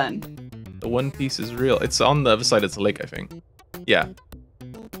door then? The 1 piece is real. It's on the other side of the lake, I think. Yeah.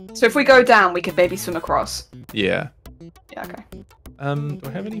 So if we go down, we could maybe swim across. Yeah. Yeah, okay. Do I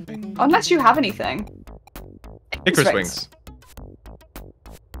have anything? Unless you have anything. Icarus wings.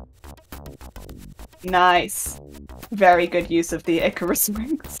 Nice. Very good use of the Icarus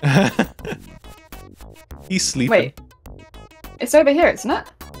wings. He's sleeping. Wait. It's over here, isn't it?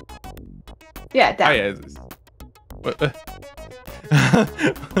 Yeah, down. Oh, yeah. What?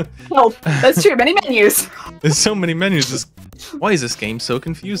 Well, there's too many menus. There's so many menus. Why is this game so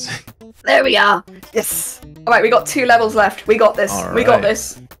confusing? There we are. Yes. Alright, we got 2 levels left. We got this. All We got right.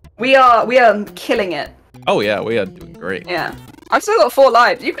 this. We are killing it. Oh yeah, we are doing great. Yeah. I've still got 4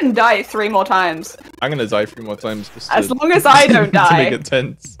 lives. You can die 3 more times. I'm gonna die 3 more times just as long as I don't die. To make it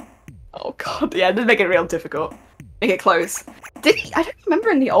tense. Oh god, yeah, just make it real difficult. Make it close. I don't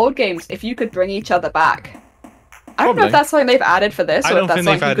remember in the old games if you could bring each other back. I don't know if that's something they've added for this, or if that's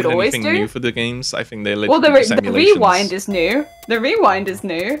something you could always do. I don't think they've added anything new for the games. I think they well, the rewind is new. The rewind is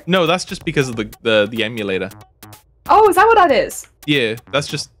new. No, that's just because of the emulator. Oh, is that what that is? Yeah, that's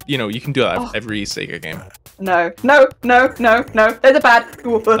just, you know, you can do that with every Sega game. No. There's a bad.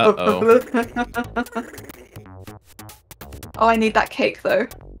 Oh, I need that cake though.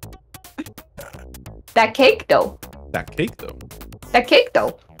 That cake though. That cake though. That cake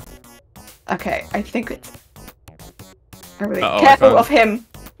though. Okay, I think it's. Really careful of him.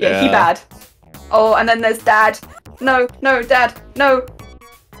 Yeah, he bad. Oh, and then there's Dad. No, Dad, no.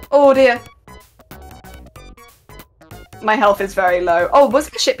 Oh dear. My health is very low. Oh, was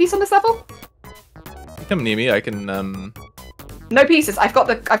there a ship piece on this level? You come near me, I can No pieces. I've got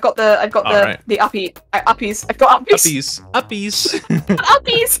the right. the uppies. I've got uppies. Uppies.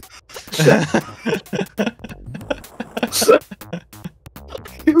 Uppies.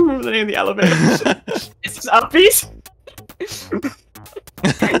 In the elevator. It's just uppies.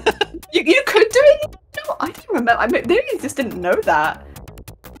 you could do it. No, I don't remember. I maybe you just didn't know that.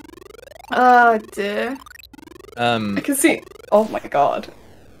 Oh dear. I can see. Oh my god.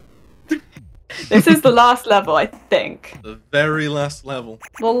 This is the last level, I think. The very last level.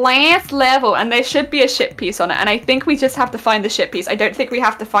 The last level, and there should be a ship piece on it, and I think we just have to find the ship piece. I don't think we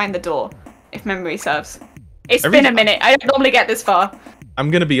have to find the door, if memory serves. It's been a minute. I don't normally get this far.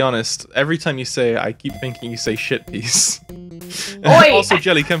 I'm gonna be honest. Every time you say it, I keep thinking you say shit piece. Oi! Also,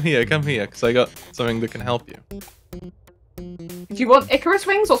 Jelly, come here, because I got something that can help you. Do you want Icarus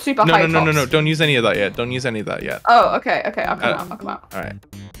wings or super high tops? No. Don't use any of that yet. Don't use any of that yet. Oh, okay. I'll come out. All right.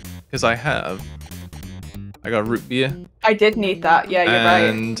 Because I got root beer. I did need that. Yeah, you're right.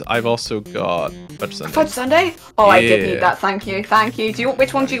 And I've also got fudge sundae. Fudge sundae? Oh, yeah. I did need that. Thank you.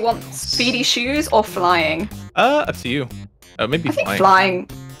 Which one do you want? Speedy shoes or flying? Up to you. Maybe I think flying.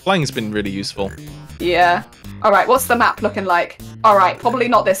 Flying's been really useful. Yeah. All right. What's the map looking like? All right. Probably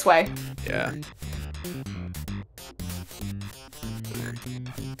not this way. Yeah.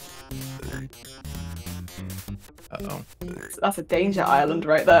 Uh-oh. That's a danger island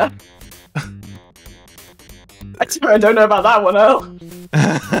right there. I don't know about that one, Earl.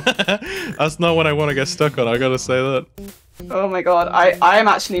 That's not one I want to get stuck on, I gotta say that. Oh my god, I am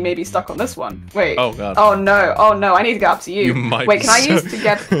actually maybe stuck on this one. Wait. Oh god. Oh no, I need to go up to you. You might Wait, be can I use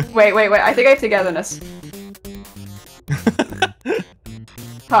together? Wait, I think I have togetherness.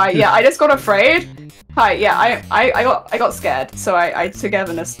 Hi, yeah, I just got afraid. Hi, yeah, I got scared, so I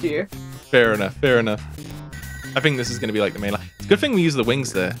togetherness you. Fair enough. I think this is gonna be like the main line. It's a good thing we use the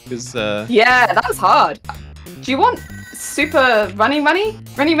wings there, because yeah, that was hard. Do you want super runny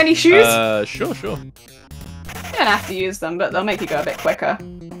shoes? Sure. You don't have to use them, but they'll make you go a bit quicker.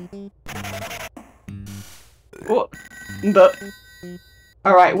 What? But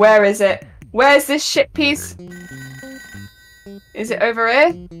alright, where is it? Where's this ship piece? Is it over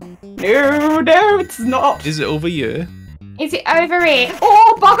here? No, it's not. Is it over here? Is it over here?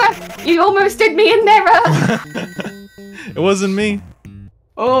 Oh, bugger! You almost did me in there! It wasn't me.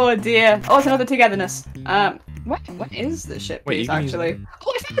 Oh dear. Oh, it's another togetherness. What is the ship piece actually?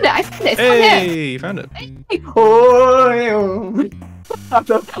 Oh, I found it! Hey, you found it. Hey. Oh,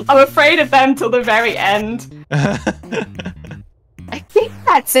 I'm afraid of them till the very end. I think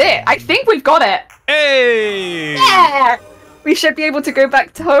that's it. I think we've got it. Hey! Yeah! We should be able to go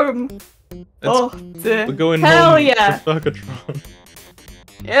back to home. Oh, dear. We're going Hell home yeah. to Fuckatron.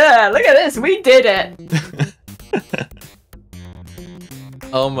 Yeah, look at this. We did it.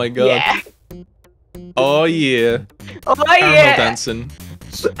 Oh my god. Yeah. Oh yeah. Oh Caramel yeah. dancing.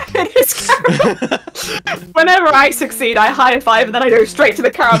 Whenever I succeed, I high five and then I go straight to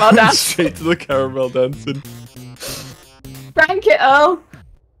the caramel dance. Straight to the caramel dancing. Rank it, Earl.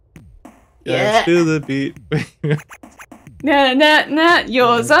 Yeah. Feel the beat. Na na na,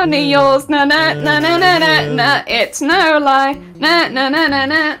 yours only yours. Na na na na na na na. It's no lie. Na na na na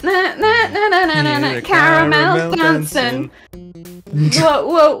na na na na na na na na. Caramel dancing.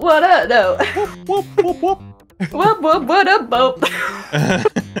 What up though? Whoop whoop whoop. What up, Bob?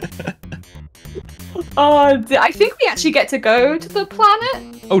 Oh, I think we actually get to go to the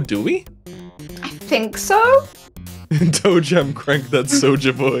planet. Oh, do we? I think so. Toejam, crank that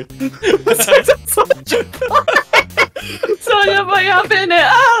Soja Boy. Soja Boy up in it.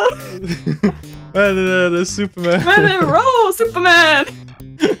 Oh. The Superman. Man, roll, Superman.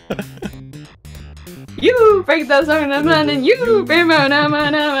 You break the zone, man, and you be man.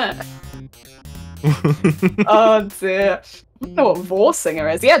 Oh dear. I don't know what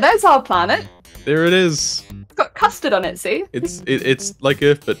Vorsinger is. Yeah, there's our planet. There it is. It's got custard on it, see? It's like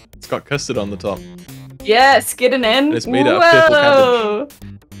Earth, but it's got custard on the top. Yeah, skidding in. And it's made out of purple cabbage.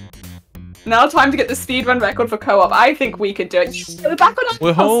 Now time to get the speedrun record for co-op. I think we could do it. We're back on our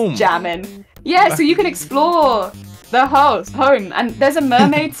We're house home. Jamming. Yeah, so you can explore the home. And there's a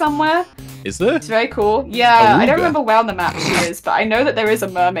mermaid somewhere. Is there? It's very cool. Yeah, I don't Aruga. remember where on the map she is, but I know that there is a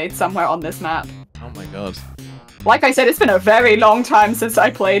mermaid somewhere on this map. Oh my god. Like I said, it's been a very long time since I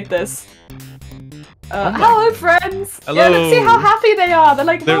played this. Hello, friends! Hello. Yeah, let's see how happy they are. They're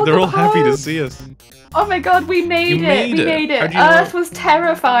like, They're all welcome happy to home. see us. Oh my god, we made You it! made We it. made How'd it! you know? Earth was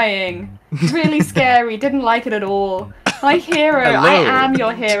terrifying. Really scary. Didn't like it at all. My hero. Hello. I am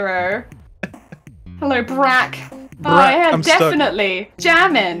your hero. Hello, Brack. Oh Brack, yeah, I'm stuck. definitely.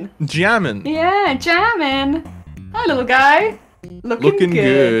 Jammin'. Jammin'. Yeah, jammin'. Hi, little guy. Looking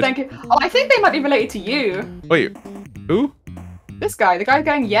good. Thank you. Oh, I think they might be related to you. Wait, who? This guy, the guy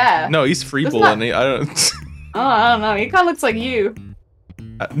going, yeah. No, he's freeballing. I don't. Oh, I don't know. He kind of looks like you.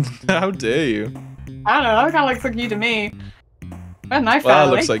 How dare you? I don't know. That kind of looks like you to me. We're a knife Well, that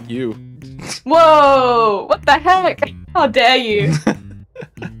family. looks like you. Whoa! What the heck? How dare you?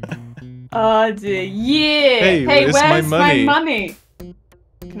 Oh dear. Yeah. Hey, where's my my money? money?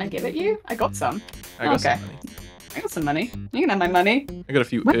 Can I give it you? I got some. I got Okay. some money. I got some money. You can have my money. I got a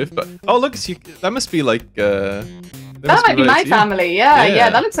few What? but oh look, that must be like That might be my related to you. family. Yeah, Yeah. yeah.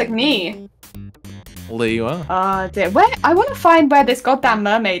 That looks like me. Well, there you are. Oh dear. Where? I want to find where this goddamn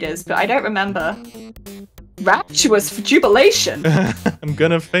mermaid is, but I don't remember. Rapturous for jubilation. I'm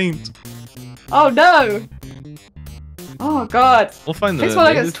gonna faint. Oh no. Oh god. We'll find the. This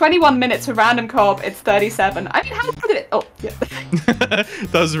one it's 21 minutes for random co-op. It's 37. I mean, how did it? Oh yeah.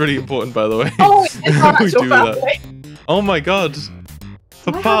 That was really important, by the way. Oh, it's our We actual do that. family. Oh my god. I have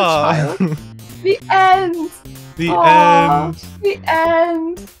a Papa. The end. The Aw. end. The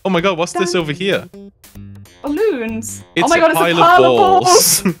end. Oh my god, what's this over here? Balloons. It's Oh my god, it's a pile pile of of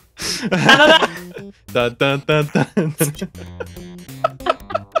balls. balls. Dun, dun, dun, dun.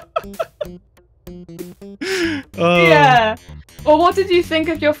 Oh, Yeah. Well, what did you think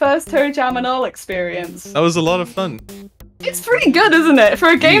of your first Toejam and Earl experience? that was a lot of fun. It's pretty good, isn't it? For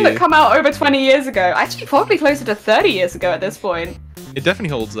a game Yeah. that came out over 20 years ago. Actually, probably closer to 30 years ago at this point. It definitely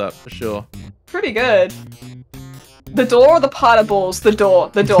holds up, for sure. Pretty good. The door or the pile of balls? The door.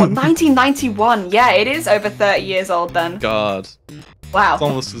 The door. 1991. Yeah, it is over 30 years old then. God. Wow. It's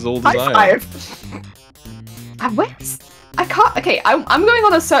almost as old as High I am. five. Where's... I can't... Okay, I'm going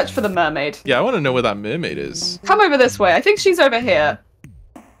on a search for the mermaid. Yeah, I want to know where that mermaid is. Come over this way. I think she's over here.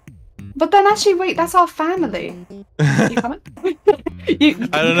 But then actually, wait, that's our family. You coming?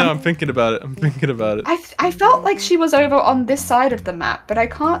 I don't know, I'm thinking about it. I'm thinking about it. I felt like she was over on this side of the map, but I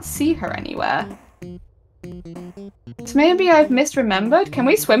can't see her anywhere. So maybe I've misremembered? Can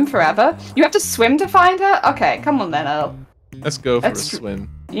we swim forever? You have to swim to find her? Okay, come on then, Earl. Let's go for a Let's- swim.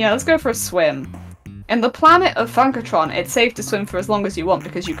 Yeah, let's go for a swim. In the planet of Funkatron, it's safe to swim for as long as you want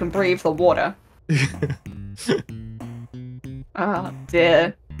because you can breathe the water. Oh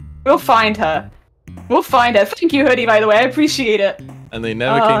dear. We'll find her. We'll find her. Thank you, Hoodie, by the way. I appreciate it. And they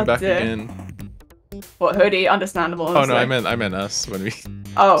never Oh, came back dear. again. What, Hoodie? Understandable. Oh no, honestly. I meant us when we.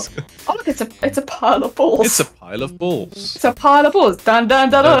 Oh. Oh look, it's a pile of balls. It's a pile of balls. It's a pile of balls. Dun dun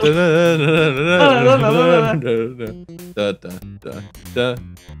dun dun.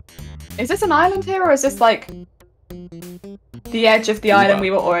 Is this an island here, or is this like the edge of the island we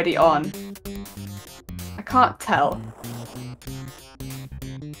were already on? I can't tell.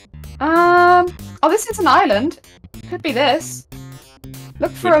 Oh, this is an island. Could be this.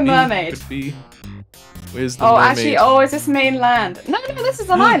 Look for a mermaid. Could be. Where's the Oh, mermaid? actually, oh, is this mainland? No, this is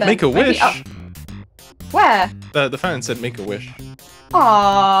an island. Make a Maybe wish. up- Where? The fan said make a wish.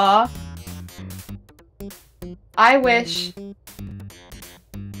 Aww. I wish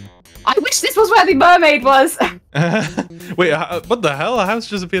this was where the mermaid was. Wait, what the hell? A house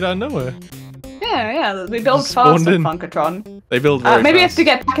just appeared out of nowhere. Yeah, we build Just fast spawned on in. Funkatron. They build very Maybe we have fast. to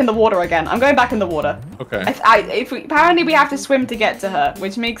get back in the water again. I'm going back in the water. Okay. Apparently we have to swim to get to her,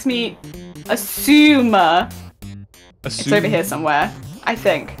 which makes me assume it's over here somewhere. I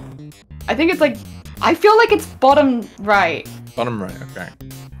think it's like, I feel like it's bottom right. Bottom right, okay.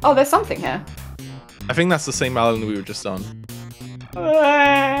 Oh, there's something here. I think that's the same island we were just on.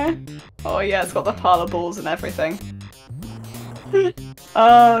 Oh yeah, it's got the pile of balls and everything.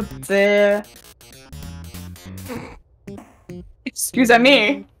 Oh dear. Excuse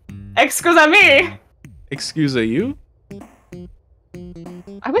me. Excuse me. Excuse you?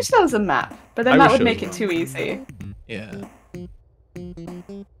 I wish there was a map, but then I that wish would there make was it too easy. Yeah.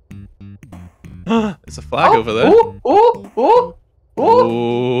 There's a flag over there. Oh!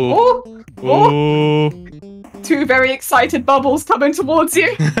 Oh. Oh! Two very excited bubbles coming towards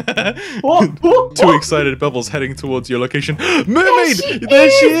you. Two excited bubbles heading towards your location. Mermaid! There There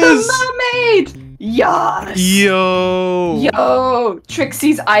she the is! mermaid! Yes! Yo! Yo!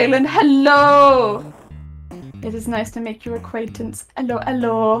 Trixie's Island, hello! It is nice to make your acquaintance. Hello,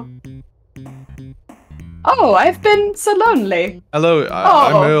 hello. Oh, I've been so lonely. Hello,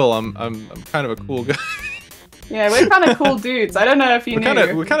 I'm Oh. Earl. I'm kind of a cool guy. Yeah, we're kind of cool dudes. I don't know if you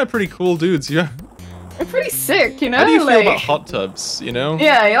knew. We're kind of pretty cool dudes, yeah. We're pretty sick, you know? How do you feel like... about hot tubs, you know?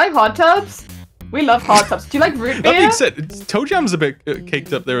 Yeah, you like hot tubs? We love hot tubs. Do you like root That beer? being said, Toejam's a bit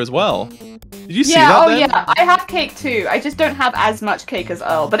caked up there as well. Did you see Yeah, that oh then? yeah, I have cake too. I just don't have as much cake as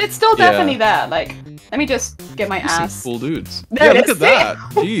Earl, but it's still Yeah. definitely there. Like, let me just get my Some ass. cool dudes. There Yeah, it look is. at that.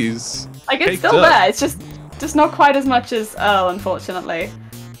 Jeez. Like, it's Caked still up. there. It's just Just not quite as much as Earl, unfortunately.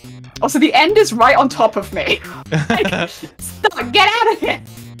 Also, the end is right on top of me. Like, stop, get out of here!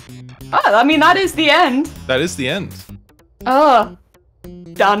 Oh, I mean, that is the end. That is the end. Oh.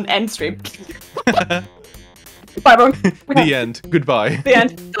 Done. End stream. Bye, everyone. The end. Goodbye. The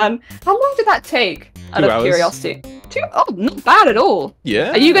end. Done. How long did that take? Out 2 of hours. curiosity. 2? Oh, not bad at all.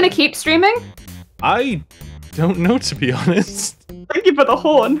 Yeah. Are you gonna keep streaming? I don't know, to be honest. Thank you for the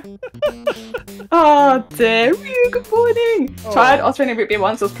horn. Oh dear. Good morning. Tried Australian root beer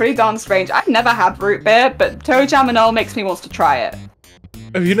once. It was pretty darn strange. I've never had root beer, but Toejam and Earl makes me want to try it.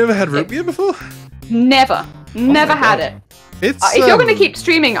 Have you never had root beer before? Never. Never had it. It's If you're gonna keep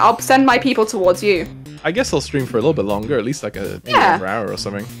streaming, I'll send my people towards you. I guess I'll stream for a little bit longer, at least like maybe an hour or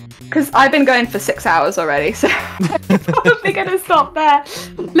something. Because I've been going for 6 hours already, so I'm probably gonna stop there.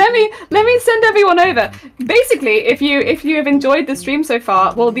 Let me send everyone over. Basically, if you have enjoyed the stream so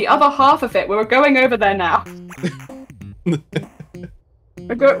far, well, the other half of it, we're going over there now. We'll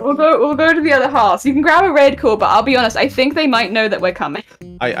go to the other half. So you can grab a raid call, but I'll be honest, I think they might know that we're coming.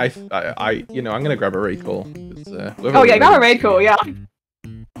 I'm gonna grab a raid call. Oh yeah, grab a raid call, yeah.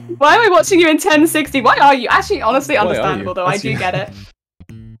 Why am I watching you in 1060? Why are you? Actually, honestly, understandable though. I do get it.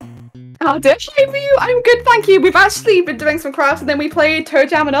 How dare you? I'm good, thank you. We've actually been doing some crafts, and then we played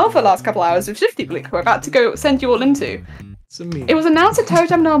Toejam and Earl for the last couple hours with Shifty Bleak. We're about to go send you all into. It was announced that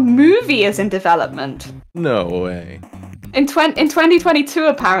Toejam and Earl movie is in development. No way. In 2022,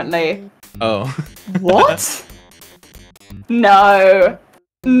 apparently. Oh. What? No.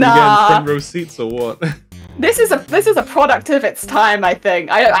 Nah. You getting front row seats or what? This is a product of its time, I think.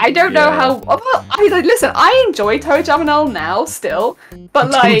 I don't know how. Well, listen. I enjoy Toejam and Earl now still,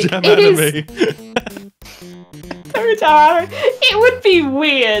 but like it is. Toejam. It would be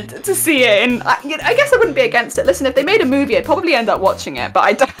weird to see it in. I guess I wouldn't be against it. Listen, if they made a movie, I'd probably end up watching it, but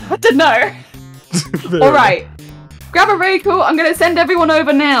I don't know. All right, grab a raid call. I'm gonna send everyone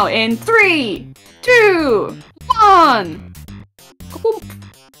over now in 3, 2, 1.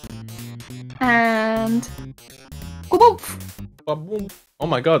 And oh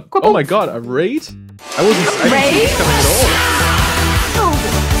my god! Oh my god! A raid? I didn't see it coming at all. Oh,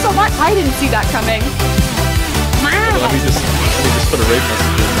 so much! I didn't see that coming. Well, let me just put a raid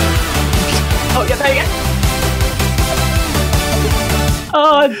message in there. Oh yeah, there you go.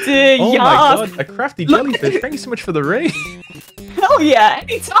 Oh dear, oh yes. my god! A crafty jellyfish. Thank you so much for the raid. Hell yeah!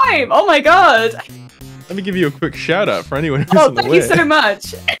 Anytime. Oh my god. Let me give you a quick shout out for anyone who's in the way. Thank you so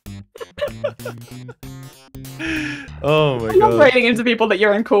much. Oh my god. I'm not raiding into people that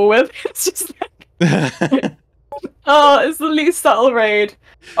you're in call with. It's just like... Oh, it's the least subtle raid.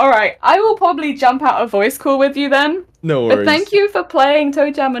 Alright, I will probably jump out a voice call with you then. No worries. But thank you for playing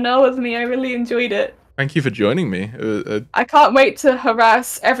Toejam and Earl with me. I really enjoyed it. Thank you for joining me. I can't wait to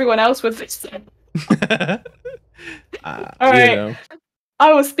harass everyone else with this. Alright. You know.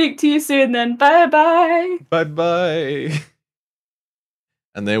 I will speak to you soon then. Bye bye. Bye bye.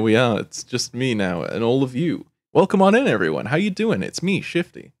 And there we are. It's just me now and all of you. Welcome on in, everyone. How you doing? It's me,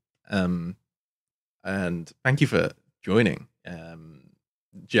 Shifty. And thank you for joining.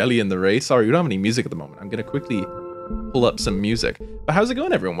 Jelly in the race. Sorry, we don't have any music at the moment. I'm going to quickly pull up some music. But how's it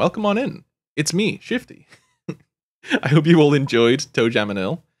going, everyone? Welcome on in. It's me, Shifty. I hope you all enjoyed Toejam and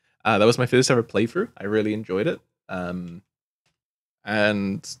Earl. That was my first ever playthrough. I really enjoyed it. And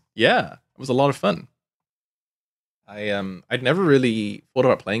yeah, it was a lot of fun. I'd never really thought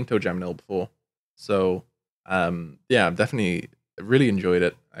about playing Toejam and Earl before. So yeah, I've definitely really enjoyed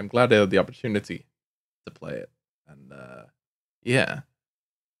it. I'm glad I had the opportunity to play it. And yeah.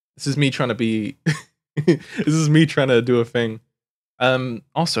 This is me trying to be this is me trying to do a thing.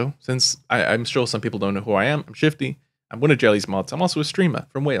 Also, since I'm sure some people don't know who I am, I'm Shifty. I'm one of Jelly's mods. I'm also a streamer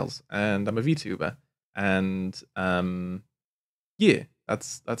from Wales, and I'm a VTuber. And yeah,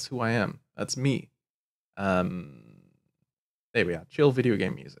 that's who I am. That's me. There we are. Chill video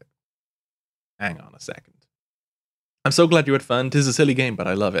game music. Hang on a second. I'm so glad you had fun. 'Tis a silly game, but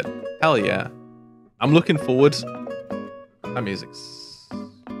I love it. Hell yeah. I'm looking forward. That music's...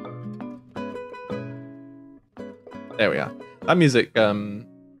 There we are. That music,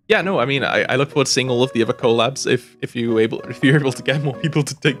 yeah, no, I mean, I look forward to seeing all of the other collabs if you're able to get more people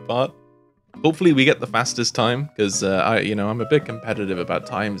to take part. Hopefully we get the fastest time, because I'm a bit competitive about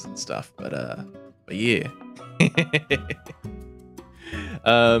times and stuff, but yeah.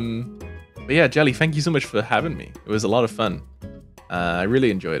 But yeah, Jelly, thank you so much for having me. It was a lot of fun. I really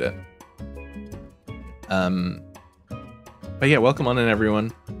enjoyed it. But yeah, welcome on in,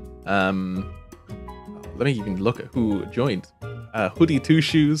 everyone. Let me even look at who joined. Hoodie Two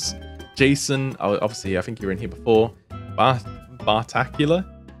Shoes, Jason. Obviously, I think you were in here before. Bartacular,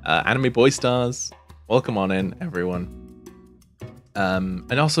 Anime Boy Stars, Welcome on in, everyone.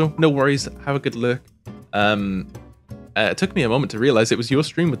 And also, no worries, have a good look. It took me a moment to realize it was your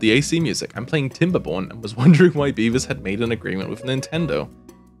stream with the AC music. I'm playing Timberborn and was wondering why Beavis had made an agreement with Nintendo.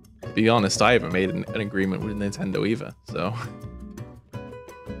 To be honest, I haven't made an agreement with Nintendo either, so...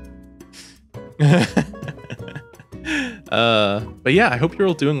 But yeah, I hope you're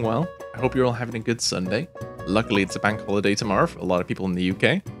all doing well. I hope you're all having a good Sunday. Luckily, it's a bank holiday tomorrow for a lot of people in the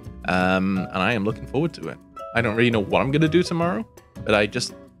UK. And I am looking forward to it. I don't really know what I'm going to do tomorrow, but I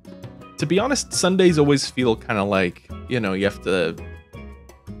just... To be honest, Sundays always feel kind of like, you know, you have to...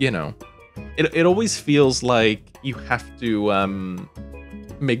 You know... It always feels like you have to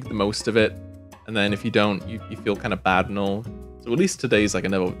make the most of it. And then if you don't, you feel kind of bad and all. So at least today's like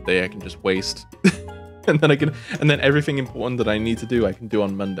another day I can just waste. and then everything important that I need to do I can do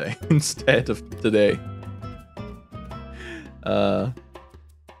on Monday instead of today.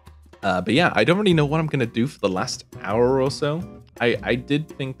 But yeah, I don't really know what I'm gonna do for the last hour or so. I did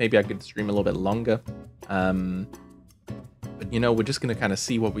think maybe I could stream a little bit longer. But you know, we're just gonna kind of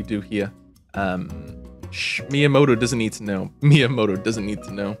see what we do here. Miyamoto doesn't need to know. Miyamoto doesn't need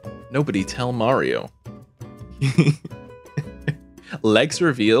to know. Nobody tell Mario. Legs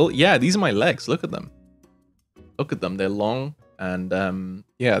reveal. Yeah, these are my legs. Look at them. Look at them. They're long and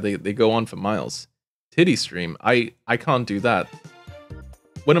yeah, they go on for miles. Titty stream. I can't do that.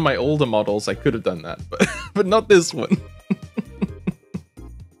 One of my older models, I could have done that, but not this one.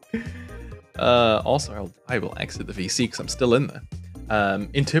 Also, I will exit the VC because I'm still in there.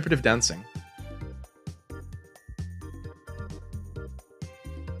 Interpretive dancing.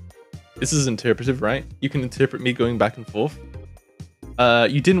 This is interpretive, right? You can interpret me going back and forth.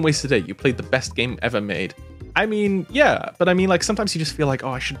 You didn't waste a day. You played the best game ever made. I mean, yeah, but I mean, like, sometimes you just feel like, oh,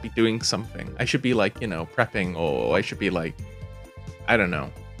 I should be doing something. I should be, like, you know, prepping, or I should be, like, I don't know.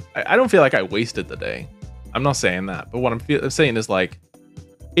 I don't feel like I wasted the day. I'm not saying that, but what I'm saying is, like,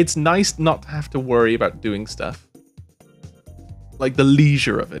 it's nice not to have to worry about doing stuff. Like, the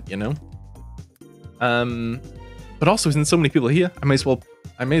leisure of it, you know? But also, since so many people are here, I may as well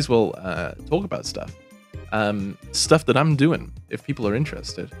talk about stuff. Stuff that I'm doing, if people are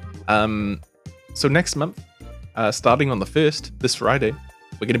interested. So next month, starting on the 1st, this Friday,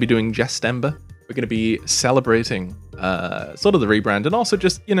 we're going to be doing Jestember. We're going to be celebrating sort of the rebrand, and also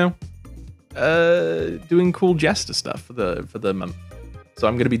just, you know, doing cool Jester stuff for the month. So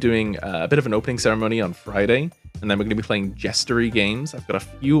I'm going to be doing a bit of an opening ceremony on Friday, and then we're going to be playing Jestery games. I've got a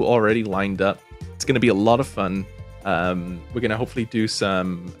few already lined up. It's going to be a lot of fun. We're going to hopefully do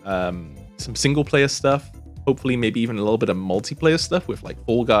some single-player stuff. Hopefully, maybe even a little bit of multiplayer stuff with like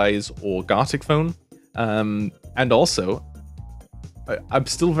Fall Guys or Gartic Phone. And also, I'm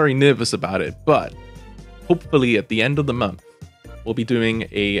still very nervous about it, but hopefully at the end of the month, we'll be doing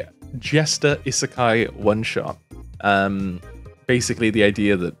a Jester Isekai one-shot. Basically, the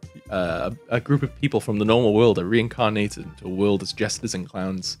idea that a group of people from the normal world are reincarnated into a world as jesters and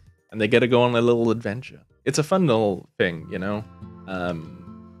clowns, and they get to go on a little adventure. It's a fun little thing, you know?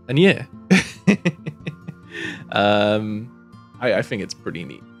 And yeah. I think it's pretty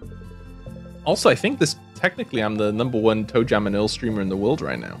neat. Also, I think technically I'm the #1 Toejam and Earl streamer in the world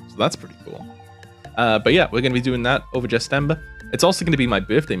right now, so that's pretty cool. But yeah, we're going to be doing that over Jestember. It's also going to be my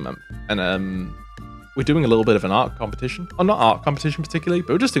birthday month, and we're doing a little bit of an art competition. Oh, not art competition particularly,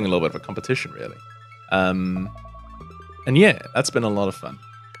 but we're just doing a little bit of a competition, really. And yeah, that's been a lot of fun.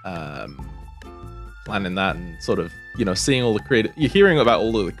 Planning that and sort of, you know, seeing all the creative... You're hearing about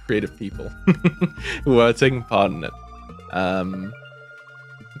all of the creative people who are taking part in it.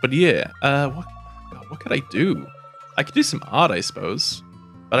 But yeah, what could I do? I could do some art, I suppose.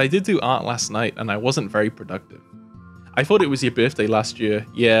 But I did do art last night, and I wasn't very productive. I thought it was your birthday last year.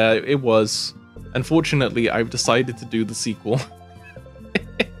 Yeah, it was. Unfortunately, I've decided to do the sequel.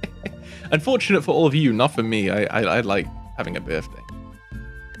 Unfortunate for all of you, not for me. I like having a birthday.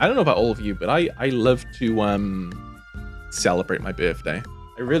 I don't know about all of you, but I love to celebrate my birthday.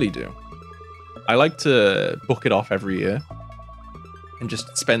 I really do. I like to book it off every year and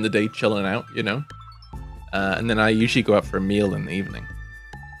just spend the day chilling out, you know? And then I usually go out for a meal in the evening.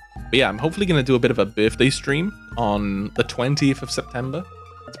 But yeah, I'm hopefully going to do a bit of a birthday stream on the 20th of September.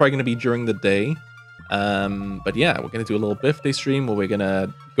 It's probably going to be during the day. But yeah, we're going to do a little birthday stream where we're going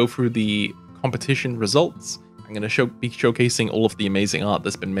to go through the competition results. I'm going to be showcasing all of the amazing art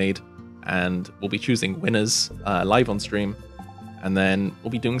that's been made. And we'll be choosing winners live on stream. And then we'll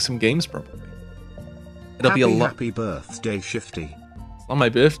be doing some games probably. It'll be a lot. Happy birthday, Shifty. It's not my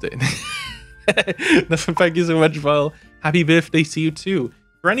birthday. Thank you so much, Vile. Happy birthday to you too.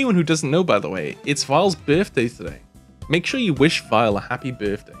 For anyone who doesn't know, by the way, it's Vile's birthday today. Make sure you wish Vile a happy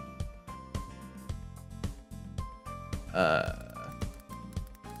birthday. Here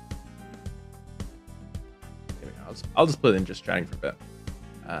we go. I'll just put it in just chatting for a bit.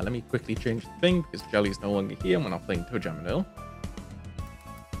 Let me quickly change the thing because Jelly's no longer here when I'm playing Toejam and Earl.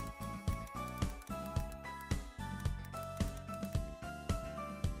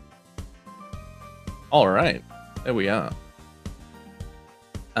 Alright, there we are.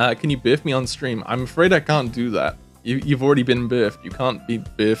 Can you birth me on stream? I'm afraid I can't do that. You've already been birthed. You can't be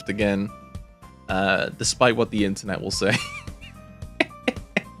birthed again, despite what the internet will say.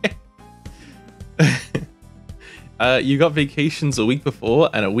 You got vacations a week before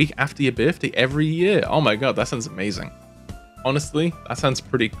and a week after your birthday every year. Oh my god, that sounds amazing. Honestly, that sounds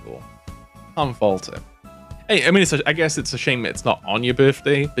pretty cool. Can't fault it. Hey, I mean, I guess it's a shame it's not on your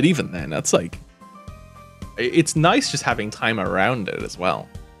birthday, but even then, that's like... It's nice just having time around it as well,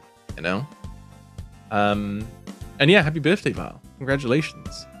 you know? And yeah, happy birthday, Vile.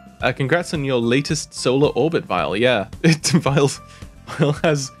 Congratulations. Congrats on your latest solar orbit, Vile. Yeah, Vile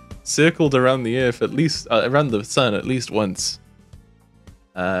has circled around the Earth at least, around the sun at least once.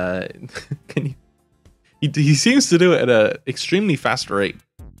 Can you... He seems to do it at an extremely fast rate.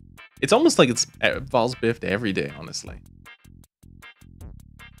 It's almost like it's Vile's birthday every day, honestly.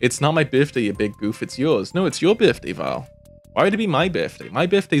 It's not my birthday, you big goof, it's yours. No, it's your birthday, Vile. Why would it be my birthday? My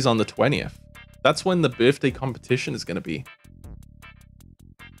birthday's on the 20th. That's when the birthday competition is gonna be.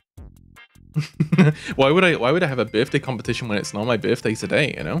 Why would I have a birthday competition when it's not my birthday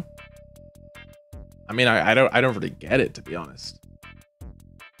today, you know? I mean, I don't really get it, to be honest.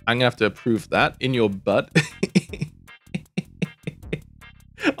 I'm gonna have to approve that in your butt.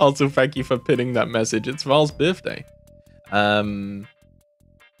 Also, thank you for pinning that message. It's Val's birthday.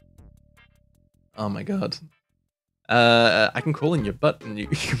 Oh my god. I can crawl in your butt and you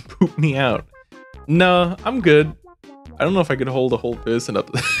can poop me out. No, I'm good. I don't know if I could hold a whole person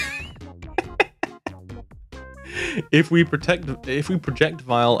up. If we project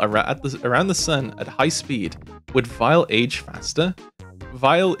Vile around the sun at high speed, would Vile age faster?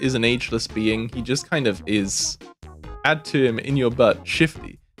 Vile is an ageless being. He just kind of is. Add to him in your butt,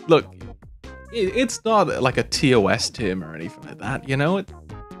 Shifty. Look, it's not like a TOS term or anything like that, you know?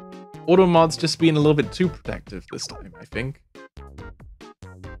 Automod's just being a little bit too protective this time, I think.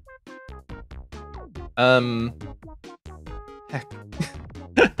 Heck.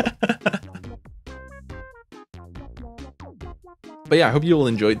 But yeah, I hope you all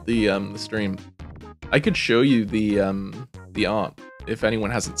enjoyed the stream. I could show you the art if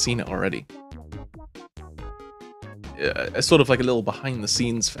anyone hasn't seen it already. It's sort of like a little behind the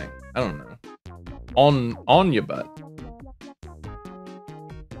scenes thing. I don't know. On your butt.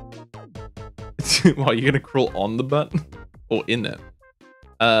 Wow, you're gonna crawl on the butt? Or in it?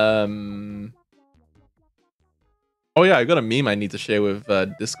 Oh yeah, I got a meme I need to share with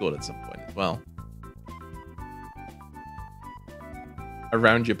Discord at some point as well.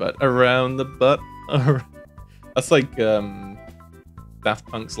 Around your butt. Around the butt. That's like Daft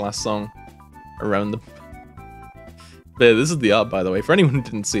Punk's last song. Around the... There, this is the art, by the way, for anyone who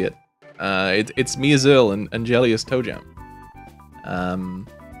didn't see it. It's me as Earl and Jelly as Toejam.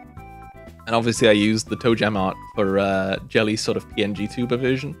 And obviously I used the Toejam art for Jelly's sort of PNG tuber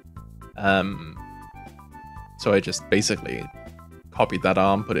version. So I just basically copied that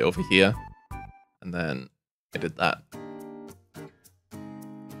arm, put it over here, and then I did that.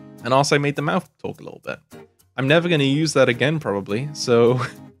 And also I made the mouth talk a little bit. I'm never going to use that again, probably, so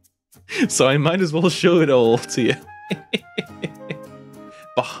I might as well show it all to you.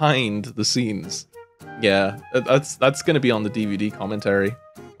 Behind the scenes. Yeah, that's going to be on the DVD commentary.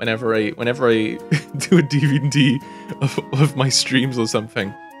 Whenever I do a DVD of my streams or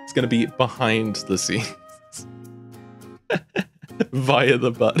something, it's going to be behind the scenes. Via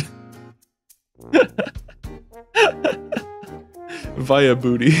the butt. Via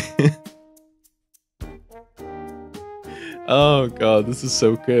booty. Oh god, this is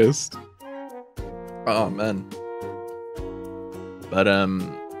so cursed. Oh man. But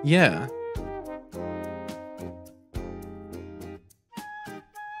yeah.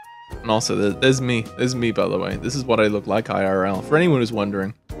 And also, there's me, by the way. This is what I look like IRL, for anyone who's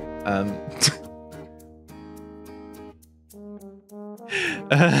wondering.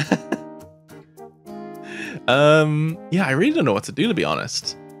 Yeah, I really don't know what to do, to be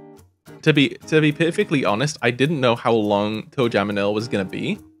honest. To be perfectly honest, I didn't know how long Toejam and Earl was gonna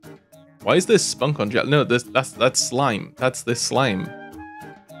be. Why is this spunk on gel? No, that's slime. That's this slime.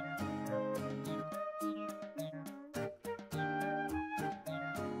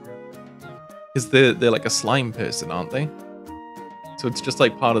 Because they're like a slime person, aren't they? So it's just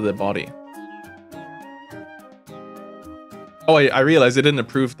like part of their body. Oh, I realized I didn't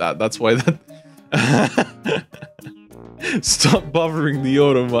approve that. That's why that... Stop bothering the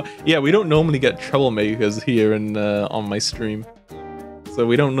Automod. Yeah, we don't normally get troublemakers here in, on my stream. So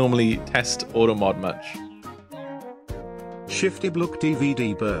we don't normally test Automod much. Shifty Blook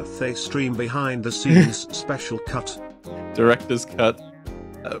DVD birthday stream behind the scenes special cut. Director's cut.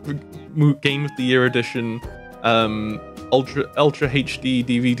 Game of the Year edition. Ultra HD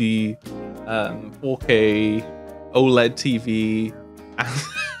DVD. 4K. OLED TV.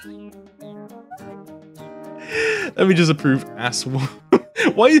 Let me just approve ass.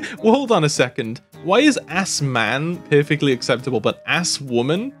 Why? Well, hold on a second. Why is ass man perfectly acceptable, but ass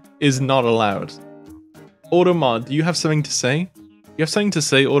woman is not allowed? Automod, do you have something to say? You have something to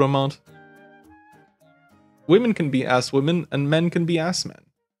say, Automod? Women can be ass women, and men can be ass men.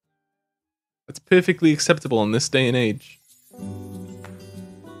 That's perfectly acceptable in this day and age.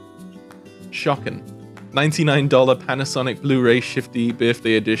 Shocking. $99 Panasonic Blu-ray Shifty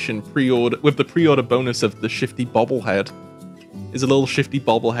Birthday Edition pre-order with the pre-order bonus of the Shifty bobblehead. Is a little Shifty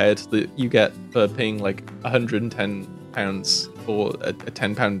bobblehead that you get for paying like £110 for a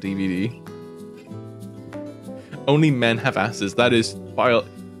 £10 DVD. Only men have asses. That is vile.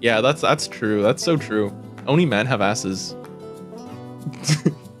 Yeah, that's true. That's so true. Only men have asses.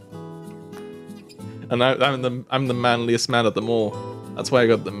 And I'm the manliest man at them all. That's why I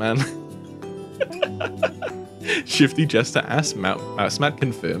got the man. Shifty Jester ass mouse mat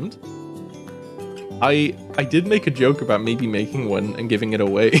confirmed. I did make a joke about maybe making one and giving it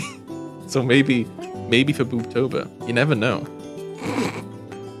away. So maybe for Boobtober. You never know.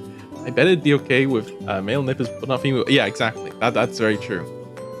 I bet it'd be okay with male nippers, but not female. Yeah, exactly. That's very true.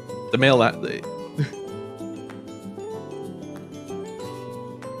 The male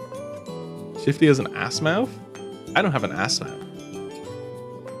Shifty has an ass mouth? I don't have an ass mouth.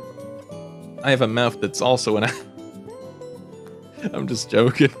 I have a mouth that's also an ass. I'm just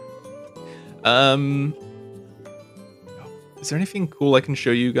joking. Is there anything cool I can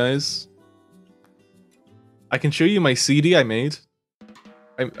show you guys? I can show you my CD I made.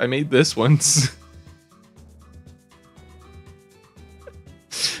 I made this once.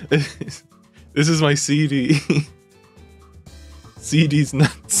 This is my CD. CD's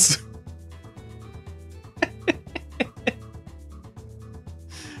nuts.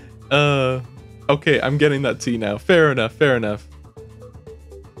 Okay, I'm getting that tea now. Fair enough, fair enough.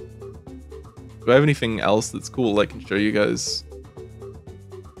 Do I have anything else that's cool I can show you guys?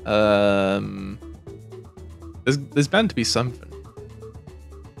 There's bound to be something.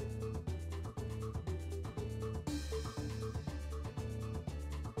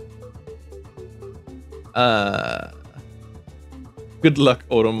 Good luck,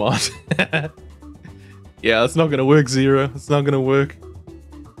 Automod. Yeah, that's not gonna work, Zero. It's not gonna work.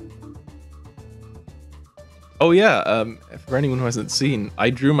 Oh yeah, for anyone who hasn't seen,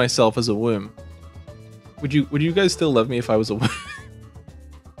 I drew myself as a worm. Would you guys still love me if I was a worm?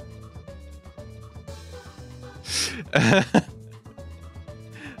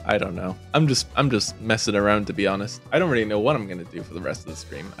 I don't know. I'm just messing around, to be honest. I don't really know what I'm gonna do for the rest of the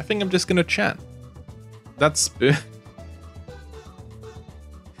stream. I think I'm just gonna chat. That's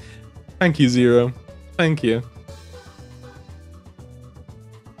Thank you, Zero. Thank you.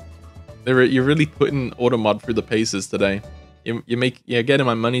 You're really putting Automod through the paces today. You're getting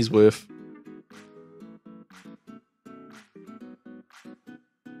my money's worth.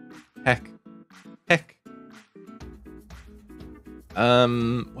 Heck.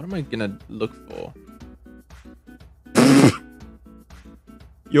 What am I gonna look for?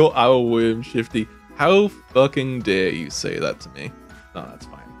 You're our worm, Shifty. How fucking dare you say that to me? No, that's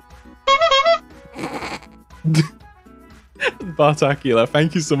fine. Bartakula,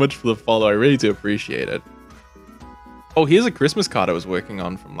 thank you so much for the follow. I really do appreciate it. Oh, here's a Christmas card I was working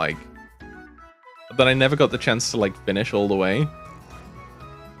on from that I never got the chance to finish all the way.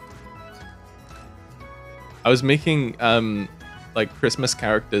 I was making Christmas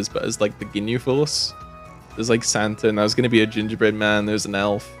characters, but as the GNU Force. There's Santa, and I was gonna be a gingerbread man. There's an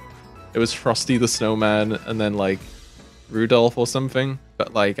elf. It was Frosty the Snowman, and then Rudolph or something.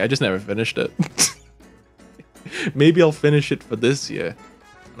 But I just never finished it. Maybe I'll finish it for this year,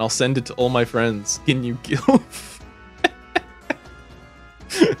 and I'll send it to all my friends. GNU Gilf.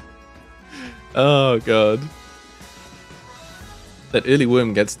 Oh god. That early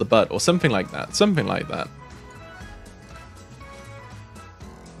worm gets the butt, or something like that. Something like that.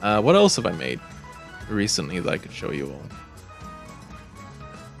 What else have I made recently that I could show you all?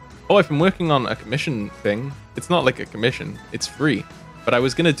 Oh, I've been working on a commission thing. It's not like a commission, it's free. But I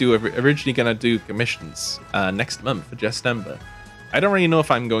was originally gonna do commissions next month for Jestember. I don't really know if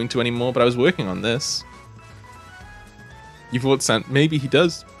I'm going to anymore, but I was working on this. You thought maybe he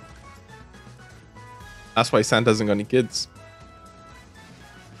does. That's why Santa hasn't got any kids.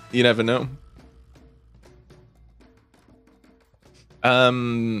 You never know.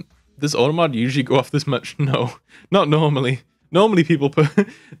 Does automod usually go off this much? No, not normally. Normally people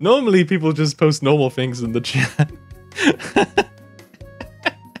just post normal things in the chat.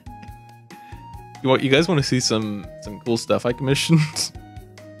 You guys want to see some cool stuff I commissioned?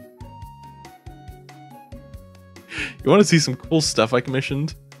 You want to see some cool stuff I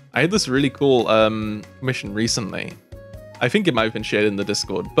commissioned? I had this really cool commission recently. I think it might have been shared in the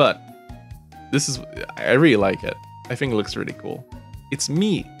Discord, but I really like it. I think it looks really cool. It's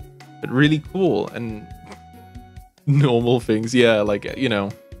me, but really cool and normal things. Yeah, like, you know,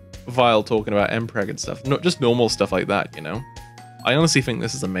 Vile talking about Mpreg and stuff. Not just normal stuff like that, you know? I honestly think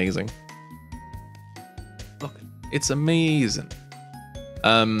this is amazing. Look, it's amazing.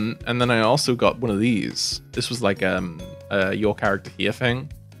 And then I also got one of these. This was like your character here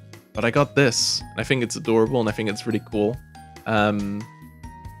thing. But I got this. And I think it's adorable and I think it's really cool. Were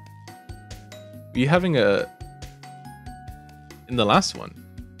you having in the last one?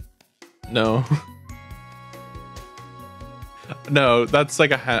 No. No, that's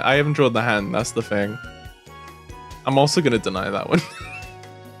like a hand. I haven't drawn the hand, that's the thing. I'm also gonna deny that one.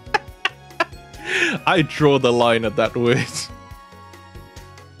 I draw the line at that word.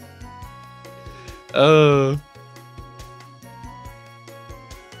 Well,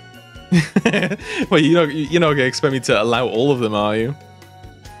 you're not gonna expect me to allow all of them, are you?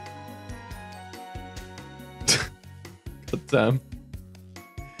 God damn.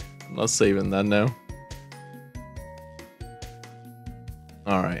 I'm not saving that now.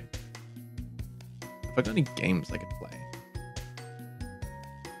 Alright. Have I got any games I could play?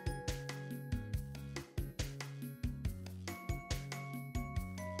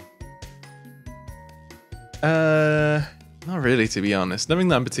 Not really, to be honest. Nothing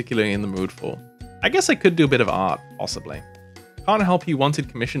that I'm particularly in the mood for. I guess I could do a bit of art, possibly. Can't help you wanted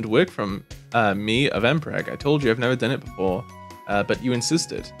commissioned work from me of Mpreg. I told you I've never done it before, but you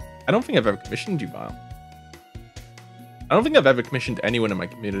insisted. I don't think I've ever commissioned you, Vile. I don't think I've ever commissioned anyone in my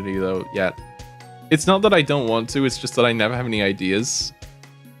community, though, yet. It's not that I don't want to, it's just that I never have any ideas.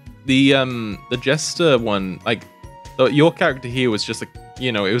 The Jester one, like, your character here was just,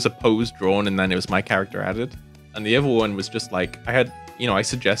 you know, it was a pose drawn and then it was my character added. And the other one was just like, I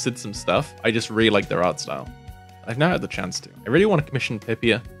suggested some stuff. I just really like their art style. I've now had the chance to. I really want to commission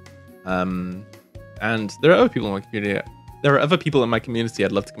Pipia. And there are other people in my community. There are other people in my community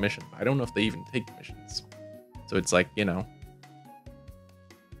I'd love to commission. But I don't know if they even take commissions. So it's like, you know.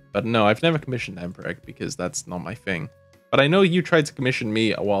 But no, I've never commissioned Mpreg because that's not my thing. But I know you tried to commission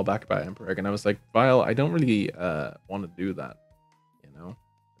me a while back about Mpreg, and I was like, Vile, I don't really want to do that. You know,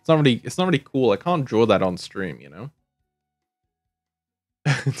 it's not really cool. I can't draw that on stream. You know.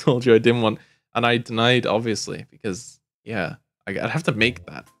 I told you I didn't want, and I denied obviously because yeah, I'd have to make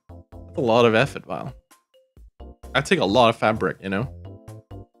that. That's a lot of effort, Vile. I take a lot of fabric, you know.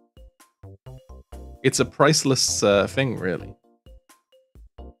 It's a priceless thing, really.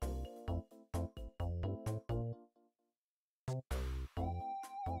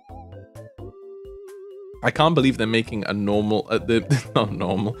 I can't believe they're making a normal, not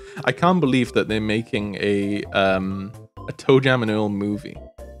normal. I can't believe that they're making a Toejam and Earl movie.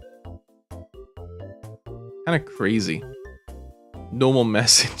 Kind of crazy. Normal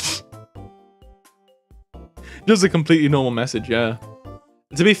message. Just a completely normal message, yeah.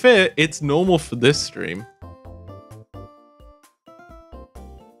 To be fair, it's normal for this stream.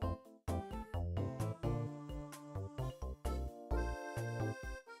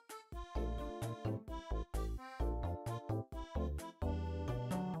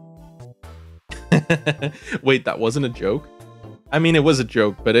 Wait, that wasn't a joke? I mean, it was a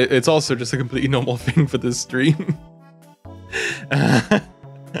joke, but it's also just a completely normal thing for this stream.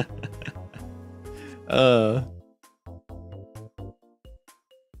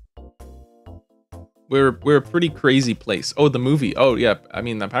 We're a pretty crazy place. Oh, the movie. Oh, yeah. I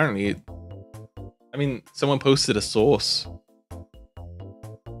mean, apparently, someone posted a source.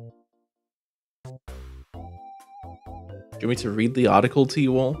 Do you want me to read the article to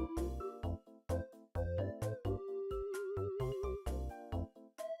you all?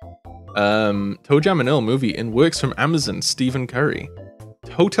 Toejam and Earl movie in works from Amazon, Stephen Curry.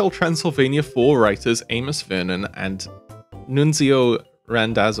 Hotel Transylvania 4 writers Amos Vernon and Nunzio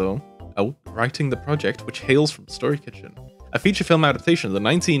Randazzo are writing the project, which hails from Story Kitchen. A feature film adaptation of the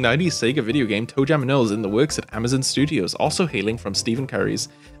 1990s Sega video game Toejam and Earl is in the works at Amazon Studios, also hailing from Stephen Curry's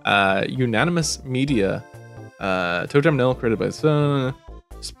Unanimous Media. Toejam and Earl created by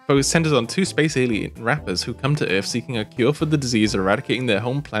centers on two space alien rappers who come to Earth seeking a cure for the disease eradicating their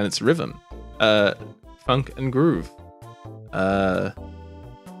home planet's rhythm. Funk and Groove.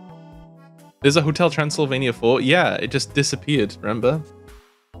 There's a Hotel Transylvania 4. Yeah, it just disappeared, remember?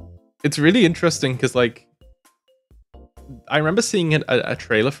 It's really interesting because, like, I remember seeing a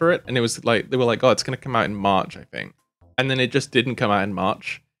trailer for it, and it was like, they were like, oh, it's going to come out in March, I think. And then it just didn't come out in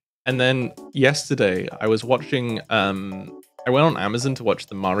March. And then yesterday, I was watching, I went on Amazon to watch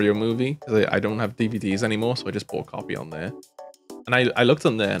the Mario movie, because I don't have DVDs anymore, so I just bought a copy on there. And I looked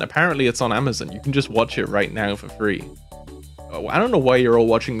on there, and apparently it's on Amazon. You can just watch it right now for free. I don't know why you're all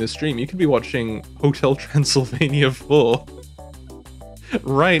watching this stream. You could be watching Hotel Transylvania 4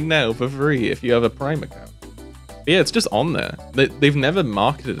 right now for free if you have a Prime account. But yeah, it's just on there. They've never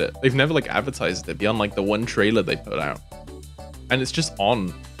marketed it. They've never like advertised it beyond like the one trailer they put out. And it's just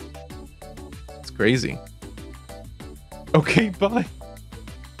on. It's crazy. Okay, bye.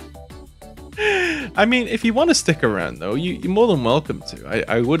 I mean, if you want to stick around though, you're more than welcome to.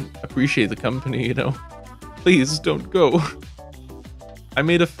 I would appreciate the company, you know. Please don't go. I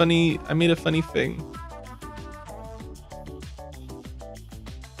made a funny thing.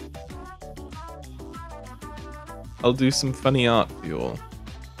 I'll do some funny art for you all.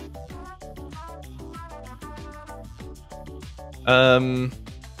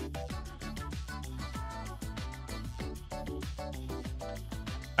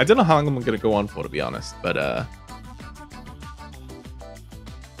 I don't know how long I'm gonna go on for, to be honest, but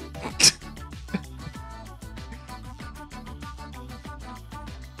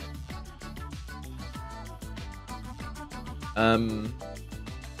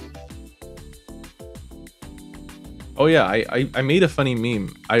oh yeah, I made a funny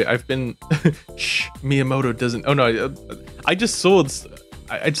meme. I've been shh, Miyamoto doesn't. Oh no, I just saw this.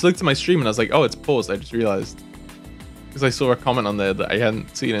 I just looked at my stream and I was like, oh, it's paused. I just realized because I saw a comment on there that I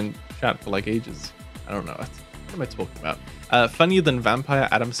hadn't seen in chat for like ages. I don't know. What am I talking about? Funnier than Vampire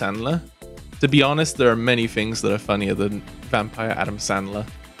Adam Sandler? To be honest, there are many things that are funnier than Vampire Adam Sandler.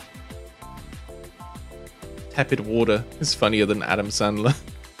 Tepid water is funnier than Adam Sandler.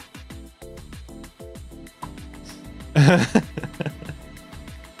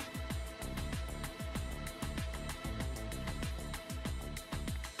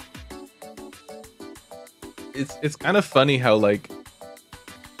 It's kind of funny how like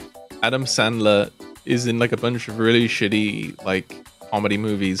Adam Sandler is in like a bunch of really shitty like comedy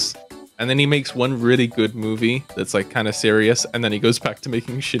movies, and then he makes one really good movie that's like kind of serious, and then he goes back to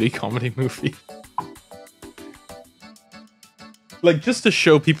making a shitty comedy movie. Like just to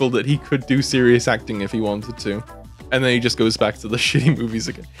show people that he could do serious acting if he wanted to. And then he just goes back to the shitty movies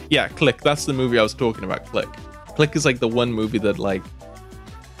again. Yeah, Click. That's the movie I was talking about, Click. Click is like the one movie that like...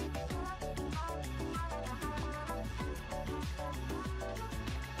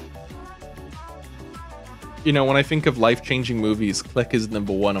 You know, when I think of life-changing movies, Click is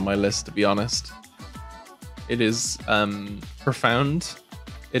number one on my list, to be honest. It is profound.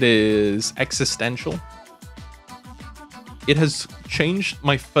 It is existential. It has changed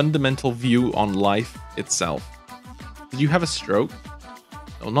my fundamental view on life itself. Did you have a stroke?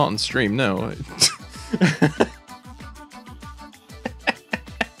 Well, not on stream, no.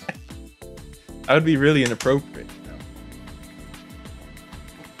 That would be really inappropriate.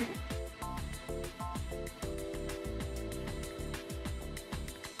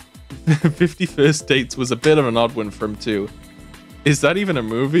 You know? 50 First Dates was a bit of an odd one from too. Is that even a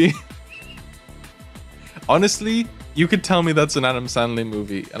movie? Honestly, you could tell me that's an Adam Sandler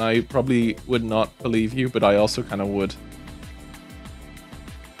movie, and I probably would not believe you, but I also kind of would.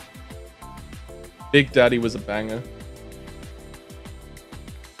 Big Daddy was a banger.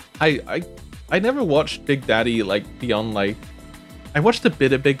 I never watched Big Daddy, like, beyond, like... I watched a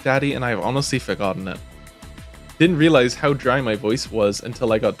bit of Big Daddy, and I've honestly forgotten it. Didn't realize how dry my voice was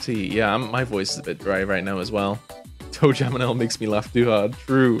until I got tea. Yeah, my voice is a bit dry right now as well. Toejam and Earl makes me laugh too hard.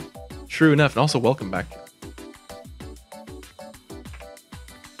 True. True enough, and also welcome back.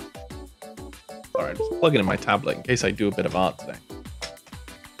 Alright, just plug it in my tablet in case I do a bit of art today.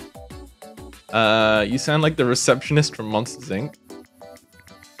 You sound like the receptionist from Monsters, Inc.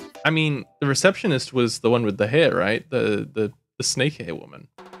 I mean, the receptionist was the one with the hair, right? The snake hair woman.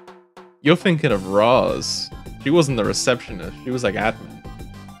 You're thinking of Roz. She wasn't the receptionist. She was like admin.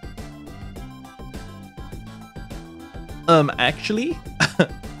 Actually,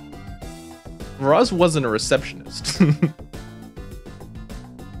 Roz wasn't a receptionist.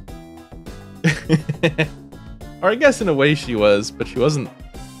 Or I guess in a way she was, but she wasn't,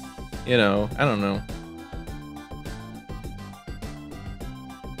 you know, I don't know.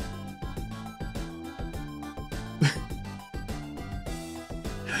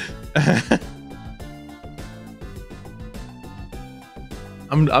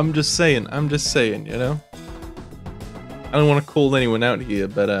 I'm just saying, you know? I don't want to call anyone out here,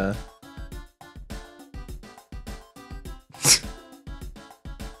 but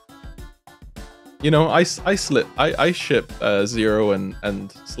you know, I ship Zero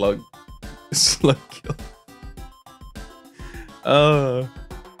and Slug Kill. I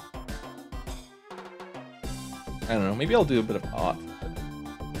don't know, maybe I'll do a bit of art.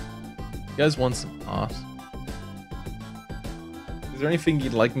 You guys want some art? Is there anything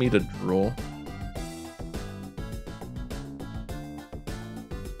you'd like me to draw?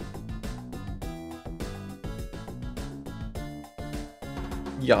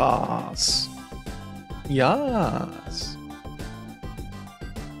 Yas. Yas.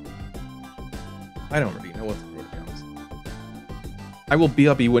 I don't really know what to draw, to be honest. I will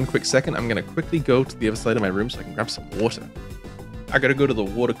BRB 1 quick second. I'm gonna quickly go to the other side of my room so I can grab some water. I gotta go to the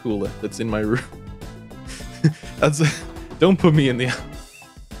water cooler that's in my room. Don't put me in the...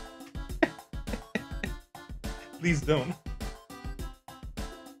 Please don't.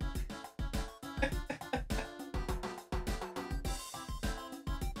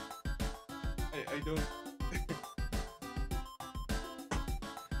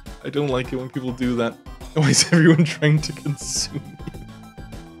 I don't like it when people do that. Why is everyone trying to consume me?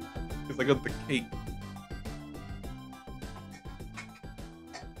 Because I got the cake.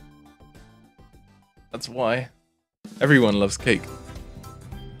 That's why. Everyone loves cake.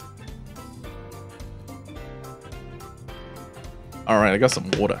 Alright, I got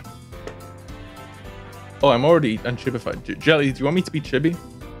some water. Oh, I'm already unchibified. Jelly, do you want me to be chibi?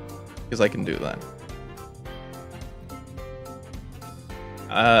 Because I can do that.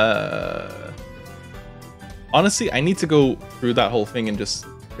 Honestly, I need to go through that whole thing and just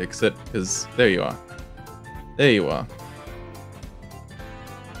fix it, because there you are. There you are.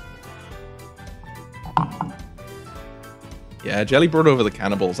 Yeah, Jelly brought over the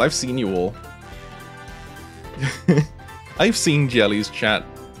cannibals. I've seen you all. I've seen Jelly's chat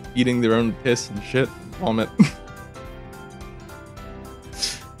eating their own piss and shit. Vomit.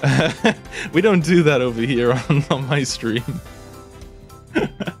 We don't do that over here on my stream.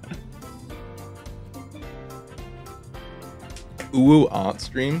 Ooh, art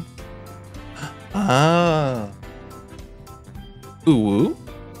stream. Ah. Ooh.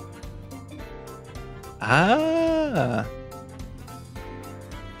 Ah.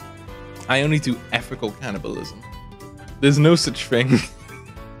 I only do ethical cannibalism. There's no such thing.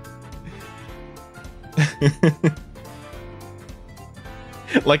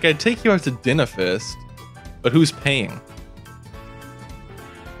 Like, I'd take you out to dinner first, but who's paying?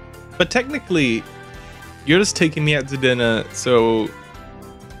 But technically, you're just taking me out to dinner so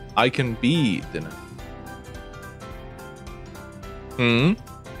I can be dinner. I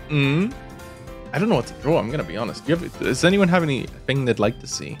don't know what to draw, I'm gonna be honest. Does anyone have anything they'd like to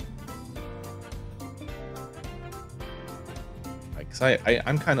see? Because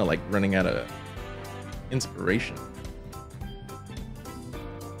I'm kind of like running out of inspiration.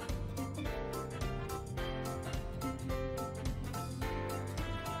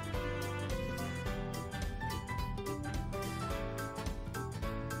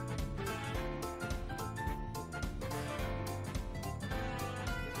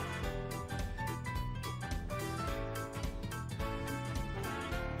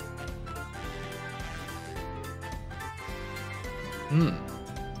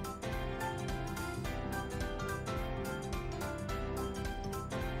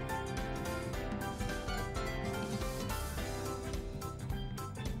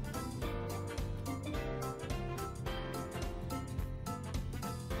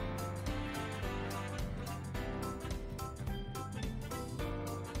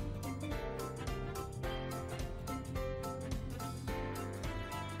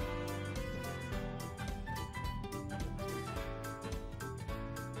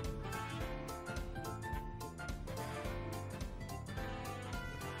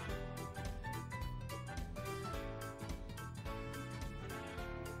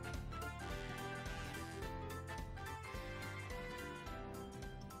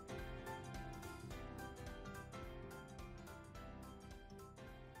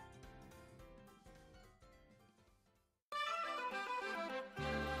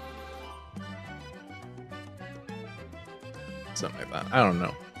 Something like that. I don't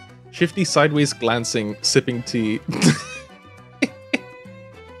know. Shifty sideways glancing, sipping tea.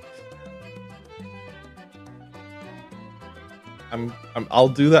 I'll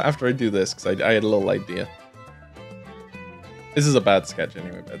do that after I do this, because I had a little idea. This is a bad sketch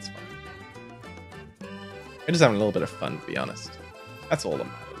anyway, but it's fine. I'm just having a little bit of fun, to be honest. That's all that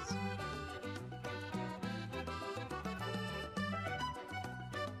matters.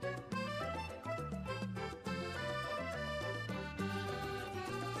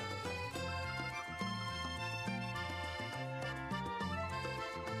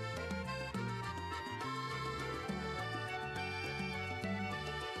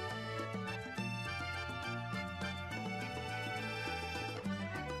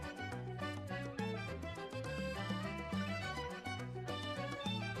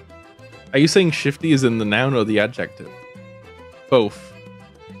 Are you saying shifty is in the noun or the adjective? Both.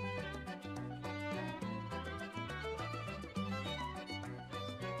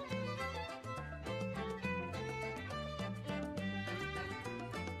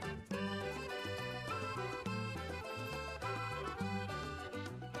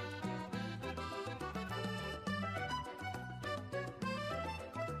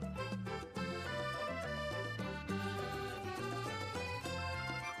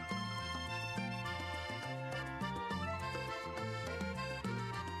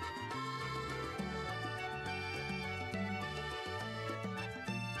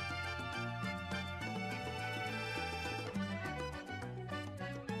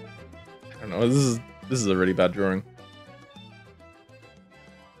 I don't know. This is a really bad drawing.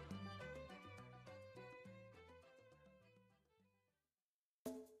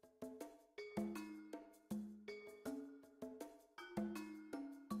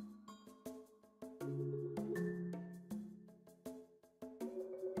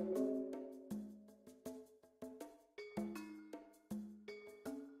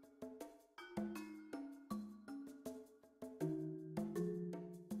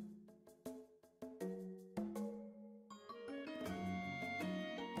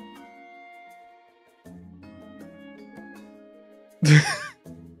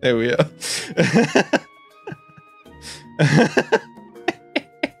 There we are.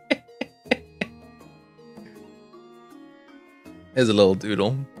 There's a little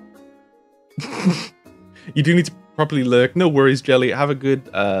doodle. You do need to properly lurk. No worries, Jelly. Have a good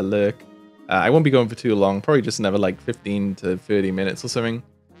lurk. I won't be going for too long. Probably just another like 15 to 30 minutes or something.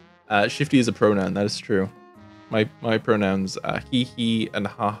 Shifty is a pronoun. That is true. My pronouns are he, and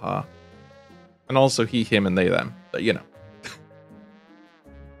ha. And also he, him, and they, them. But you know.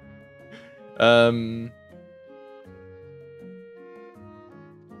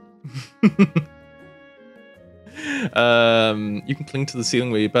 You can cling to the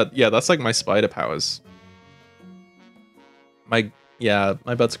ceiling with you, but yeah, that's like my spider powers. My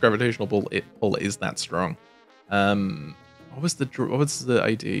butt's gravitational pull is that strong. What was the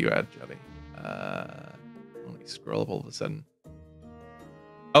idea you had, Jelly? Let me scroll up all of a sudden.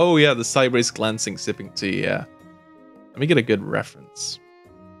 Oh yeah, the sideways glancing sipping tea. Yeah, let me get a good reference.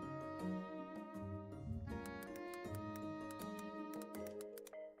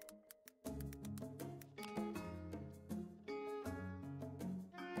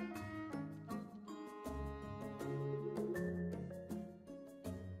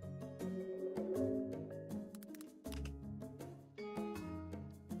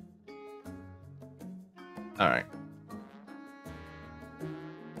 All right.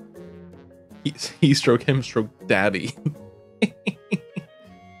 He stroke him stroke daddy.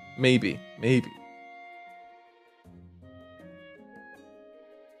 Maybe.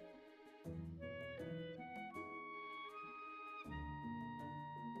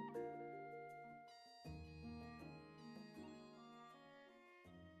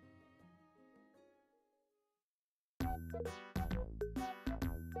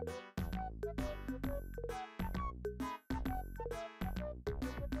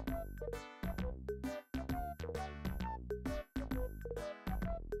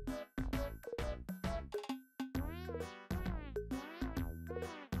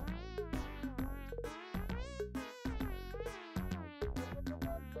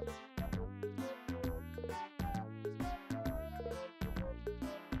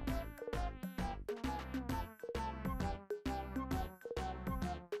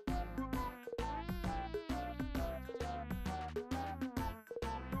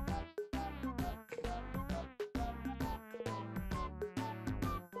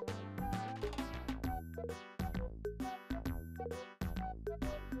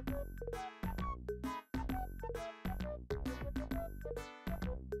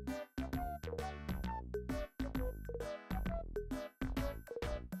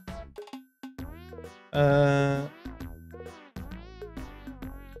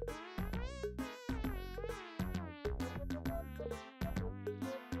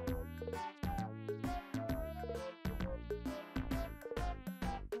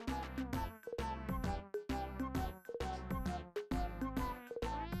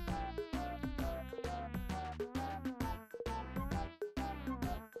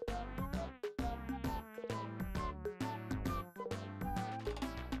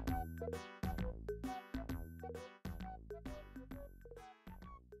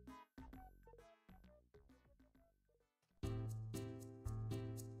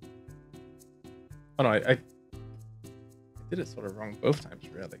 Oh no, I did it sort of wrong both times,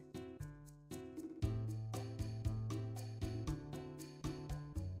 really.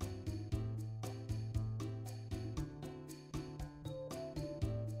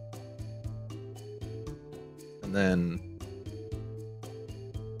 And then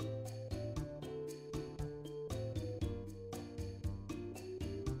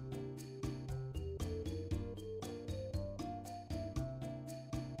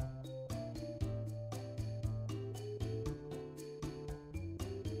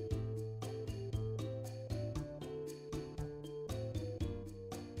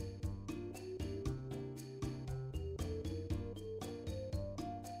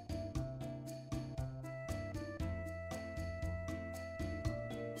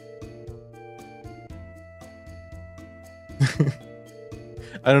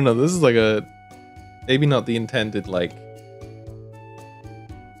I don't know, this is like a maybe not the intended like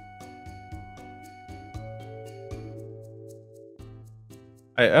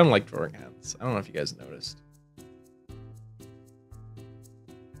I don't like drawing hands. I don't know if you guys noticed.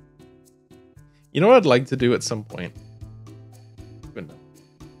 You know what I'd like to do at some point? Good enough.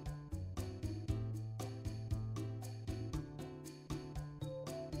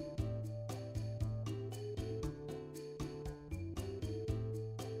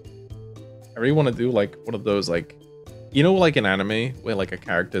 I really want to do like one of those like, you know, like an anime where like a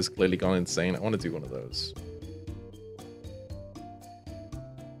character's clearly gone insane. I want to do one of those.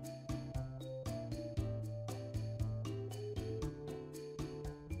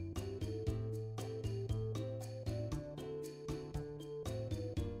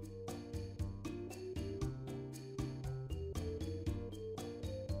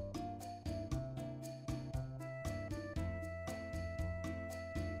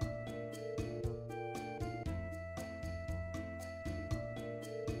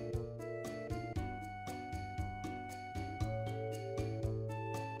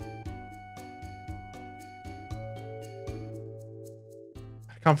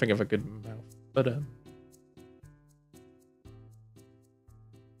 I can't think of a good mouth, but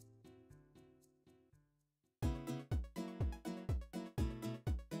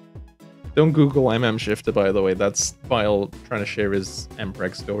don't Google MM Shifter, by the way. That's Vile trying to share his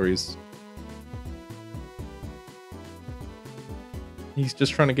Mpreg stories. He's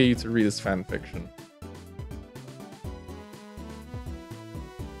just trying to get you to read his fan fiction.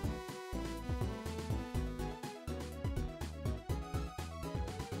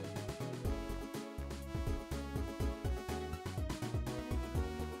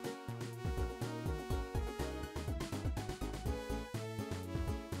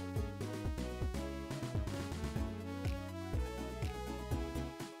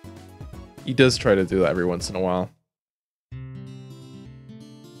 He does try to do that every once in a while.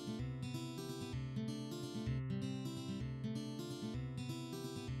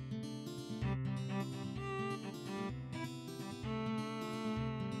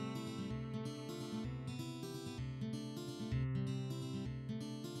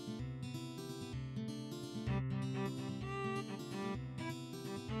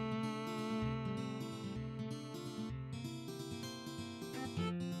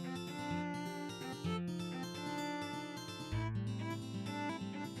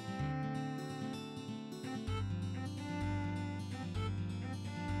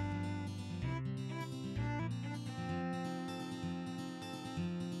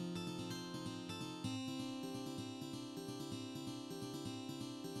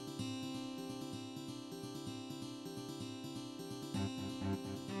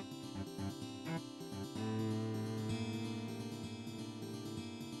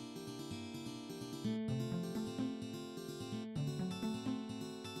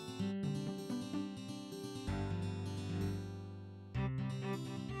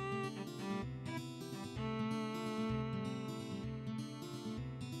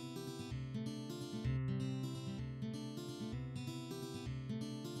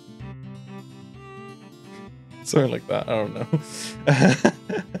 Something like that, I don't know.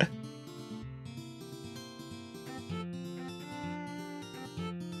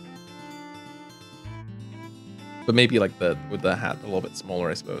 But maybe like with the hat a little bit smaller,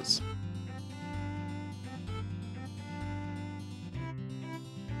 I suppose.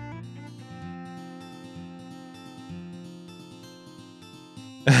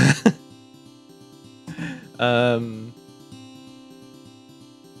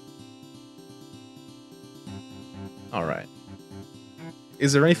 All right.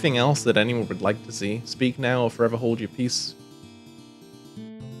 Is there anything else that anyone would like to see? Speak now or forever hold your peace.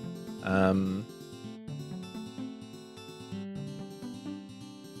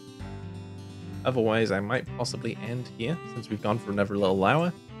 Otherwise, I might possibly end here since we've gone for another little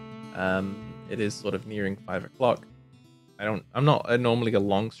hour. It is sort of nearing 5 o'clock. I'm not normally a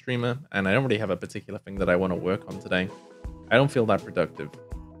long streamer, and I don't really have a particular thing that I want to work on today. I don't feel that productive.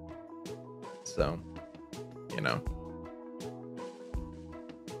 So, you know.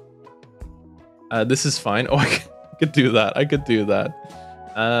 This is fine. Oh, I could do that. I could do that.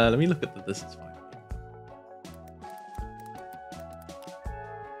 Let me look at the this is fine.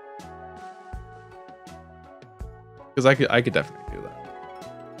 Because I could definitely do that.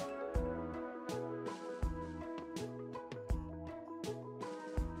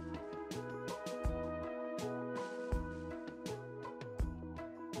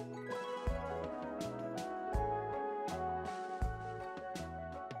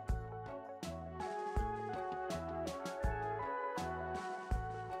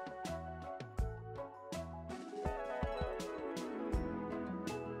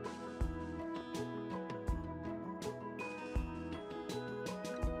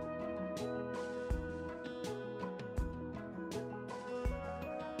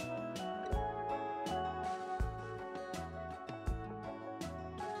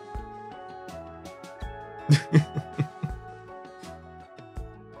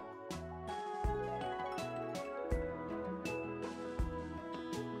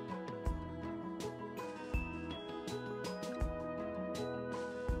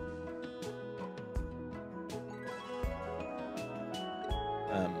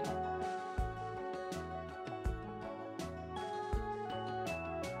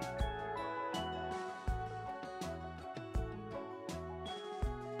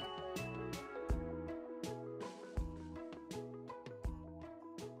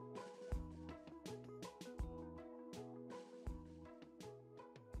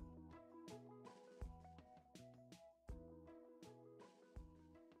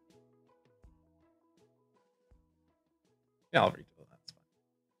 Yeah, I'll read it. That's fine.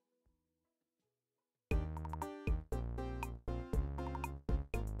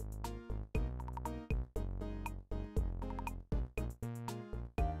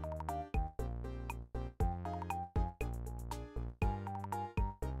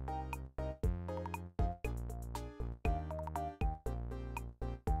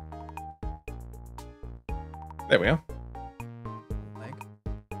 There we go. Leg.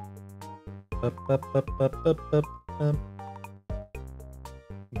 Up, up, up, up, up, up, up.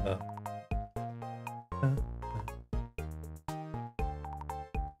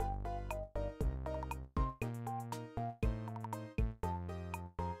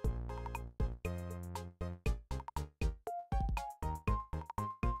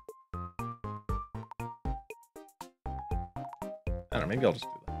 I don't know, maybe I'll just do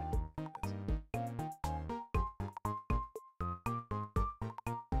that.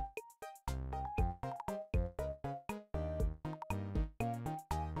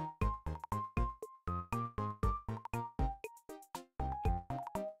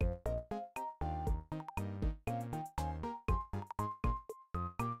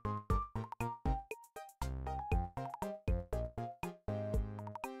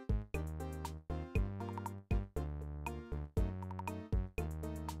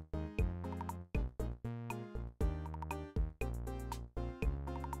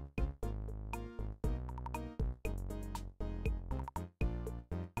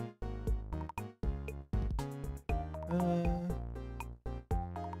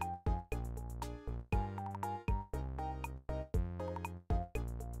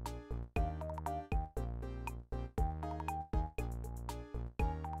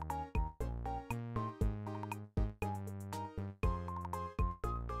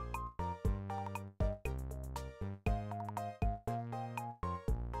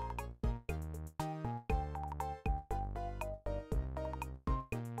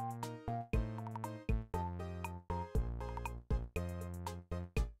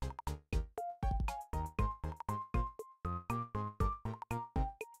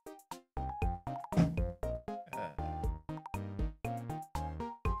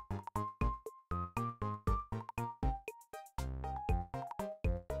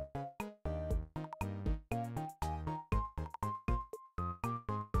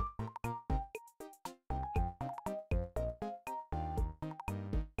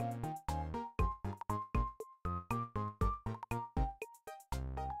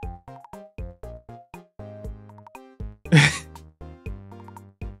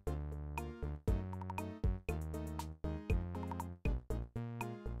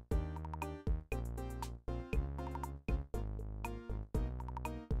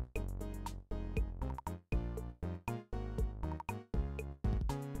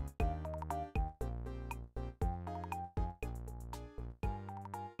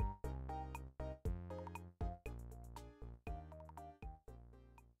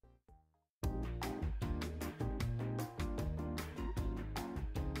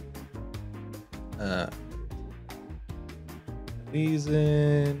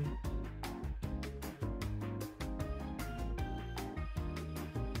 squeezing.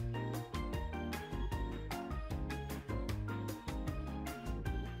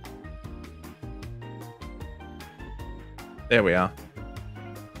 There we are.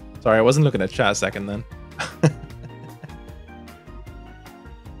 Sorry, I wasn't looking at chat a second then.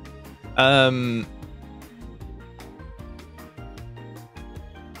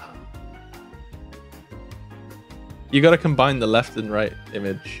 You gotta combine the left and right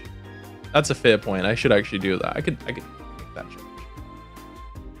image. That's a fair point. I should actually do that. I could make that change.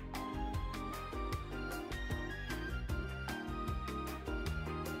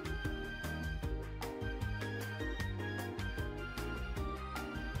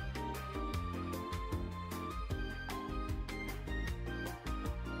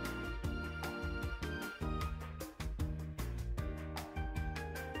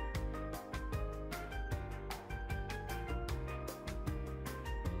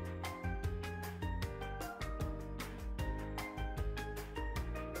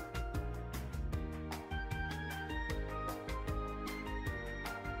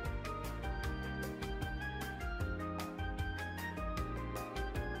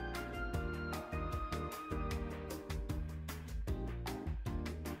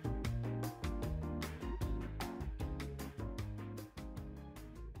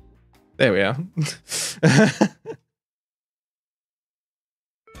 There we are.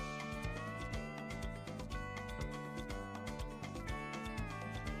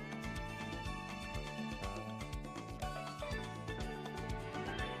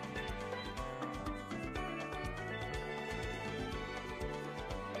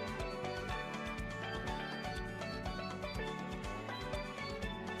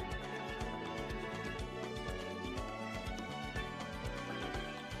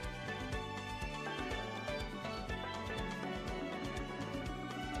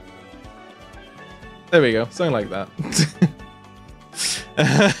 There we go, something like that.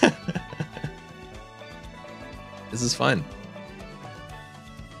 This is fine.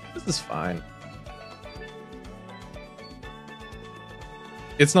 This is fine.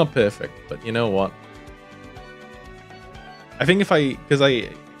 It's not perfect, but you know what? I think if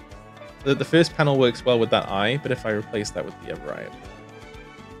the first panel works well with that eye, but if I replace that with the other eye.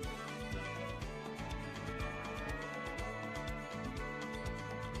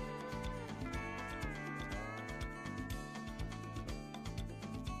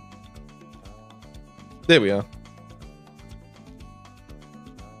 There we are.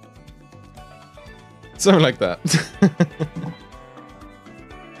 Something like that.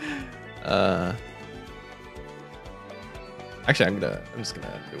 Actually, I'm just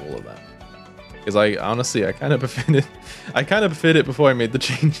gonna do all of that because I kind of preferred it before I made the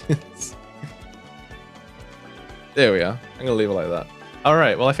changes. There we are. I'm gonna leave it like that. All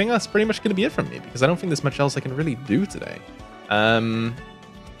right. Well, I think that's pretty much gonna be it from me because I don't think there's much else I can really do today.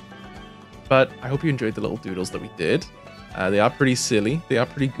 But I hope you enjoyed the little doodles that we did. They are pretty silly. They are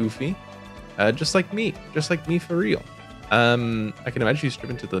pretty goofy. Just like me for real. I can imagine you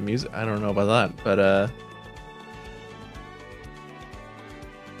strip into the music. I don't know about that, but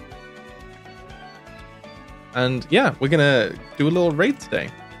and yeah, we're gonna do a little raid today.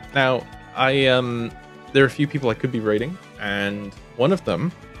 Now, there are a few people I could be raiding, and one of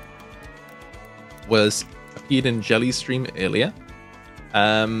them appeared in Jelly's stream earlier.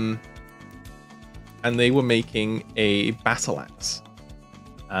 And they were making a battle axe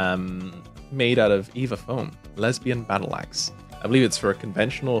made out of Eva foam, lesbian battle axe. I believe it's for a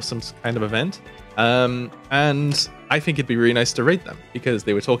convention or some kind of event. And I think it'd be really nice to raid them because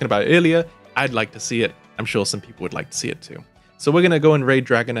they were talking about it earlier. I'd like to see it. I'm sure some people would like to see it too. So we're going to go and raid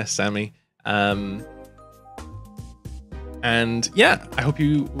Dragoness Sammy. And yeah, I hope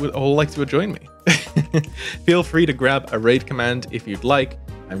you would all like to join me. Feel free to grab a raid command if you'd like.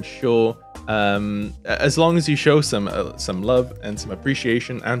 I'm sure as long as you show some love and some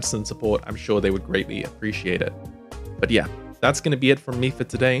appreciation and some support, I'm sure they would greatly appreciate it. But yeah, that's going to be it from me for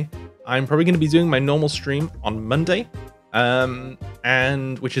today. I'm probably going to be doing my normal stream on Monday,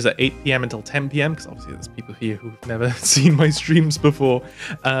 and which is at 8 p.m. until 10 p.m. because obviously there's people here who've never seen my streams before.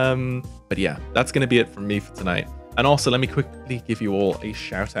 But yeah, that's going to be it from me for tonight. And also, let me quickly give you all a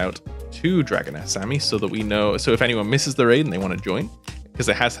shout out to Dragoness Sammy so that we know. So if anyone misses the raid and they want to join, because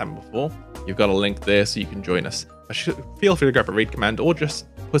it has happened before, you've got a link there so you can join us. Feel free to grab a raid command or just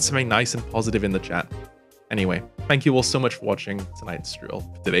put something nice and positive in the chat. Anyway, thank you all so much for watching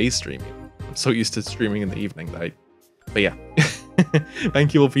today's stream. I'm so used to streaming in the evening that but yeah.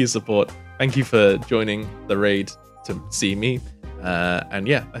 Thank you all for your support. Thank you for joining the raid to see me. And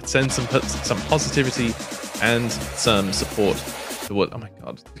yeah, let's send some positivity and some support Oh my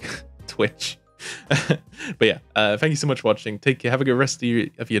god, Twitch. But yeah, thank you so much for watching. Take care. Have a good rest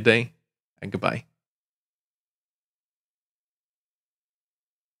of your day, and goodbye.